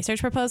into my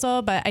research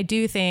proposal, but I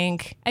do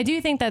think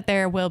that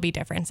there will be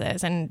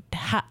differences in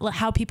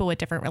how people with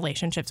different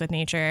relationships with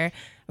nature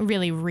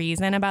really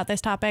reason about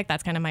this topic.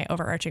 That's kind of my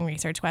overarching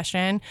research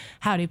question.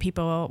 How do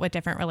people with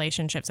different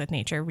relationships with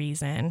nature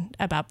reason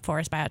about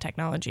forest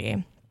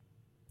biotechnology?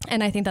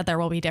 And I think that there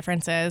will be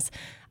differences.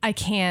 I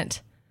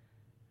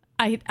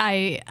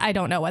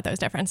don't know what those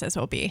differences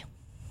will be.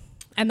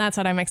 And that's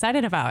what I'm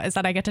excited about, is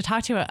that I get to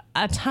talk to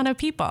a ton of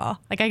people.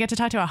 Like I get to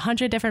talk to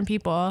 100 different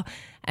people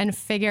and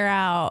figure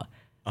out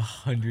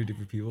 100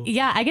 different people.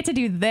 Yeah, I get to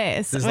do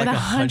this with like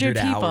 100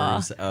 people.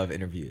 Hours of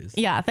interviews.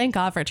 Yeah, thank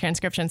God for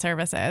transcription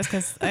services,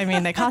 because I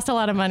mean they cost a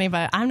lot of money,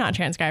 but I'm not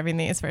transcribing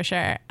these for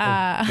sure.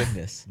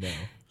 Goodness, no.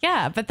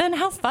 Yeah, but then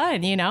how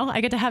fun,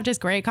 I get to have just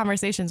great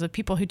conversations with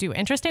people who do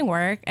interesting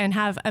work and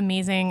have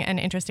amazing and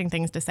interesting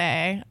things to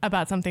say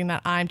about something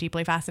that I'm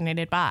deeply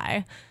fascinated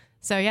by.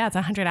 So yeah, it's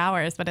 100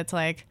 hours, but it's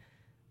like,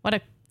 what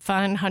a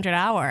fun 100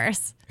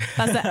 hours.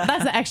 That's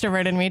the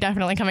extrovert in me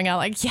definitely coming out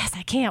like, yes,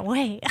 I can't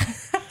wait.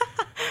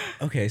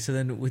 Okay, so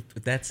then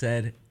with that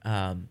said,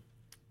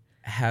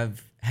 have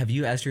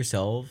you asked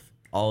yourself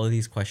all of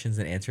these questions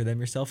and answer them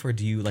yourself, or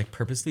do you like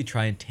purposely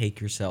try and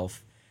take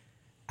yourself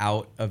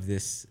out of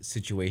this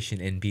situation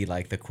and be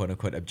like the quote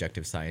unquote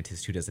objective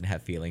scientist who doesn't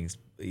have feelings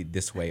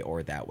this way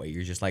or that way?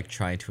 You're just like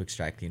trying to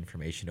extract the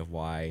information of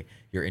why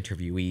your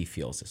interviewee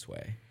feels this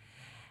way.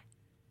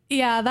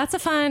 Yeah, that's a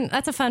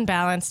fun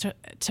balance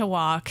to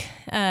walk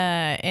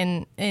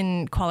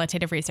in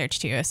qualitative research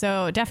too.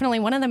 So definitely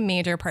one of the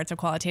major parts of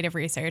qualitative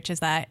research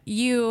is that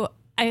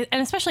and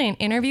especially in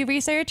interview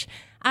research,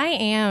 I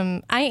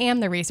am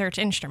the research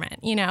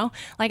instrument,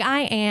 like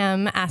I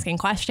am asking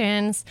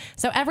questions.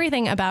 So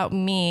everything about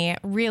me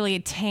really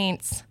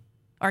taints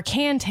or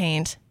can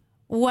taint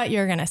what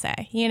you're going to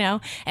say.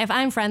 If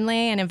I'm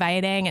friendly and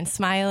inviting and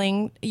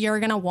smiling, you're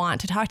going to want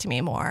to talk to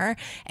me more.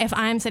 If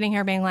I'm sitting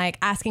here being like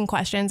asking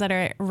questions that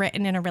are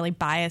written in a really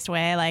biased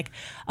way, like,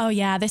 oh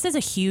yeah, this is a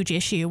huge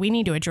issue, we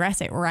need to address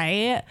it,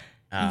 right?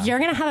 You're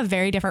going to have a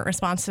very different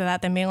response to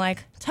that than being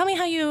like, tell me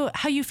how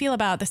you feel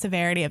about the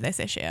severity of this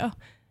issue.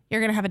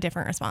 You're going to have a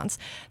different response.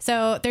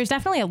 So there's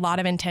definitely a lot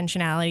of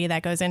intentionality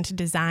that goes into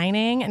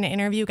designing an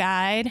interview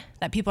guide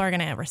that people are going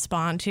to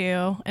respond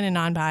to in a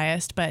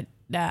non-biased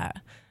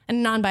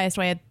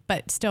way,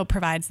 but still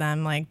provides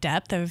them like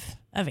depth of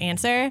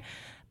answer.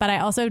 But I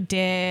also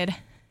did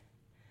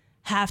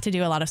have to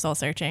do a lot of soul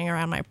searching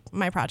around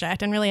my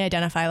project and really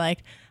identify like,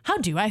 how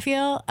do I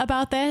feel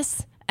about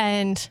this?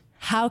 And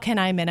how can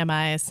I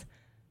minimize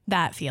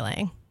that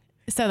feeling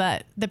so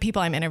that the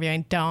people I'm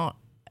interviewing don't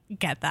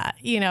get that,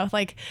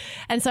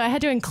 and so I had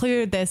to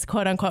include this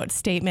quote unquote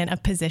statement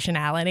of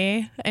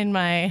positionality in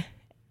my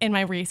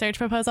research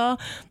proposal,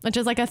 which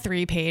is like a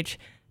 3-page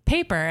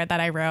paper that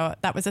I wrote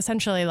that was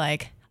essentially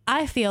like,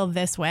 I feel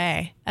this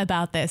way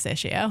about this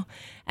issue.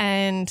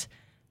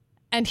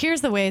 And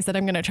here's the ways that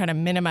I'm going to try to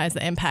minimize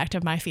the impact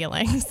of my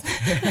feelings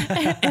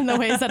in the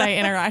ways that I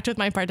interact with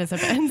my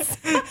participants,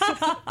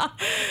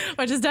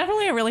 which is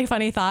definitely a really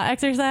funny thought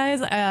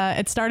exercise.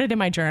 It started in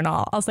my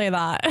journal, I'll say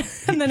that.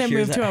 And then it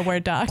moved to a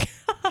Word doc.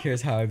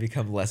 Here's how I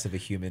become less of a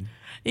human.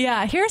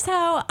 Yeah, here's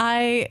how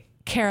I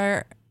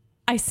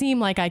seem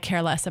like I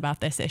care less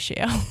about this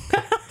issue.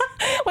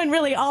 When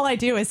really all I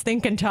do is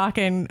think and talk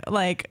and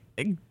like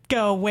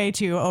go way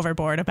too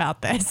overboard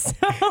about this.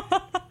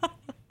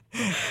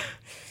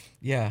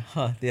 Yeah,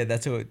 yeah,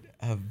 that's a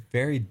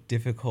very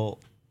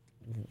difficult,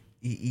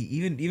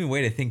 even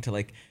way to think, to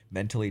like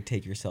mentally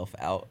take yourself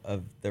out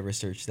of the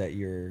research that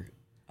you're,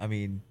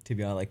 to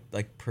be honest,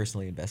 like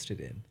personally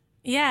invested in.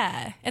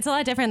 Yeah, it's a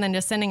lot different than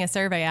just sending a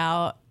survey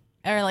out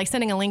or like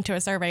sending a link to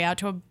a survey out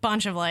to a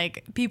bunch of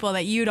like people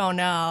that you don't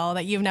know,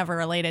 that you've never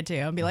related to,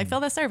 and be like, fill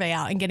this survey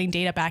out, and getting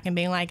data back and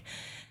being like,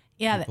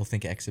 yeah, People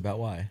think X about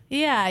Y.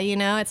 yeah, you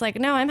know, it's like,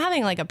 no, I'm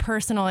having like a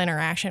personal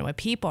interaction with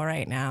people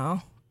right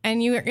now,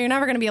 and you're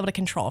never going to be able to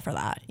control for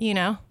that, you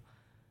know?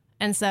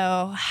 And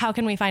so how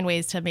can we find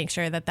ways to make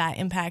sure that that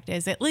impact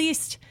is at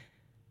least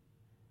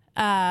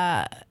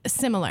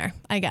similar,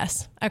 I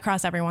guess,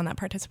 across everyone that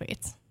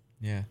participates?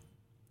 Yeah.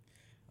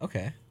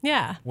 Okay.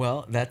 Yeah.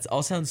 Well, that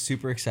all sounds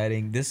super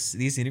exciting.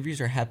 These interviews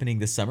are happening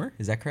this summer.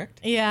 Is that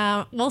correct?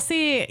 Yeah, we'll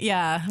see.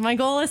 Yeah, my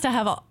goal is to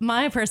have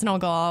my personal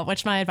goal,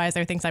 which my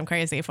advisor thinks I'm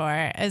crazy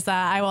for, is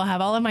that I will have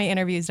all of my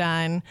interviews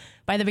done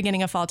by the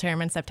beginning of fall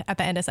term at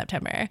the end of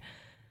September.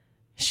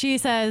 She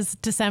says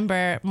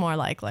December more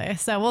likely,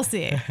 so we'll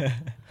see.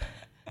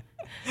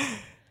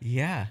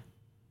 Yeah.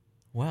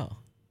 Well,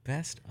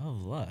 best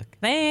of luck.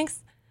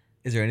 Thanks.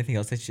 Is there anything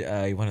else that you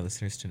want our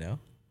listeners to know?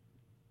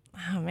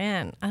 Oh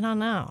man, I don't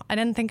know. I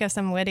didn't think of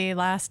some witty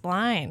last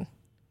line.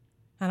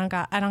 I don't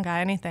got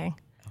anything.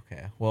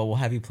 Okay. Well, we'll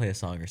have you play a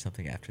song or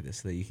something after this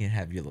so that you can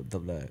have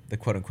the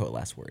quote unquote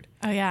last word.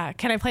 Oh yeah,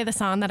 can I play the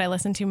song that I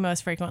listen to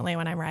most frequently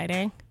when I'm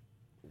writing?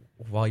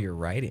 While you're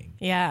writing?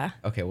 Yeah.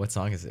 Okay, what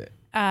song is it?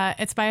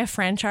 It's by a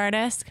French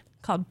artist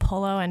called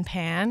Polo and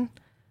Pan.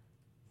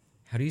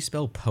 How do you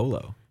spell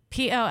polo?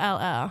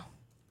 Pollo.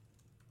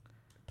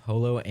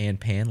 Polo and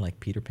Pan, like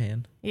Peter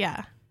Pan?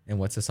 Yeah. And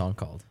what's the song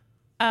called?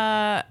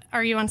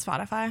 Are you on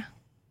Spotify?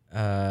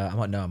 I'm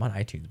on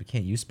iTunes. We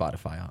can't use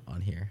Spotify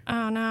on here.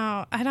 Oh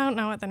no, I don't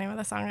know what the name of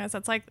the song is.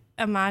 It's like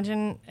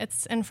Imagine.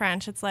 It's in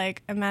French. It's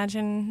like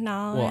Imagine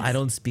Knowledge. Well, I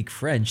don't speak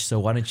French, so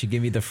why don't you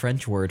give me the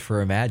French word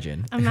for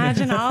imagine?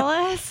 Imagine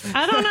Alice?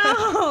 I don't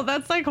know.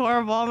 That's like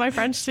horrible. My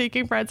French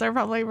speaking friends are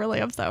probably really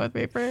upset with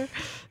me for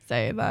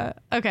saying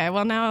that. Okay,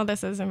 well now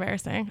this is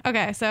embarrassing.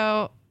 Okay,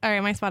 so all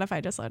right, my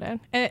Spotify just loaded.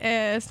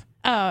 It's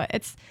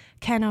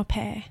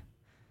Canopé.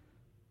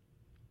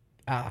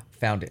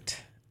 Found it.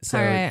 So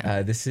All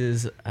right. This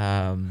is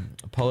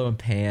Polo and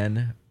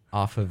Pan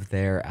off of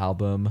their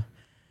album.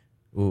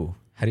 Ooh,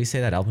 how do you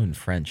say that album in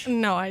French?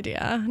 No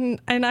idea.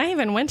 And I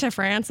even went to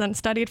France and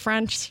studied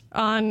French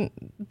on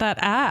that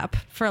app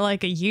for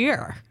like a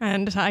year.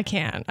 And I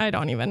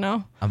don't even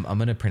know. I'm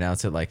going to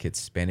pronounce it like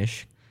it's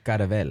Spanish.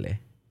 Caravelle.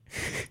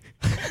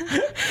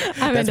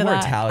 I'm That's into more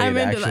that. Italian, I'm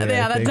into actually, that.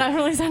 Yeah, I that think.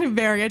 definitely sounded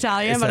very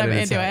Italian, but I'm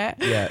into it.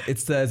 Yeah,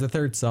 it's the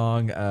third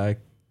song.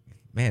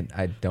 Man,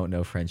 I don't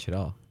know French at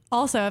all.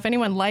 Also, if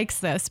anyone likes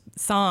this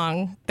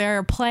song,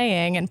 they're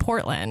playing in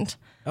Portland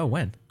Oh,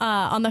 when?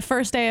 on the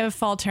first day of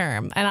fall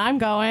term. And I'm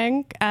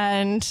going,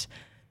 and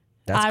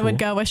That's I would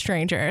cool. go with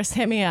strangers.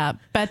 Hit me up.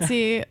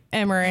 Betsy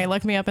Emery,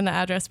 look me up in the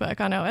address book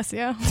on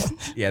OSU.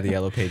 Yeah, the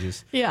Yellow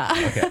Pages. Yeah.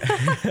 Okay.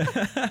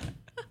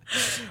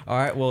 All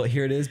right. Well,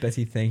 here it is.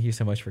 Betsy, thank you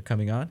so much for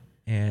coming on.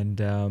 And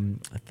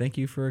thank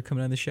you for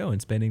coming on the show and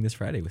spending this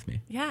Friday with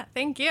me. Yeah,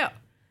 thank you.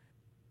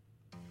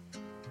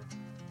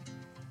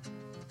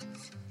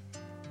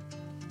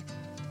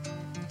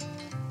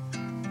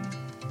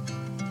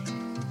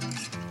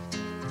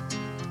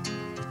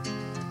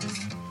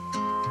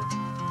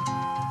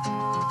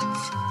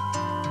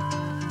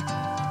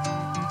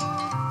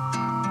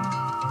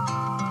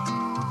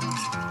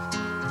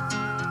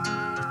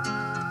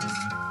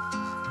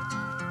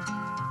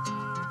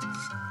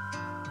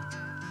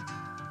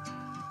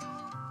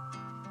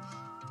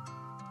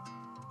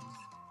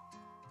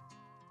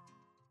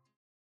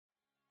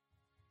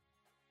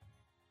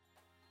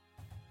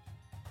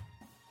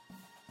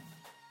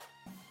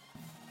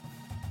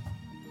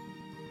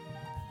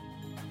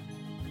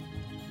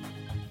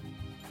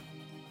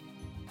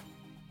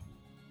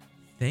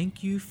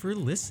 Thank you for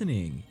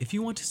listening. If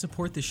you want to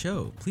support the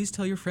show, please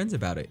tell your friends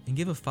about it and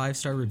give a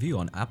 5-star review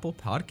on Apple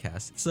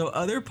Podcasts so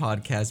other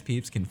podcast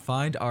peeps can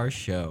find our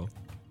show.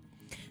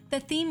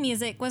 The theme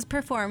music was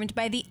performed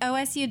by the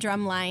OSU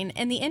Drumline,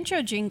 and the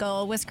intro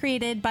jingle was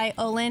created by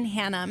Olin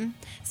Hannum.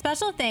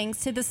 Special thanks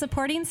to the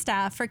supporting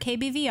staff for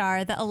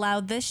KBVR that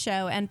allowed this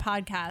show and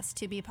podcast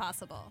to be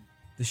possible.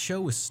 The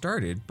show was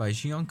started by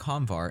Gian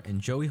Convar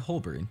and Joey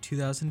Holber in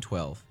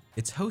 2012.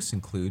 Its hosts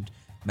include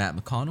Matt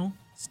McConnell,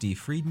 Steve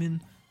Friedman,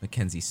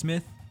 Mackenzie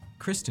Smith,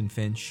 Kristen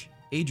Finch,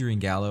 Adrian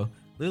Gallo,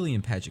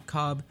 Lillian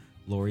Paget-Cobb,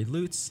 Lori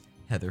Lutz,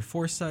 Heather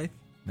Forsyth,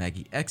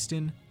 Maggie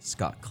Exton,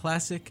 Scott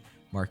Classic,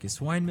 Marcus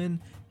Weinman,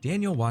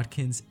 Daniel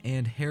Watkins,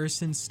 and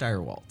Harrison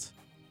Steyerwalt.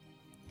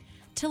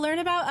 To learn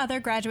about other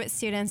graduate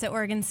students at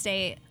Oregon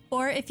State,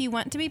 or if you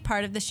want to be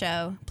part of the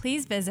show,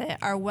 please visit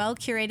our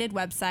well-curated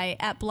website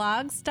at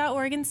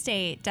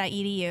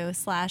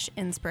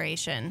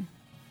blogs.oregonstate.edu/inspiration.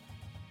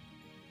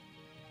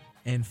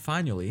 And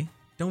finally,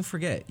 don't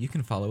forget, you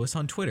can follow us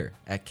on Twitter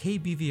at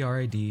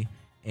KBVRID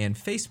and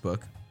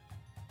Facebook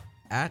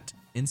at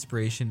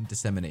Inspiration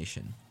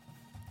Dissemination.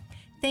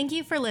 Thank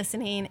you for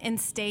listening, and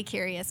stay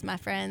curious, my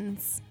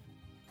friends.